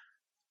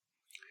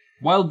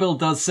 Wild Bill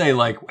does say,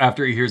 like,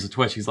 after he hears a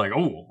twitch, he's like,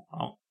 oh,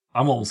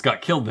 I'm almost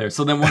got killed there.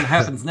 So then what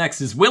happens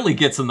next is Willie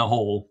gets in the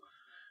hole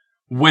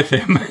with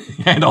him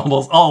and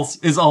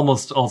is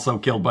almost also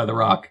killed by the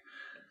rock.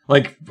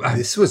 Like,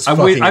 this was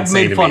I've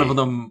made fun of of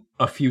them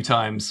a few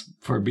times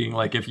for being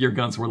like, if your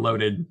guns were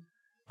loaded,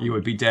 you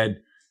would be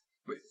dead.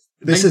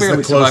 This is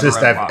the closest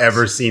I've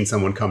ever seen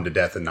someone come to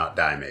death and not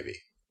die, maybe.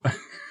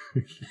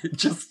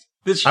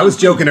 I was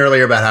joking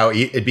earlier about how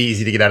it'd be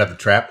easy to get out of the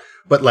trap,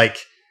 but like,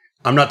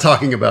 I'm not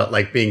talking about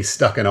like being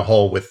stuck in a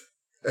hole with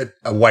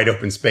a wide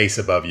open space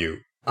above you.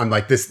 I'm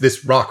like,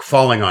 this rock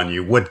falling on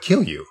you would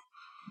kill you.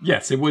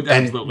 Yes, it would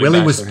and absolutely.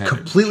 Willie was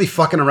completely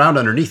fucking around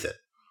underneath it.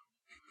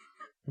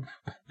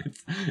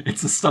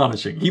 It's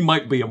astonishing. He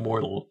might be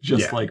immortal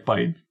just like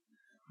by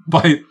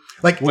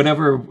like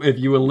whenever, if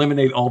you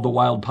eliminate all the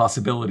wild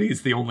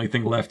possibilities, the only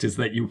thing left is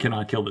that you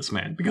cannot kill this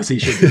man because he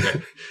should be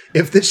dead.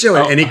 If this show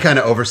had any kind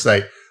of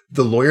oversight,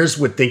 the lawyers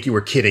would think you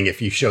were kidding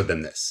if you showed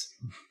them this.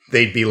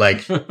 They'd be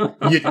like,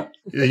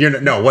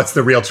 no, what's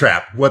the real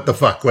trap? What the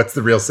fuck? What's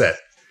the real set?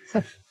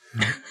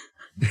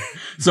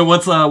 So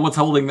what's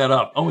holding that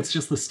up? Oh, it's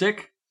just the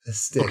stick? The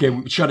stick.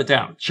 Okay, shut it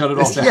down. Shut it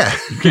all down. Yeah.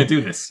 You can't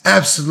do this.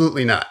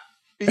 Absolutely not.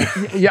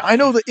 Yeah, I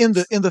know that in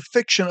the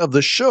fiction of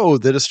the show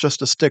that it's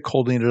just a stick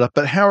holding it up,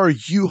 but how are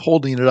you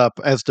holding it up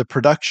as the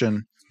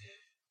production?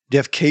 Do you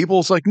have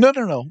cables? Like, no.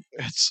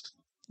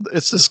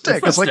 It's a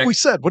stick. It's like we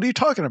said. What are you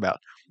talking about?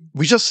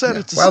 We just said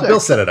it's a Wild stick. Bill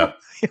set it up.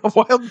 Yeah,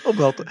 Wild Bill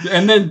built it.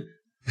 And then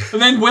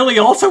Willie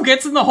also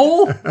gets in the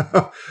hole.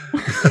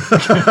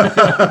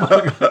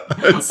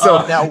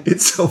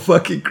 It's so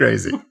fucking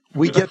crazy.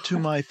 We get to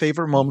my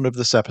favorite moment of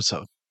this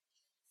episode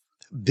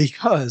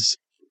because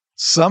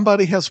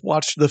somebody has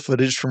watched the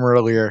footage from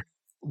earlier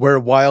where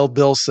Wild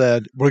Bill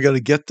said, we're going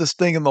to get this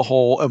thing in the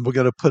hole and we're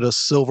going to put a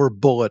silver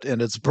bullet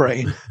in its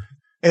brain,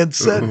 and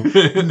said,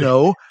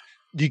 no,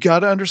 you got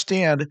to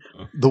understand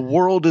the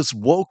world is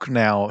woke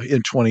now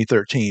in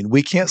 2013.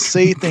 We can't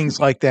say things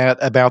like that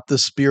about the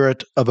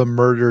spirit of a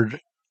murdered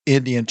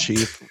Indian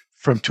chief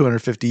from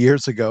 250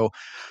 years ago.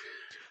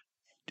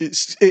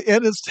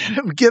 And instead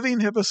of giving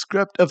him a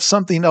script of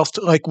something else,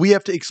 we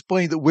have to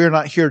explain that we're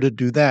not here to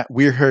do that.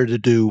 We're here to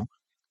do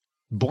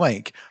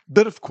blank.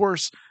 But of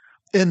course,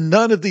 in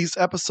none of these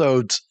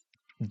episodes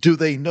do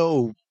they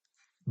know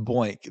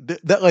blank.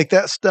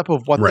 That step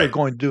of what they're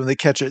going to do when they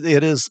catch it.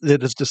 It is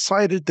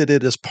decided that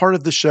it is part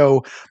of the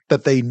show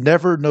that they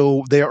never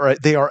know. They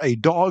are a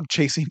dog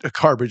chasing a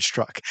garbage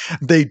truck.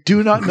 They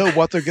do not know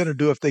what they're going to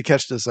do if they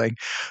catch this thing.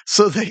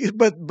 So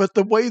but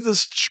the way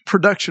this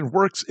production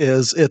works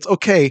is it's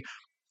okay.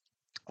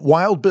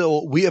 Wild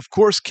Bill, we of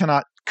course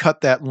cannot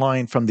cut that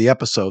line from the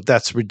episode.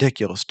 That's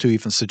ridiculous to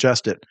even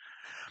suggest it.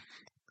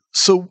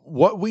 So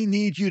what we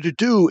need you to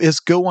do is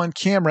go on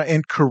camera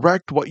and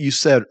correct what you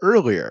said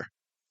earlier.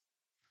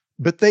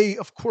 But they,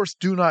 of course,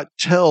 do not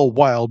tell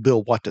Wild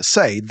Bill what to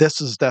say.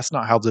 That's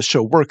not how the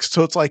show works.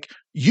 So it's like,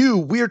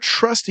 we're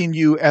trusting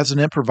you as an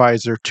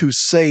improviser to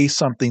say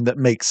something that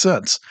makes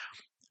sense.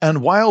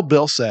 And Wild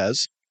Bill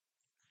says,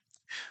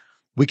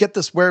 we get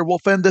this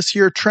werewolf in this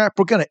here trap.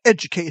 We're going to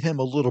educate him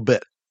a little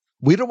bit.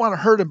 We don't want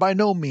to hurt him by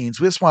no means.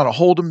 We just want to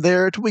hold him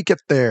there till we get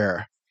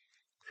there.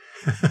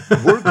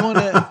 We're going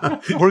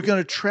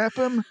to trap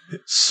him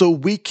so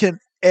we can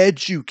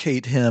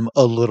educate him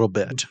a little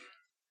bit.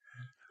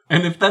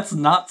 And if that's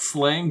not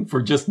slang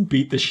for just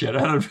beat the shit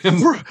out of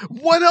him,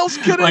 what else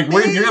could it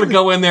mean? You're going to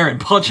go in there and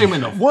punch him in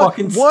the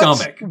fucking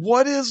stomach.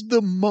 What is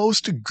the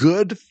most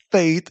good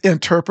faith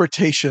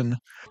interpretation?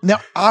 Now,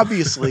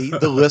 obviously,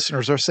 the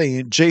listeners are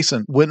saying,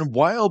 Jason, when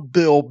Wild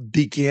Bill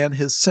began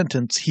his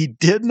sentence, he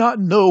did not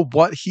know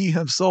what he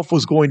himself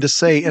was going to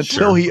say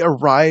until he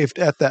arrived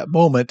at that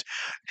moment.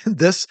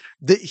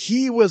 That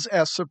he was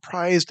as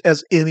surprised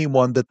as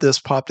anyone that this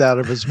popped out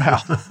of his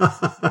mouth.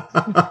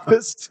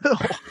 But still,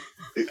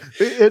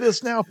 it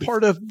is now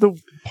part of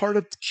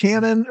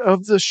canon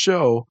of the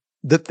show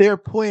that their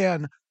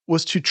plan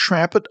was to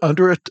trap it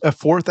under a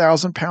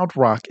 4,000-pound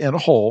rock in a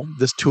hole,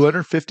 this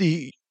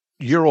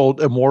 250-year-old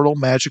immortal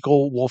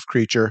magical wolf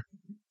creature,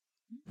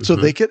 so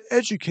they could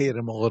educate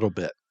him a little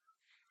bit.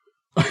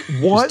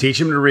 Just teach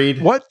him to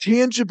read. What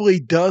tangibly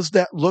does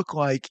that look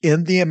like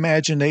in the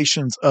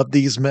imaginations of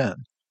these men?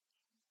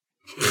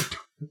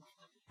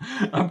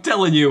 I'm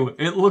telling you,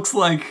 it looks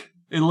like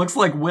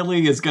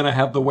Willie is going to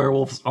have the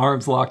werewolf's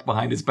arms locked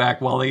behind his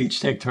back while they each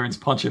take turns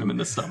punching him in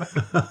the stomach.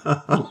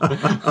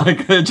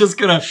 Just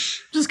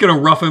gonna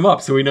rough him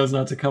up so he knows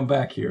not to come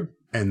back here.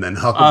 And then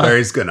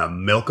Huckleberry's going to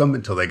milk them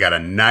until they got a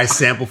nice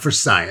sample for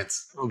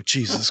science. Oh,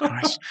 Jesus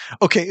Christ.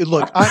 Okay,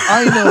 look,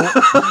 I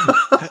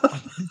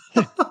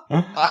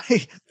know.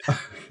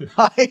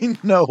 I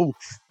know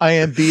I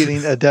am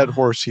beating a dead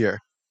horse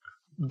here.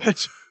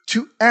 But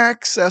to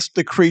access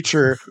the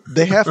creature,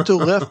 they have to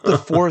lift the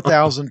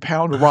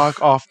 4,000-pound rock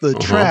off the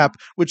trap,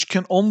 which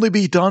can only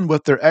be done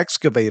with their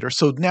excavator.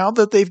 So now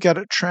that they've got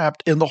it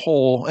trapped in the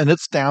hole and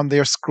it's down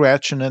there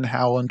scratching and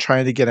howling,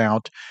 trying to get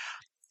out,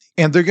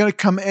 and they're going to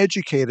come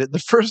educate it, the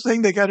first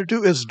thing they got to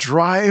do is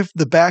drive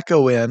the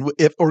backhoe in,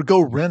 or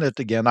go rent it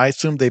again. I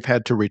assume they've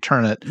had to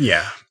return it.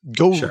 Yeah.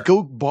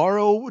 Go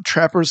borrow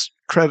Trapper's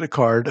credit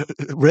card,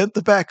 rent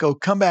the backhoe,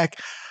 come back,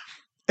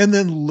 and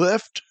then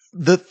lift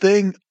the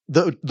thing,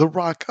 the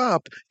rock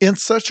up in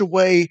such a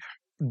way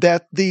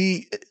that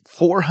the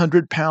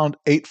 400-pound,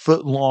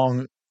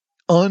 8-foot-long,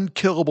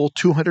 unkillable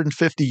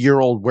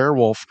 250-year-old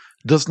werewolf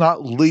does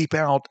not leap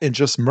out and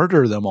just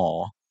murder them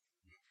all.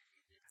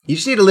 You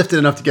just need to lift it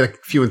enough to get a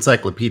few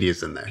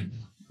encyclopedias in there.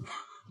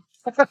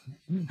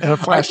 And a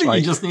flashlight. I think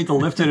you just need to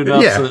lift it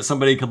enough so that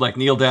somebody could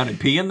kneel down and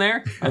pee in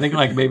there. I think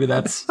maybe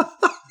that's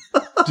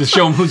just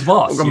show them who's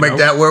boss. We're gonna make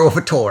that werewolf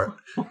a tour.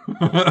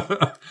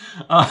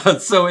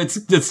 So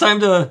it's time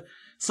to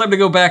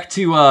go back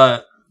to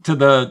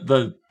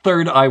the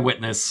third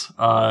eyewitness.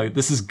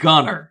 This is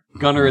Gunner.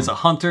 Gunner is a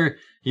hunter.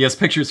 He has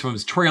pictures from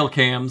his trail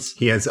cams.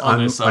 He has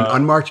an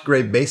unmarked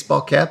gray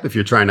baseball cap if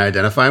you're trying to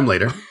identify him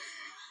later.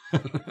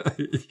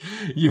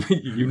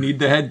 you need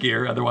the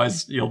headgear,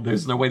 otherwise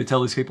there's no way to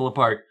tell these people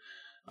apart.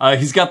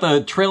 He's got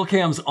the trail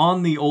cams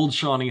on the Old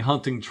Shawnee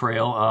hunting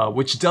trail,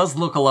 which does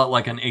look a lot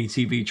like an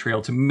ATV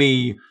trail to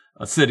me,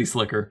 a city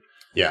slicker.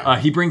 Yeah.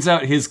 He brings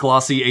out his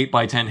glossy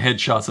 8x10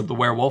 headshots of the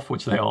werewolf,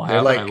 which they all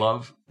have, and I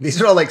love.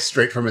 These are all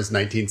straight from his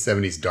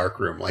 1970s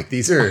darkroom.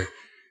 These are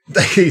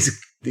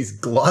these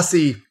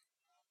glossy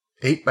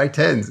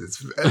 8x10s.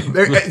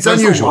 It's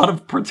unusual. A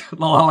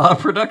lot of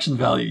production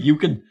value.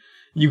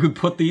 you could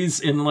put these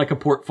in like a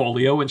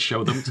portfolio and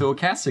show them to a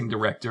casting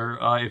director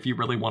if you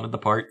really wanted the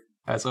part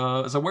as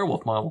a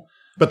werewolf model.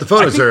 But the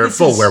photos are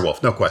full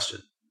werewolf, no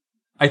question.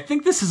 I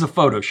think this is a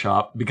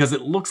Photoshop because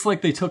it looks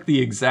like they took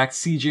the exact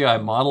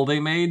CGI model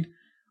they made,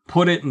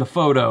 put it in the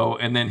photo,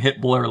 and then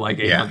hit blur like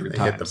 800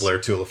 times. Hit the blur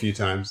tool a few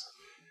times.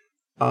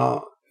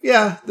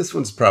 Yeah, this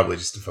one's probably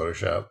just a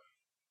Photoshop.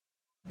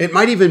 It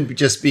might even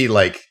just be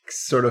like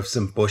sort of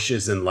some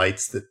bushes and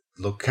lights that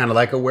look kind of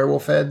like a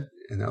werewolf head.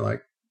 And they're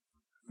like,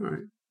 all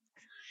right.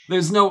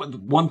 There's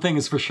one thing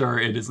is for sure,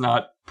 it is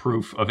not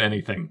proof of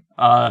anything.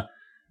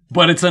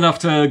 But it's enough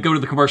to go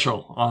to the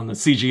commercial on the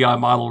CGI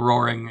model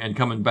roaring and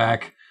coming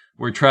back,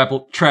 where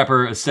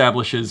Trapper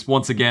establishes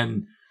once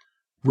again,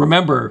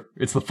 remember,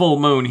 it's the full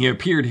moon. He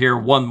appeared here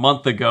 1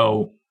 month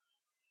ago.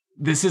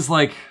 This is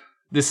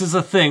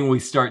a thing we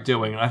start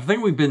doing. And I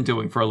think we've been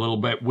doing for a little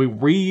bit.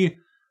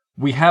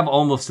 We have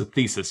almost a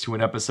thesis to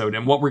an episode.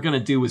 And what we're going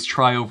to do is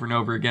try over and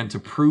over again to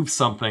prove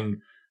something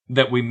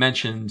that we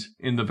mentioned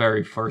in the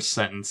very first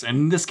sentence. And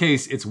in this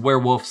case, it's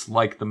werewolves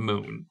like the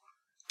moon.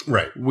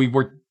 Right. We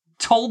were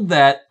told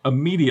that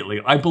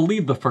immediately. I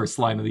believe the first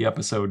line of the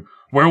episode.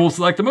 Werewolves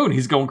like the moon.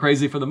 He's going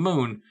crazy for the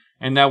moon.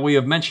 And now we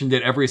have mentioned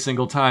it every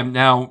single time.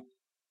 Now,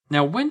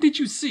 when did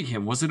you see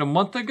him? Was it a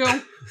month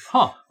ago?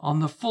 On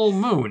the full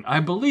moon. I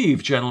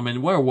believe,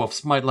 gentlemen,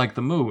 werewolves might like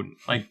the moon.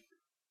 Like,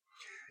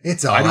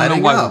 it's all I don't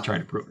know why we're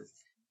trying to prove it.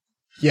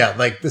 Yeah,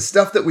 like the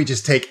stuff that we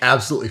just take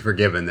absolutely for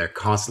given, they're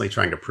constantly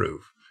trying to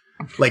prove.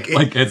 Like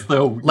as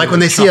though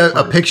when they see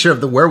a picture of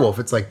the werewolf,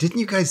 it's like,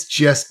 didn't you guys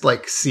just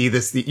like see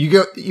this?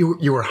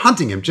 You were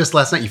hunting him just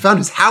last night. You found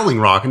his howling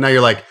rock, and now you're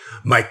like,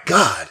 my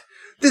God,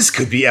 this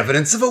could be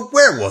evidence of a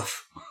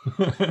werewolf.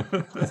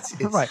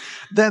 Right.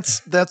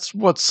 That's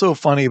what's so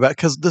funny about,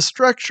 because the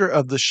structure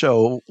of the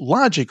show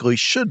logically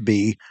should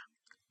be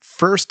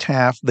first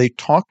half they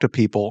talk to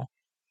people,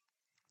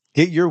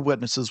 get your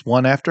witnesses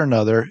one after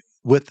another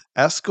with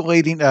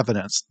escalating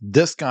evidence.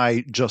 This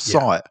guy just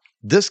saw it.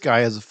 This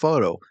guy has a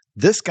photo.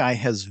 This guy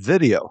has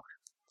video.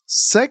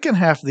 Second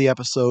half of the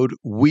episode,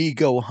 we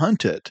go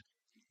hunt it.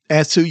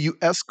 And so you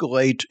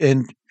escalate,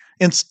 and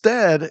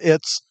instead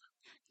it's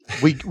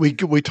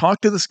we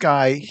talk to this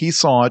guy, he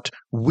saw it,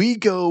 we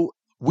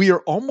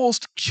are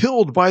almost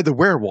killed by the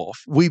werewolf.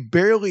 We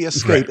barely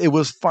escape. Right. It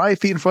was 5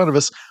 feet in front of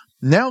us.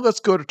 Now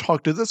let's go to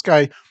talk to this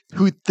guy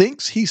who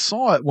thinks he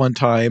saw it one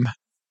time.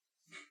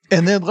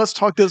 And then let's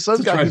talk to this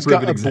other guy who's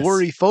got a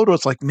blurry photo.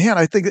 It's like, man,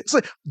 I think it's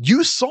like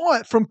you saw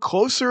it from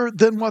closer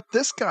than what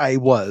this guy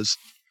was.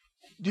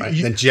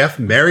 Right. And Jeff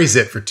marries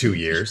it for 2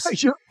 years.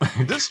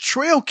 This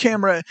trail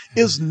camera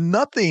is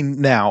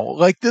nothing now.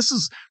 Like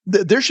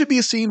there should be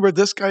a scene where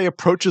this guy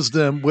approaches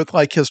them with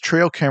like his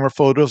trail camera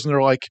photos, and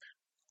they're like,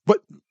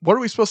 What are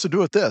we supposed to do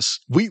with this?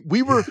 We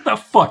were the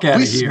fuck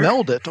out of here. We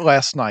smelled it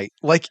last night.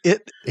 Like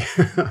it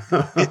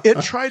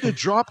tried to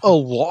drop a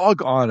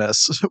log on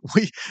us.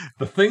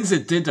 The things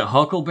it did to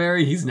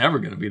Huckleberry, he's never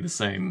going to be the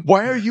same.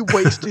 Why are you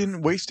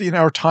wasting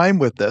our time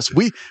with this?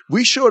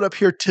 We showed up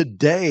here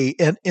today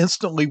and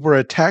instantly were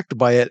attacked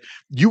by it.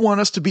 You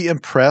want us to be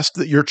impressed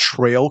that your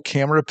trail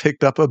camera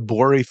picked up a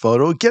blurry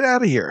photo? Get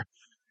out of here.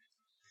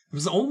 It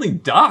was only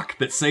Doc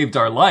that saved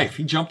our life.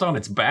 He jumped on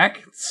its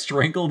back,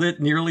 strangled it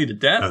nearly to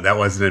death. Oh, that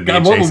wasn't in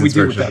God, what would we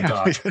do with that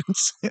Doc?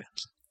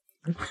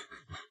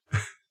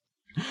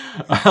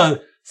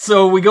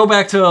 So we go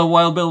back to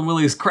Wild Bill and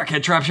Willie's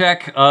Crackhead Trap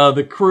Shack.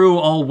 The crew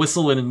all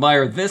whistle and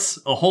admire this,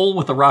 a hole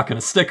with a rock and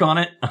a stick on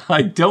it.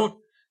 I don't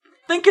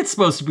think it's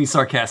supposed to be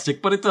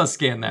sarcastic, but it does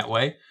scan that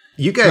way.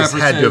 You guys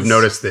had to have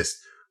noticed this,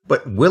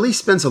 but Willie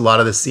spends a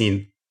lot of the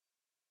scene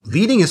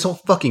leading his whole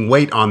fucking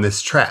weight on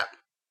this trap.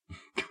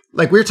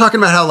 Like, we were talking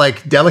about how,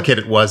 like, delicate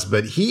it was,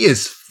 but he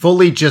is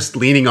fully just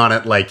leaning on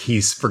it like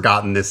he's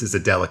forgotten this is a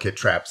delicate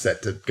trap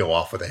set to go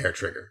off with a hair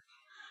trigger.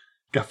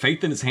 Got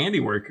faith in his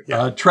handiwork.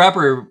 Yeah.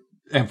 Trapper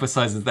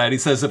emphasizes that. He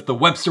says if the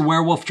Webster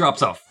werewolf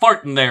drops a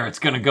fart in there, it's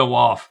going to go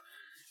off.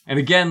 And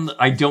again,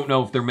 I don't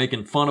know if they're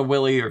making fun of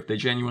Willie or if they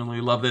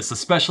genuinely love this,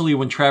 especially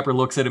when Trapper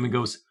looks at him and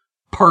goes,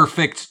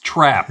 perfect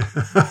trap.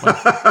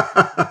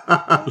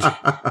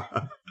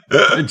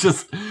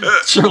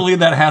 Surely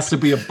that has to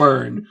be a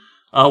burn.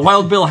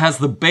 Wild Bill has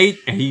the bait.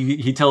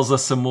 He tells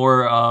us some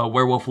more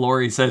werewolf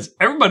lore. He says,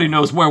 everybody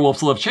knows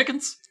werewolves love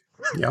chickens.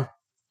 Yeah.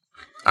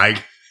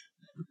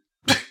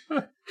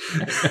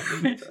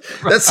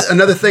 That's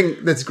another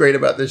thing that's great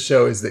about this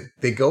show is that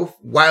they go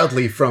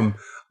wildly from,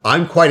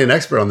 I'm quite an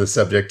expert on this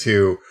subject,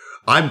 to,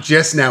 I'm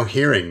just now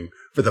hearing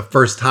for the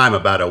first time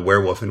about a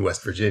werewolf in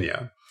West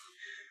Virginia.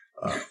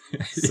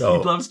 He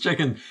loves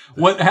chicken.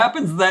 What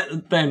happens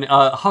then,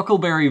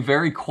 Huckleberry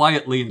very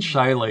quietly and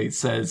shyly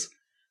says,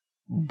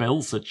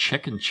 Bill's a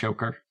chicken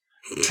choker.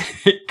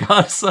 It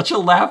got such a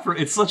laugh.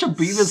 It's such a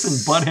Beavis and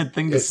Butthead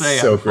thing to say.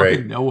 So out of great.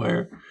 Fucking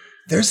nowhere.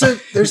 There's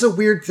a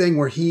weird thing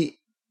where he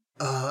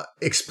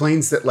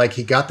explains that like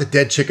he got the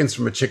dead chickens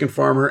from a chicken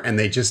farmer and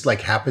they just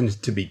like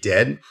happened to be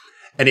dead.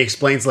 And he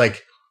explains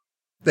like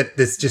that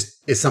this just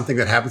is something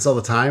that happens all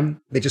the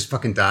time. They just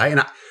fucking die.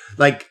 And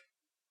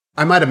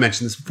I might have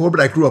mentioned this before, but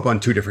I grew up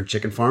on 2 different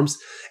chicken farms,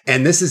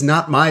 and this is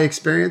not my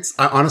experience.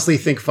 I honestly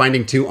think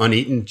finding 2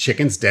 uneaten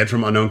chickens dead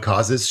from unknown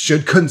causes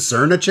should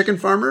concern a chicken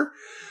farmer.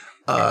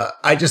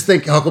 I just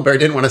think Huckleberry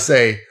didn't want to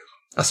say,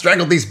 I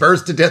strangled these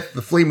birds to death at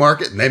the flea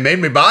market and they made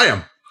me buy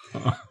them.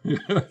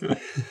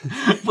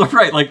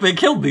 Right, like they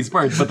killed these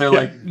birds, but they're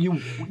like,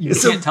 you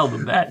can't tell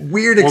them that.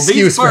 Weird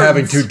excuse for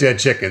having 2 dead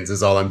chickens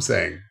is all I'm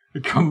saying.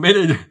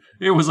 Committed.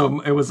 It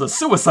was a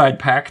suicide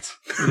pact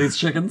for these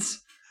chickens.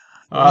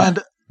 And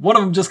one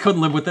of them just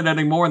couldn't live with it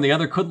anymore, and the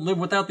other couldn't live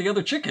without the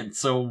other chicken.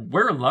 So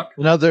we're in luck.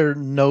 Another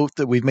note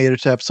that we've made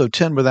it to episode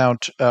 10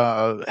 without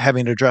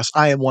having to address.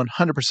 I am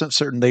 100%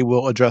 certain they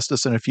will address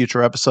this in a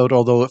future episode.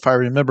 Although if I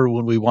remember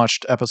when we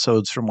watched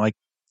episodes from like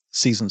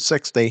season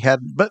 6, they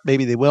hadn't, but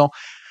maybe they will.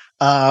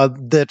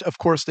 That of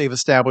course they've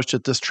established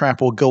that this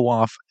trap will go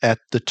off at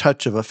the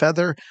touch of a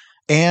feather,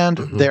 and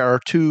there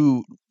are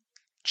 2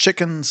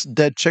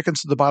 dead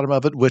chickens at the bottom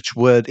of it, which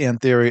would, in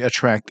theory,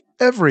 attract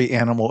every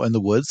animal in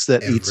the woods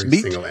that eats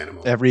meat,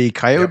 every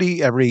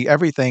coyote,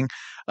 everything.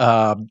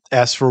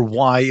 As for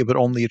why it would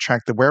only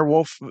attract the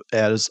werewolf,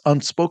 as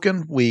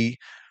unspoken, we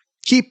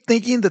keep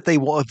thinking that they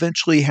will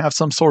eventually have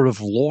some sort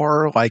of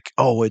lore, like,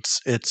 oh, it's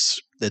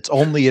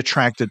only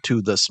attracted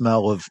to the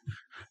smell of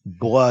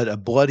blood, a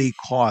bloody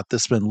clot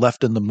that's been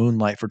left in the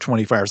moonlight for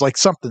 24 hours, like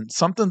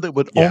something that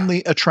would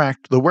only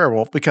attract the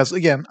werewolf, because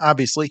again,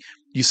 obviously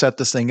you set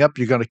this thing up,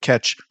 you're going to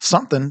catch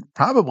something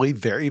probably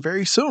very,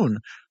 very soon.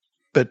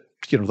 But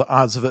the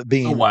odds of it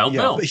being a Wild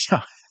Bill.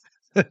 Yeah.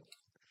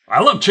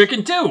 I love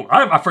chicken too.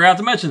 I forgot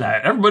to mention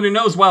that. Everybody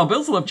knows Wild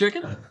Bills love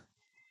chicken.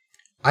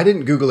 I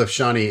didn't Google if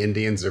Shawnee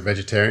Indians are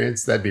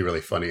vegetarians. That'd be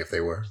really funny if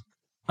they were.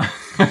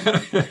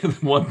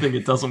 One thing,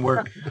 it doesn't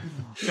work.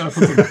 You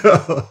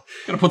gotta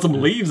put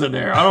some leaves in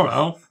there. I don't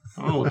know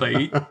what they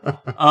eat.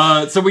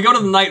 So we go to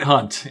the night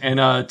hunt,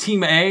 and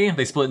Team A,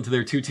 they split into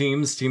their 2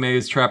 teams. Team A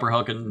is Trapper,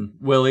 Huck, and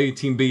Willie.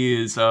 Team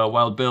B is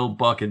Wild Bill,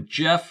 Buck, and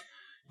Jeff.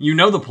 You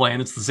know the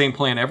plan. It's the same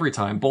plan every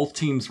time. Both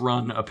teams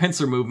run a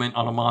pincer movement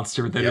on a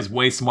monster that is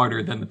way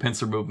smarter than the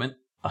pincer movement.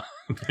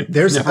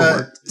 There's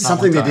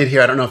something they did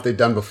here. I don't know if they've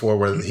done before,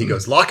 where he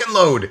goes lock and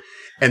load,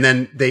 and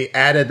then they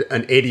added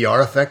an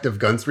ADR effect of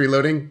guns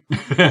reloading. We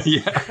know.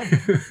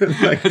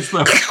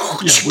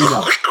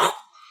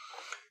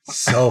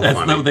 So That's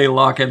funny. though they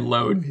lock and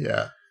load.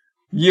 Yeah,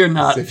 you're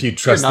not. As if you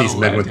trust these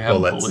men with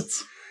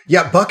bullets.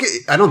 Yeah, Buck.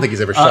 I don't think he's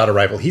ever shot a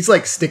rifle. He's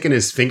like sticking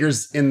his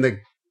fingers in the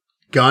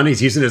gun.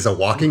 He's using it as a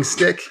walking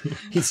stick.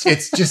 It's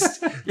just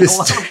this.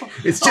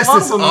 It's just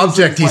this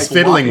object he's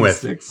fiddling with.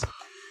 Sticks.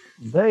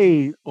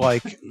 They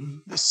like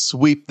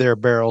sweep their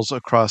barrels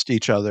across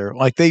each other.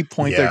 Like they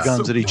point their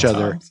guns at each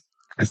other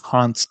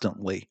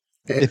constantly.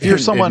 If you're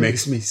someone,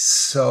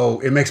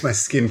 it makes my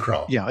skin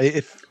crawl. Yeah.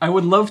 If I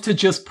would love to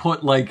just put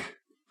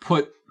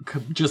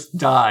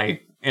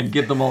dye and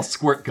give them all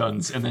squirt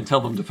guns and then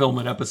tell them to film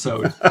an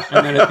episode.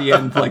 And then at the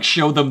end, like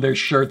show them their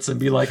shirts and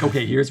be like,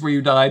 okay, here's where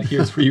you died.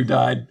 Here's where you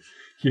died.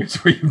 Here's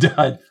where you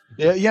died.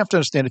 Yeah, you have to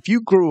understand, if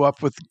you grew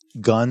up with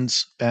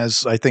guns,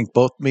 as I think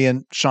both me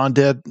and Sean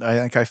did, I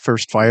think I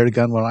first fired a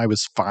gun when I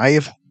was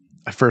 5.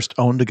 I first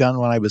owned a gun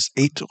when I was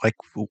 8. Like,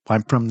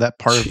 I'm from that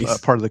part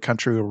of the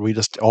country where we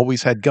just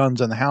always had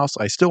guns in the house.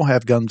 I still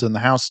have guns in the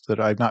house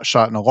that I've not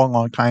shot in a long,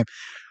 long time.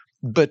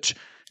 But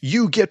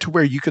you get to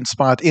where you can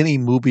spot any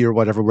movie or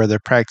whatever where they're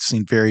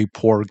practicing very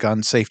poor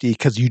gun safety,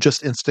 because you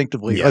just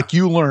instinctively, like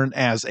you learn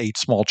as a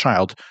small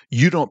child,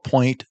 you don't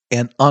point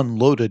an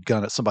unloaded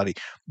gun at somebody.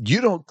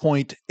 You don't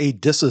point a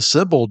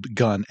disassembled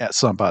gun at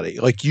somebody.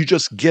 Like you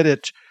just get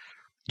it.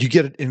 You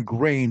get it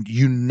ingrained.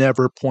 You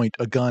never point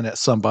a gun at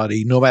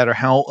somebody, no matter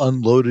how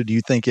unloaded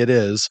you think it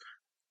is,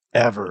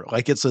 ever.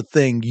 Like it's a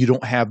thing. You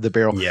don't have the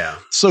barrel. Yeah.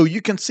 So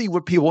you can see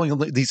what people,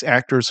 these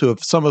actors who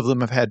have, some of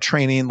them have had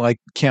training, like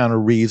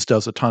Keanu Reeves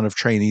does a ton of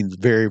training,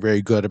 very,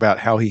 very good about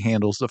how he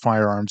handles the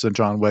firearms in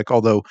John Wick.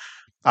 Although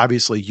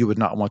obviously you would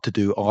not want to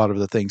do a lot of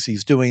the things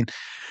he's doing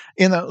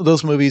in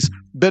those movies.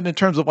 But in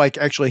terms of like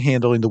actually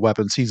handling the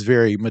weapons, he's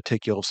very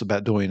meticulous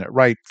about doing it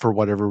right for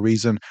whatever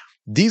reason.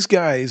 These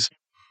guys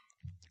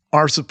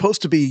are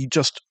supposed to be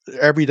just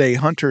everyday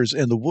hunters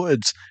in the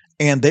woods,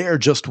 and they are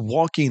just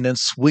walking and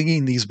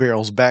swinging these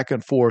barrels back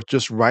and forth,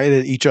 just right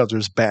at each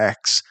other's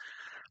backs.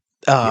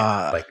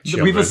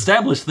 We've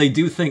established they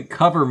do think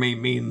 "cover me"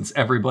 means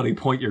everybody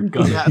point your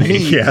gun at me.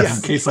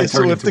 Yes. In case I turn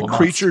so if into the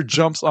creature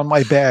jumps on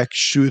my back,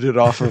 shoot it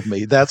off of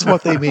me. That's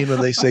what they mean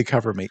when they say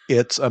 "cover me."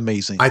 It's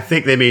amazing. I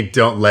think they mean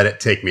 "don't let it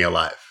take me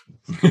alive."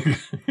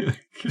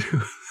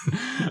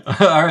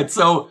 All right,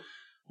 so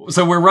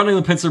we're running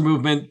the pincer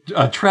movement.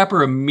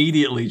 Trapper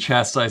immediately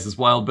chastises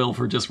Wild Bill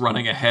for just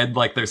running ahead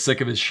like they're sick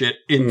of his shit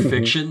in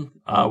fiction,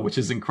 which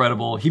is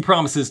incredible. He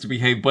promises to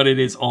behave, but it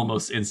is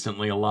almost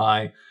instantly a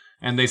lie.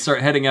 And they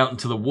start heading out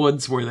into the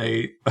woods where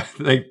they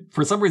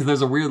for some reason,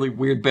 there's a really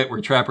weird bit where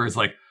Trapper is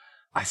like,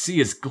 I see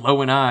his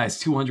glowing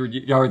eyes 200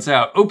 yards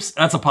out. Oops,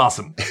 that's a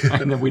possum.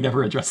 And then we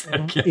never address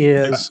that again. It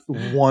is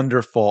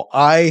wonderful.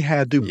 I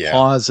had to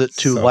pause it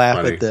to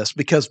laugh at this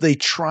because they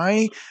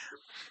try...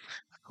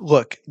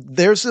 look,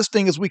 there's this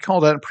thing, as we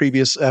called out in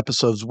previous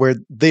episodes, where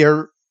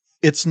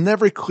it's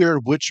never clear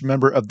which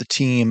member of the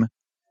team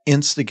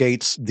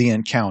instigates the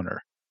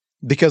encounter.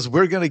 Because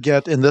we're going to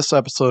get in this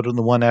episode and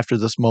the one after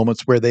this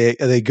moments where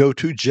they go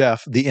to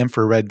Jeff, the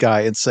infrared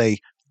guy, and say,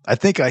 I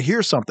think I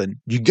hear something.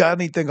 You got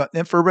anything on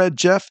infrared,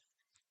 Jeff?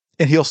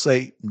 And he'll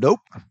say,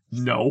 nope.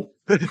 No.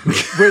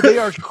 Where they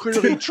are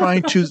clearly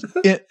trying to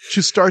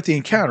start the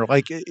encounter.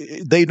 Like,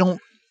 they don't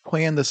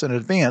plan this in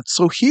advance.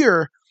 So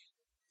here,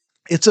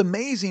 it's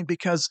amazing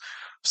because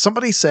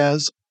somebody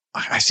says,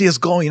 I see his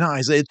glowing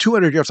eyes at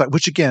 200 yards,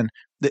 which again,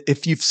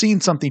 if you've seen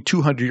something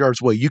 200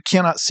 yards away, you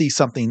cannot see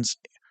something's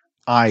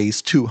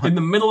eyes 200 in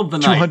the middle of the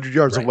 200 night.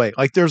 yards away.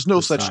 Like, there's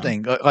no such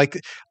thing.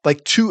 Like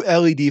 2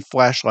 LED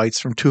flashlights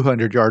from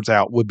 200 yards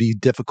out would be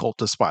difficult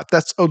to spot.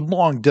 That's a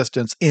long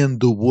distance in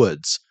the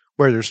woods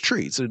where there's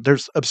trees.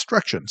 There's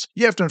obstructions.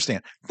 You have to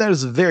understand that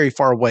is very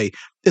far away.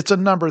 It's a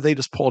number they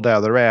just pulled out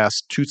of their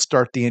ass to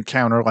start the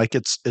encounter. Like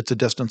it's a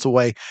distance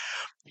away.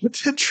 But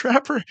then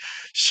Trapper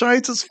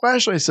shines his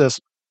flashlight and says,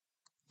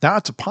 now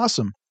it's a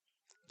possum.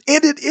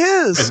 And it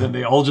is. And then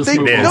they all just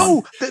move on.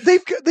 No,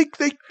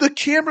 the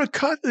camera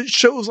cut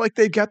shows like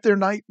they've got their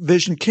night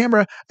vision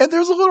camera, and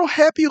there's a little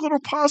happy little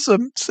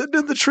possum sitting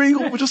in the tree,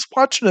 just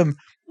watching them,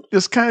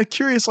 just kind of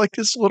curious, like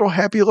this little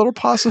happy little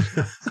possum.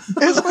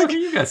 It's like, what are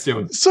you guys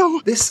doing? So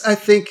this, I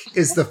think,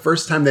 is the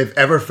first time they've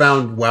ever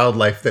found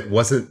wildlife that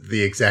wasn't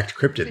the exact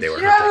cryptid they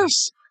were hunting.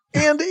 Yes,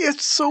 and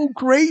it's so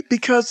great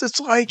because it's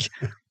like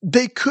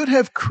they could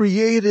have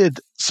created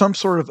some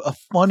sort of a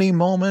funny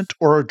moment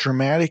or a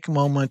dramatic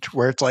moment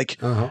where it's like,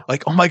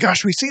 like, oh my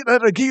gosh, we see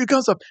that, here it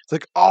comes up. It's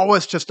like, oh,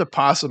 it's just a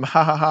possum,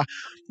 ha ha ha.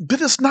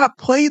 But it's not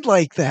played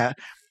like that.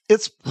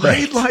 It's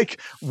played like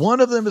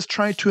one of them is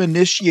trying to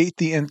initiate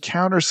the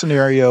encounter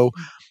scenario,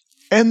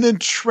 and then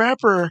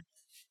Trapper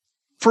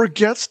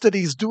forgets that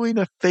he's doing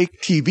a fake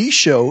TV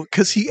show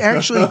because he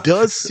actually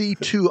does see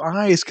 2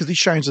 eyes because he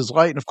shines his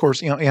light, and of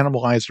course,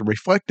 animal eyes are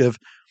reflective.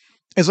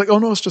 It's like, oh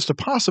no, it's just a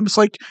possum. It's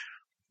like,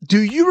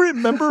 do you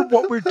remember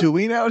what we're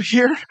doing out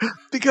here?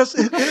 Because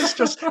it is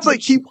just, it's like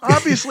he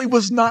obviously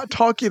was not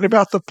talking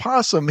about the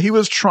possum. He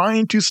was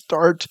trying to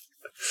start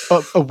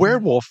a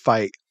werewolf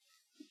fight.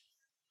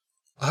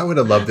 I would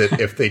have loved it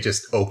if they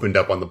just opened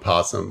up on the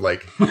possum,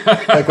 like when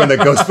the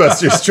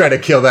Ghostbusters try to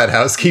kill that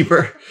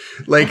housekeeper.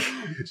 Like,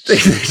 they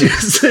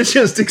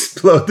just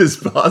explode this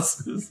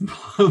possum. Just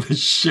blow the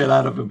shit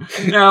out of him.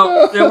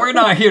 Now, we're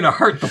not here to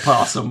hurt the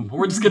possum.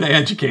 We're just going to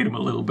educate him a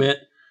little bit.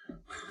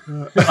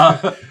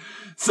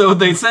 So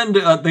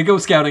they go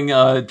scouting.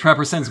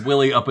 Trapper sends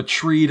Willie up a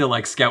tree to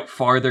like scout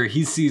farther.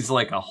 He sees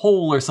like a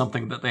hole or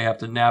something that they have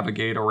to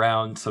navigate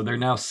around. So they're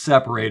now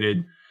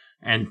separated.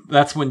 And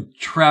that's when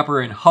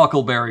Trapper and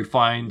Huckleberry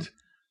find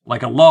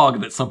like a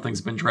log that something's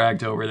been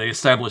dragged over. They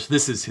establish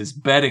this is his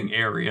bedding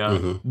area.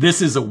 Mm-hmm.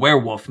 This is a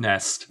werewolf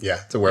nest.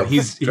 Yeah, it's a werewolf.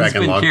 He's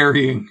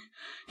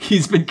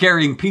been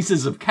carrying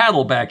pieces of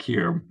cattle back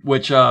here,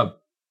 which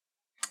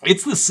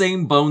it's the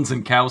same bones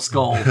and cow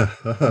skull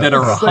that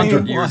are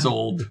 100 years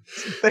old,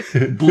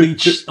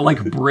 bleached,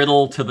 like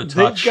brittle to the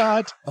touch. They've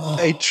got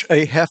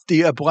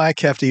a black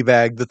hefty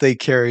bag that they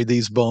carry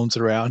these bones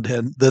around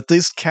in. That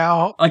this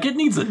cow, like, it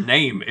needs a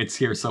name. It's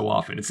here so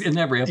often. It's in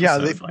every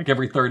episode, like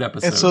every third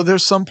episode. And so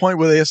there's some point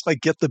where they just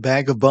like get the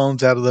bag of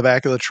bones out of the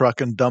back of the truck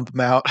and dump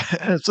them out.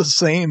 And it's the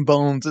same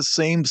bones, the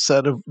same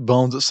set of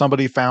bones that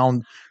somebody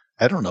found,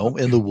 I don't know,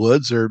 in the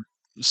woods or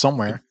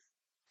somewhere.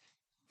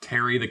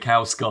 Terry the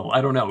cow skull.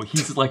 I don't know.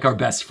 He's like our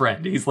best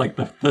friend. He's like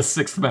the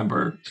 6th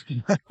member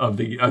of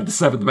the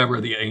 7th member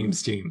of the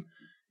Ames team.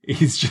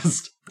 He's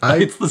just,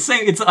 it's the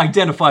same. It's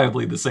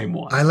identifiably the same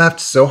one. I laughed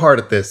so hard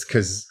at this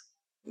because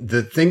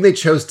the thing they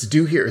chose to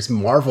do here is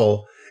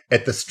marvel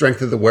at the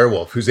strength of the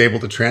werewolf who's able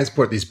to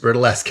transport these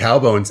brittle ass cow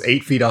bones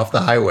 8 feet off the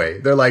highway.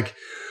 They're like,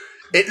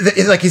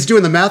 it's like he's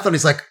doing the math and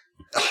he's like,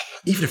 oh,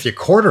 even if you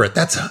quarter it,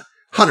 that's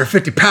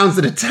 150 pounds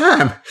at a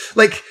time.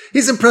 Like,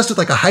 he's impressed with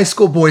like a high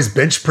school boy's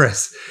bench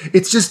press.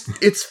 It's just,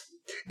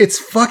 it's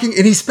fucking,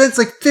 and he spends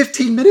like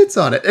 15 minutes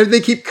on it. And they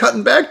keep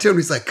cutting back to him.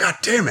 He's like, God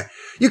damn it.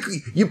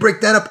 You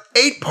break that up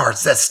 8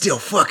 parts. That's still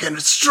fucking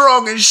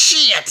strong as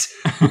shit.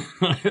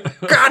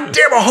 God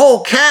damn, a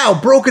whole cow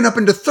broken up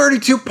into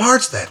 32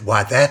 parts.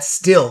 That's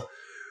still,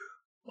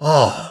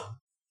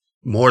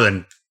 more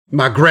than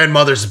my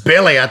grandmother's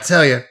belly, I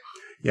tell you.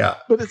 Yeah.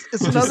 But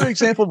it's another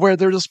example where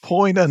they're just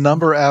pulling a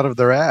number out of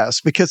their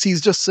ass because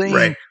he's just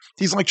saying,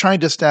 he's like trying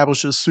to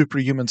establish his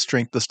superhuman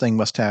strength this thing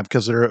must have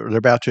because they're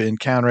about to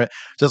encounter it.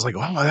 Just like,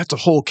 oh, that's a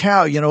whole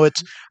cow.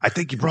 I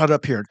think you brought it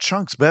up here in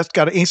chunks, but that's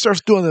got to, and he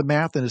starts doing the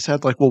math in his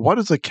head like, well, what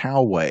does a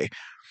cow weigh?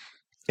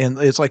 And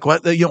it's like,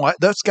 what,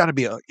 that's got to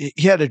be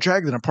he had to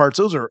drag them apart.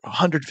 So those are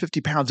 150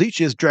 pounds each.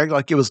 He has dragged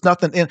like it was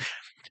nothing. And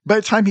by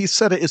the time he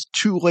said it, it's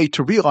too late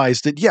to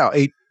realize that,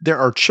 there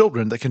are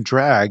children that can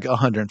drag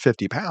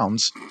 150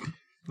 pounds.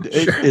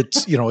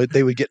 It's,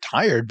 they would get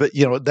tired, but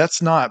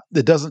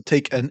it doesn't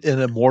take an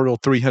immortal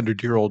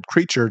 300-year-old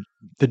creature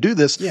to do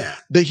this. Yeah.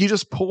 He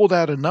just pulled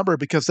out a number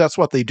because that's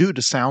what they do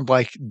to sound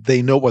like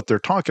they know what they're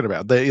talking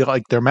about.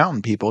 They're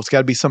mountain people. It's got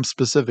to be some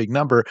specific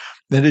number.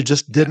 And it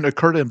just didn't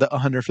occur to him that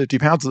 150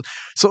 pounds.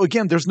 So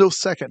again, there's no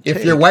second take.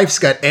 If your wife's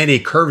got any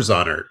curves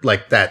on her,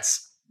 like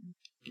that's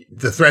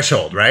the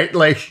threshold, right?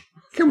 Like,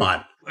 come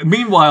on.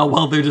 Meanwhile,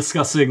 while they're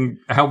discussing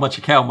how much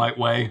a cow might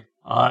weigh,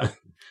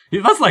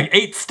 that's like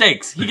 8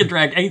 steaks. He can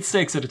drag 8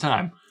 steaks at a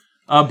time.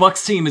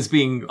 Buck's team is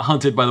being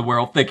hunted by the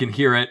werewolf. They can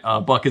hear it.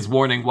 Buck is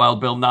warning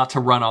Wild Bill not to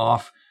run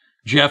off.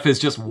 Jeff is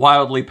just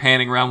wildly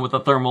panning around with a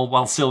thermal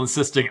while still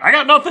insisting, I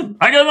got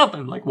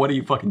nothing. Like, what are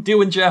you fucking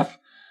doing, Jeff?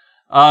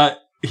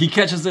 He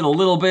catches it a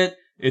little bit.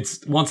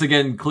 It's, once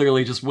again,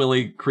 clearly just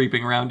Willie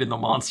creeping around in the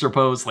monster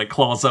pose, like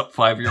claws up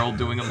 5-year-old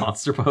doing a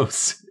monster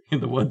pose in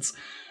the woods.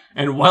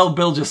 And Wild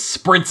Bill just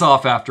sprints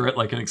off after it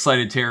like an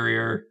excited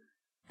terrier.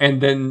 And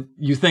then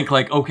you think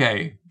like,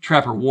 okay,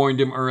 Trapper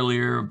warned him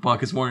earlier.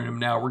 Buck is warning him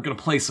now. We're going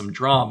to play some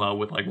drama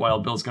with like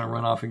Wild Bill's going to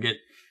run off and get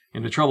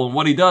into trouble. And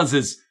what he does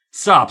is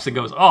stops and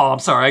goes, oh, I'm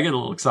sorry. I get a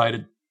little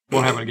excited.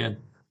 Won't happen again.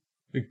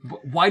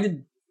 What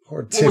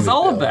was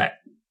all of that?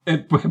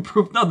 It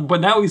proved nothing.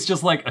 But now he's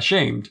just like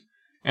ashamed.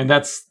 And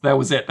that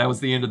was it. That was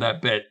the end of that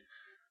bit.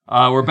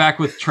 We're back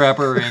with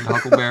Trapper and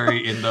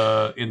Huckleberry in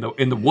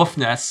the wolf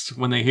nest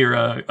when they hear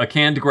a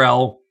canned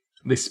growl.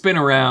 They spin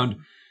around.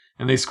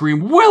 And they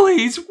scream,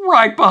 Willie's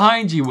right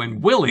behind you.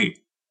 And Willie,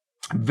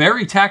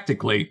 very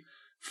tactically,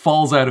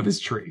 falls out of his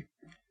tree.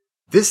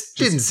 This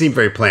didn't seem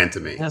very planned to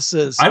me.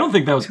 I don't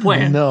think that was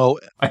planned. No.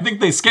 I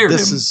think they scared him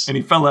and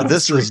he fell out of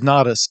his tree. This is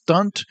not a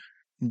stunt.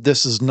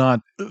 This is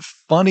not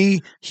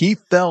funny. He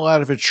fell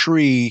out of a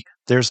tree.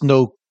 There's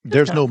no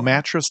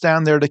mattress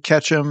down there to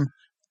catch him.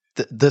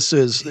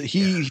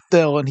 He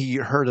fell and he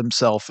hurt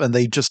himself, and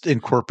they just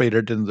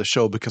incorporated it into the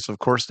show because of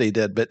course they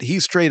did. But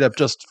he straight up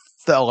just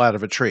fell out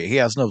of a tree. He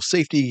has no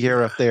safety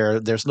gear up there.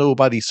 There's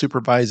nobody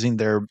supervising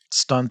their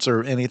stunts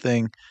or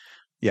anything.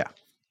 Yeah.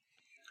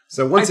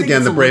 So once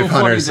again, the brave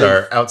hunters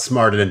are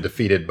outsmarted and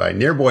defeated by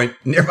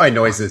nearby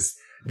noises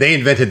they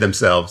invented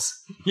themselves.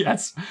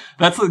 Yes,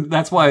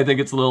 that's why I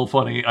think it's a little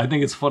funny. I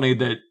think it's funny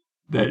that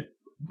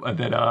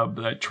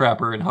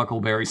Trapper and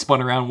Huckleberry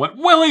spun around and went,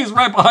 Willie's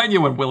right behind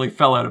you, and Willie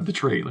fell out of the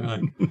tree. They're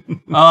like,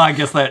 I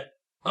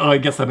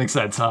guess that makes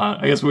sense, huh?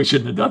 I guess we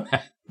shouldn't have done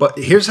that. But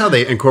here's how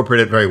they incorporate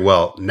it very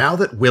well. Now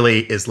that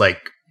Willie is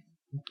like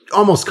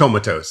almost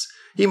comatose,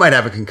 he might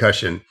have a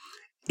concussion.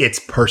 It's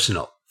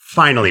personal.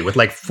 Finally, with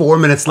like 4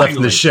 minutes left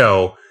in the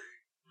show,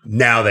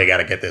 now they got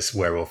to get this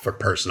werewolf for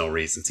personal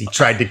reasons. He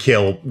tried to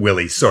kill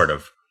Willie, sort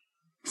of.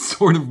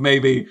 Sort of,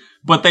 maybe.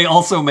 But they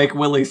also make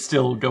Willie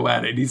still go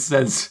at it.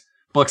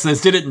 Buck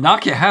says, did it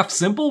knock you half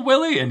simple,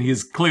 Willie? And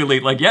he's clearly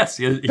like, yes,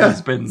 he's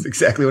been... That's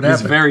exactly what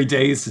happened. He's very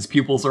dazed. His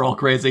pupils are all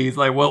crazy. He's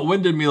like, well, it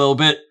winded me a little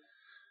bit.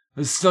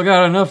 I still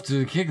got enough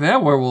to kick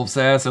that werewolf's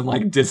ass. And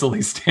like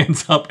dizzily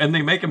stands up and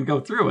they make him go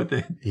through with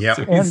it. Yeah.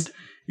 So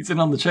he's in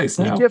on the chase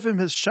now. They give him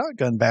his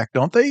shotgun back,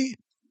 don't they?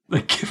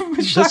 They give him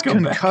his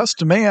shotgun back. This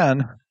concussed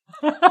man.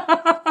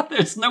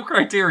 There's no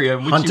criteria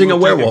in which hunting you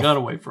will a werewolf. take a gun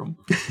away from.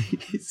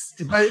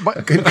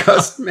 A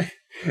concussed man.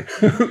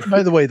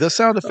 By the way, the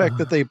sound effect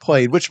that they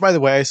played, which by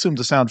the way, I assume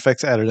the sound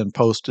effects added and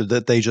posted,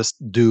 that they just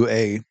do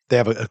they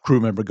have a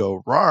crew member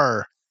go,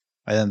 rawr,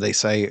 and then they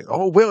say,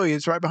 oh, Willie,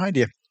 it's right behind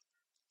you.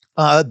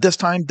 This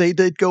time they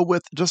did go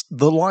with just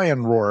the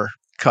lion roar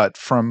cut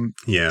from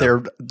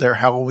their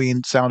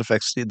Halloween sound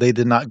effects. They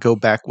did not go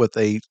back with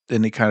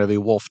any kind of a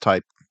wolf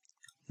type.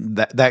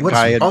 That What's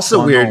guy had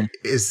also weird home.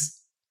 is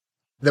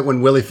that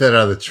when Willie fell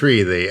out of the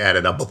tree, they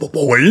added a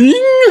boing.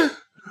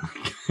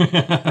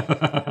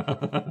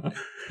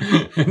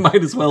 It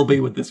might as well be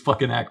with this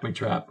fucking Acme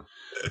trap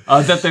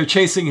that they're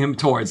chasing him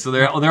towards. So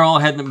they're all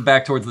heading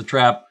back towards the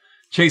trap,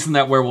 chasing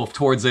that werewolf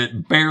towards it.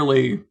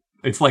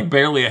 It's like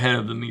barely ahead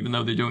of them, even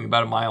though they're doing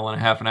about 1.5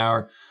 miles an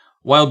hour.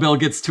 Wild Bill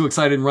gets too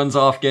excited and runs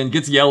off again,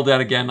 gets yelled at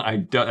again.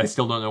 I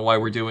still don't know why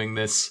we're doing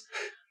this.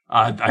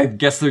 I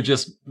guess they're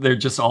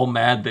just all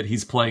mad that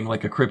he's playing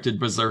like a cryptid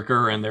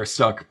berserker and they're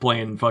stuck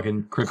playing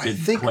fucking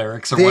cryptid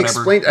clerics or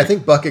whatever. I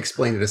think Buck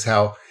explained it as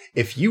how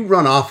if you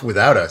run off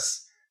without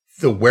us,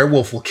 the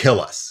werewolf will kill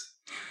us.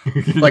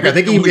 Like I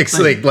think he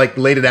like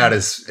laid it out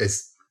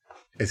as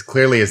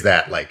clearly as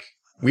that. Like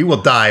we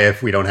will die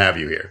if we don't have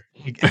you here.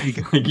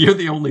 You're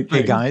the only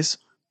thing. Hey guys,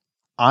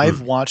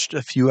 I've watched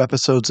a few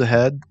episodes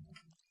ahead.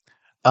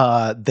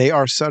 They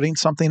are setting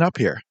something up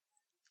here.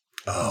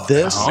 Oh,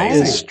 this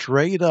is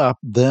straight up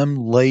them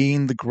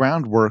laying the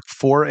groundwork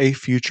for a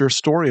future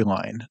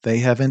storyline. They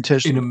have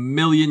intention. In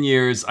 1,000,000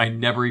 years, I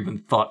never even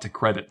thought to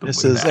credit them.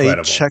 This is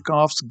a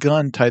Chekhov's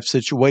gun type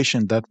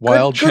situation that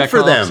Wild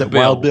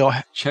Bill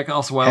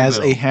has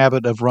a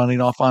habit of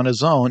running off on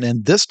his own,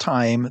 and this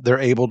time they're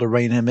able to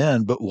rein him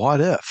in. But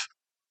what if?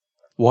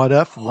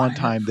 One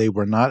time they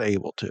were not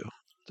able to?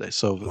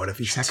 So what if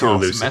he's too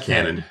loose a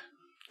cannon?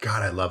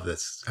 God, I love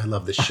this. I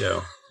love this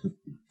show.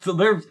 So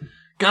they're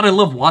God, I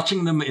love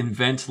watching them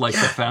invent like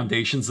the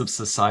foundations of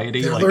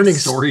society, They're like learning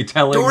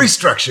storytelling, story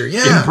structure,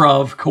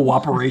 improv,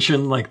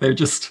 cooperation. Like they're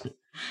just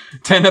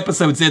 10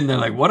 episodes in, they're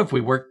like, what if we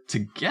worked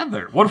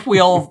together? What if we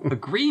all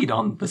agreed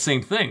on the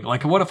same thing?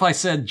 Like, what if I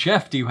said,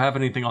 Jeff, do you have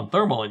anything on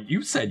thermal? And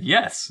you said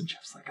yes. And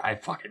Jeff's like, I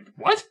fucking,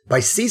 what?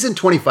 By season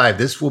 25,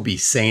 this will be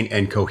sane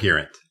and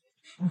coherent.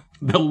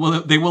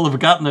 They will have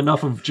gotten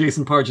enough of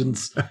Jason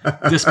Pargin's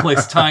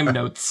displaced time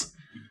notes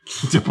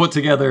to put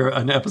together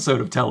an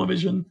episode of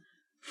television.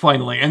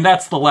 Finally. And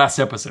that's the last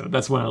episode.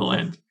 That's when it'll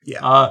end.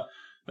 Yeah.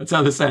 That's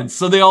how this ends.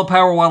 So they all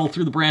power waddle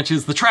through the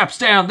branches. The trap's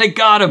down. They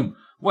got him.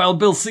 Wild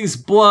Bill sees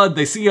blood.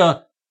 They see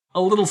a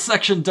little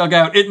section dug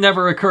out. It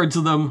never occurred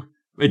to them.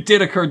 It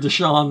did occur to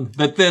Sean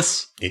that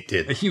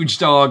a huge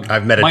dog,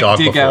 I've met a dog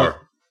dig before. Out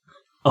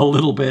a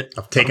little bit.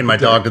 I've taken my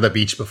dog to the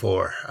beach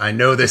before. I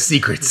know their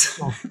secrets.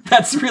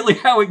 That's really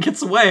how it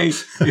gets away.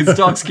 Is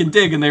dogs can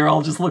dig, and they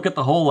all just look at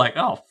the hole like,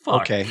 oh,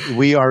 fuck. Okay,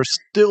 we are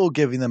still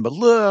giving them a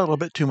little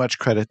bit too much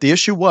credit. The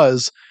issue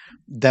was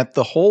that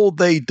the hole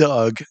they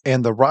dug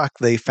and the rock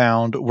they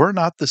found were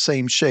not the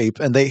same shape,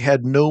 and they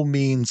had no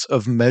means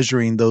of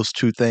measuring those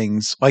two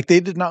things. Like, they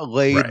did not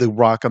lay the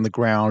rock on the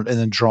ground and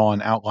then draw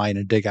an outline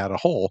and dig out a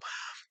hole.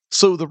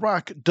 So the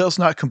rock does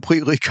not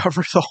completely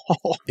cover the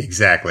hole.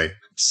 Exactly.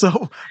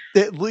 So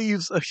it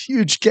leaves a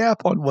huge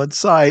gap on one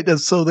side. And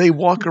so they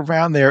walk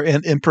around there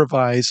and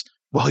improvise.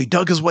 Well, he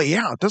dug his way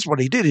out. That's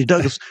what he did. He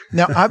dug his.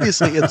 Now,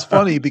 obviously, it's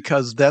funny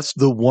because that's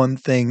the one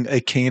thing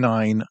a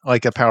canine,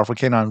 like a powerful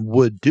canine,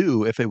 would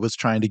do if it was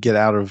trying to get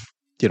out of,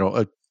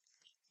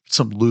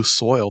 some loose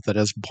soil that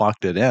has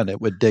blocked it in. It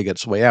would dig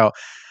its way out.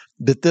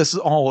 But this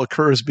all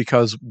occurs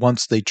because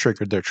once they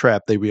triggered their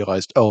trap, they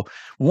realized,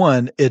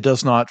 one, it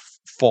does not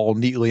fall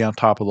neatly on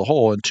top of the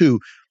hole. And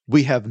two,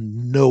 we have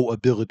no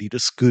ability to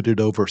scoot it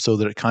over so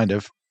that it kind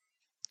of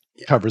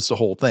covers the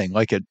whole thing.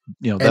 Like it,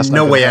 that's and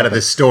no way out of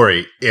this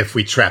story if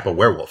we trap a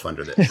werewolf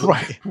under this.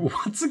 Right.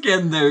 Once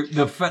again,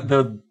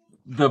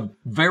 the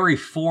very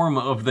form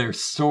of their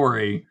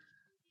story,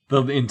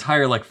 the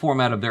entire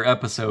format of their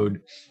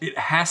episode, it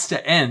has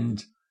to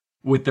end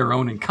with their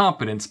own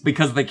incompetence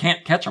because they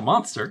can't catch a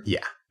monster.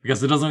 Yeah.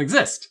 Because it doesn't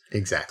exist.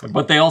 Exactly.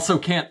 But they also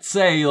can't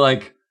say,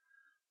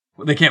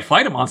 they can't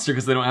fight a monster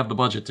because they don't have the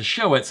budget to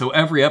show it. So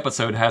every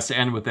episode has to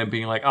end with them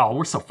being like, oh,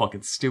 we're so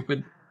fucking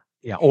stupid.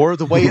 Yeah. Or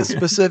the way it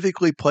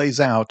specifically plays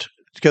out,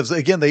 because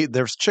again,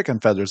 there's chicken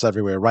feathers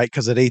everywhere, right?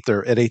 Because it ate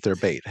their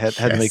bait. Had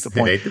to make the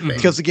point.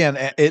 Because again,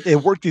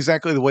 it worked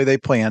exactly the way they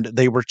planned.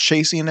 They were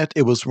chasing it.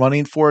 It was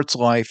running for its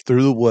life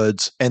through the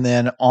woods, and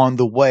then on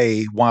the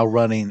way, while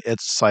running, it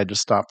decided to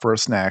stop for a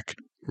snack.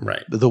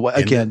 Right. The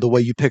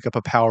way you pick up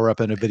a power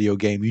up in a video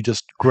game, you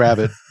just grab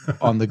it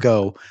on the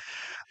go.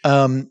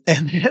 And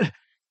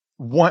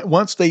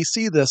once they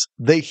see this,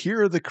 they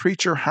hear the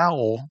creature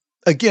howl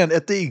again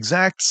at the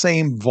exact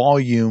same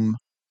volume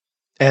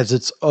as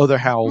its other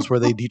howls, where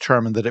they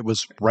determined that it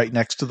was right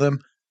next to them.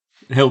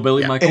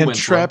 Hillbilly Michael and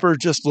Winslow. Trapper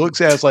just looks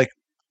at us like,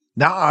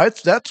 nah,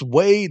 that's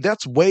way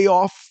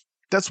off.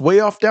 That's way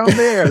off down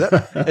there.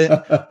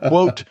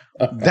 Quote,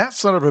 that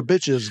son of a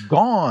bitch is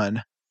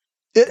gone.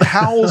 It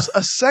howls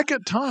a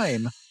second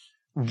time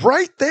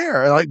right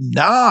there. Like,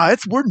 nah,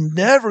 we're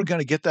never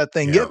going to get that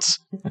thing. Yep.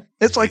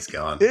 It's like,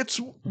 gone.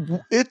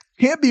 it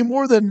can't be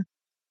more than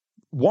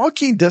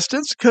walking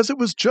distance because it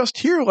was just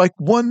here like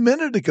 1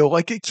 minute ago.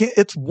 Like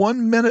it's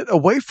 1 minute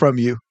away from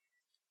you.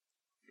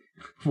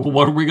 Well,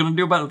 what are we going to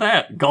do about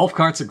that? Golf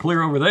carts are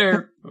clear over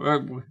there.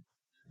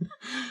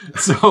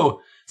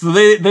 So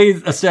they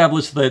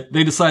established that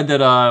they decide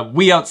that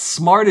we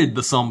outsmarted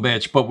the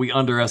sumbitch, but we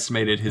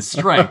underestimated his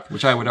strength,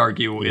 which I would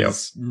argue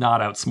is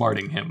not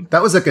outsmarting him.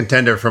 That was a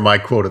contender for my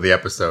quote of the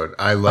episode.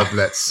 I love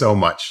that so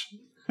much.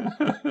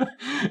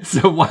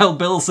 So Wild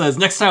Bill says,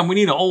 next time we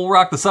need an old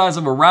rock the size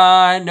of a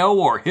rhino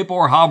or hip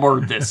or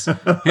hobbled this.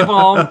 Hip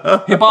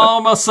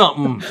on or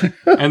something.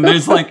 And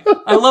there's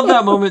I love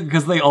that moment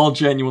because they all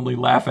genuinely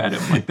laugh at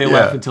him. They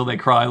laugh until they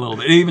cry a little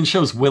bit. It even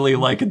shows Willie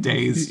a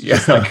daze,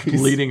 just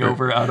leaning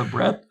over out of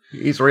breath.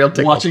 He's real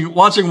tickled.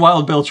 Watching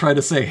Wild Bill try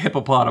to say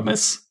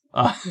hippopotamus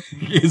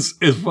is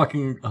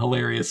fucking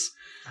hilarious.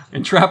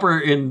 And Trapper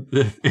in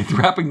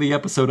wrapping the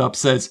episode up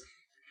says,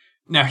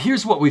 now,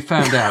 here's what we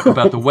found out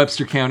about the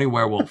Webster County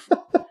werewolf.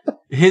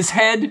 His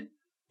head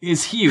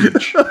is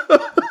huge.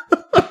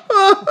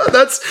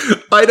 That's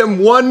item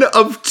 1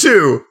 of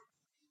 2.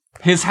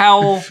 His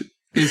howl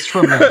is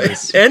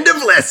tremendous. End of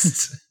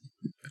list.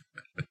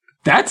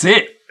 That's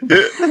it.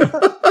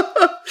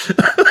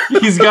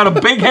 He's got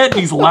a big head and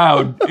he's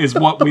loud, is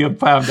what we have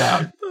found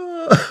out.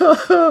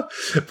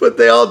 But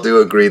they all do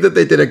agree that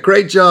they did a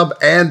great job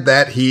and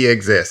that he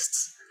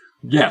exists.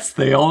 Yes,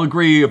 they all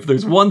agree. If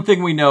there's one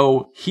thing we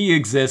know, he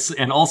exists.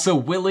 And also,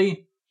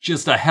 Willie,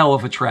 just a hell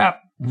of a trap.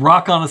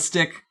 Rock on a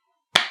stick.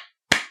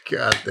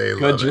 God, they love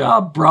Good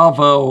job.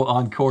 Bravo.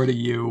 Encore to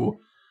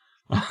you.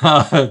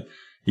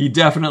 He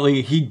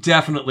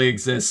definitely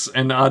exists.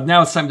 And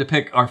now it's time to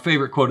pick our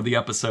favorite quote of the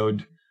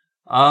episode.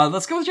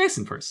 Let's go with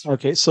Jason first.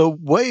 Okay, so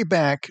way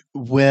back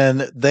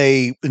when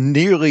they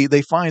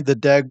find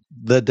the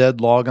the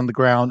dead log on the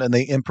ground, and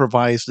they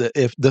improvised it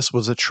if this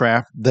was a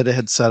trap that it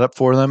had set up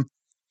for them.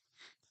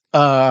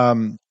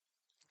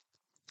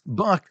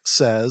 Buck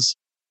says,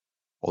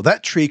 well,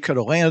 that tree could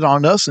have landed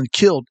on us and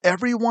killed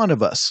every one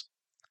of us.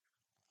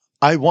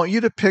 I want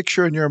you to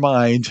picture in your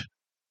mind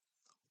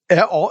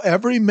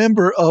every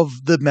member of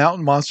the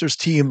Mountain Monsters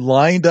team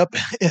lined up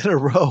in a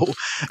row,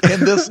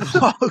 and this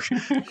log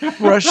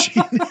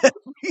crushing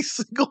every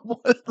single one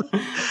of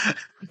them.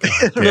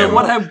 Yeah,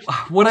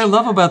 what I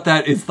love about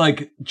that is,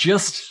 like,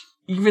 just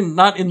even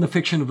not in the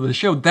fiction of the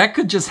show, that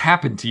could just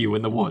happen to you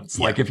in the woods.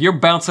 Yeah. Like, if you're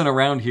bouncing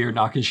around here,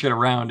 knocking shit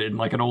around, and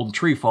like an old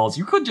tree falls,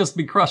 you could just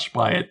be crushed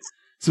by it.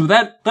 So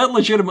that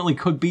legitimately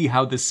could be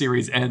how this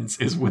series ends,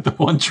 is with the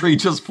one tree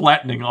just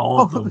flattening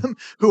all of them.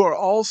 Who are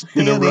all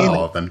standing,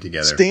 all of them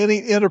together,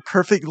 standing in a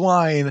perfect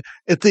line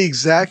at the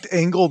exact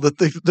angle that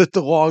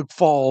the log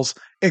falls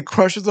and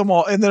crushes them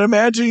all. And then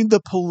imagining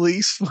the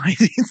police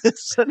finding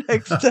this the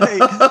next day.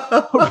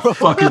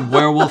 Fucking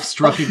werewolf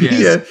struck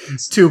again. Yeah,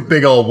 it's 2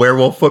 big old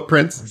werewolf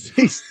footprints.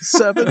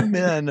 7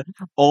 men,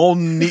 all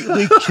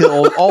neatly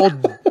killed, all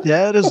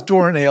dead as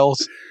doornails,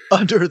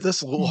 under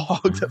this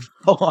log that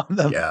fell on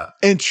them,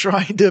 and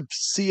trying to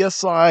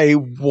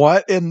CSI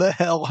what in the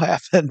hell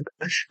happened.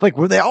 Like,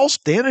 were they all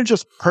standing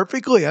just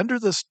perfectly under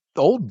this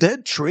old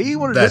dead tree?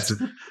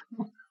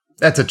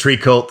 That's a tree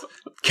cult.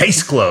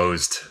 Case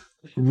closed.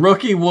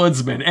 Rookie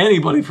woodsman.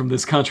 Anybody from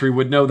this country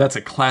would know that's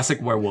a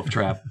classic werewolf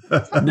trap.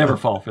 Never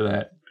fall for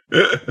that.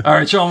 All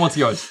right, Sean, what's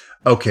yours?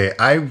 Okay,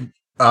 I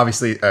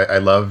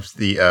loved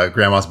the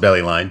Grandma's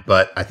Belly line,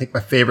 but I think my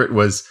favorite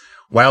was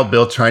Wild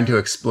Bill trying to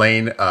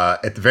explain,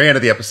 at the very end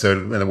of the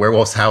episode, when the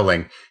werewolf's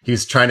howling, he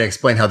was trying to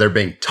explain how they're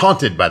being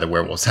taunted by the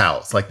werewolf's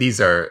howls. Like, these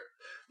are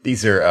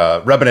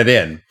rubbing it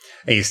in.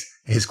 And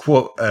his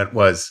quote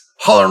was,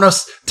 hollering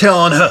us,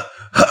 telling her,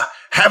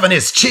 having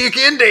his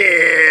chicken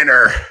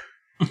dinner.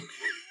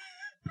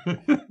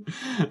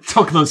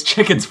 Took those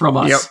chickens from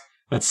us. Yep.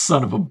 That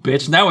son of a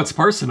bitch. Now it's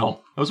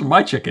personal. Those are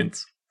my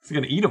chickens. He's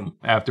going to eat them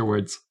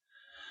afterwards.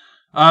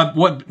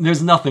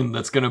 There's nothing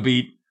that's going to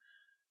beat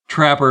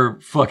Trapper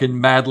fucking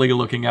madly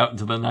looking out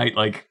into the night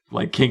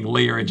like King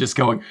Lear and just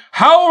going,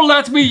 howl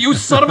at me, you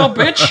son of a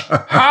bitch!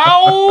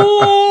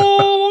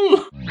 Howl!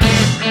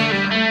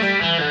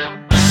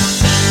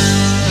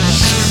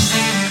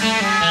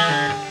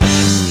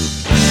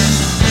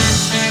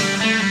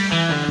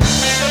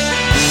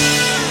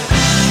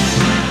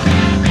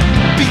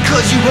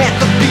 Because you have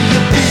to be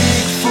a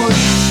Bigfoot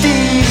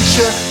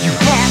teacher, you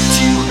have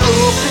to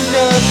open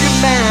up your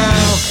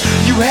mouth.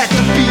 You have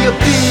to be a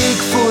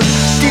Bigfoot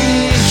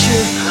teacher.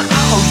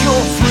 All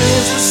your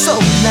friends were so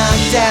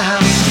knocked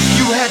out.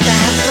 You had to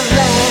have the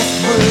last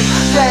word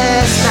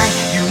last night.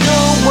 You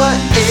know what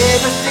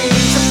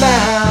everything's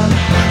about.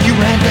 You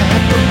had to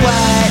have the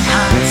white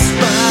hot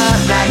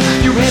spotlight.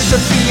 You had to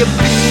be a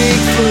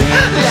Bigfoot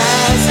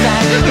last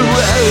night.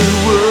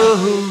 Whoa, whoa.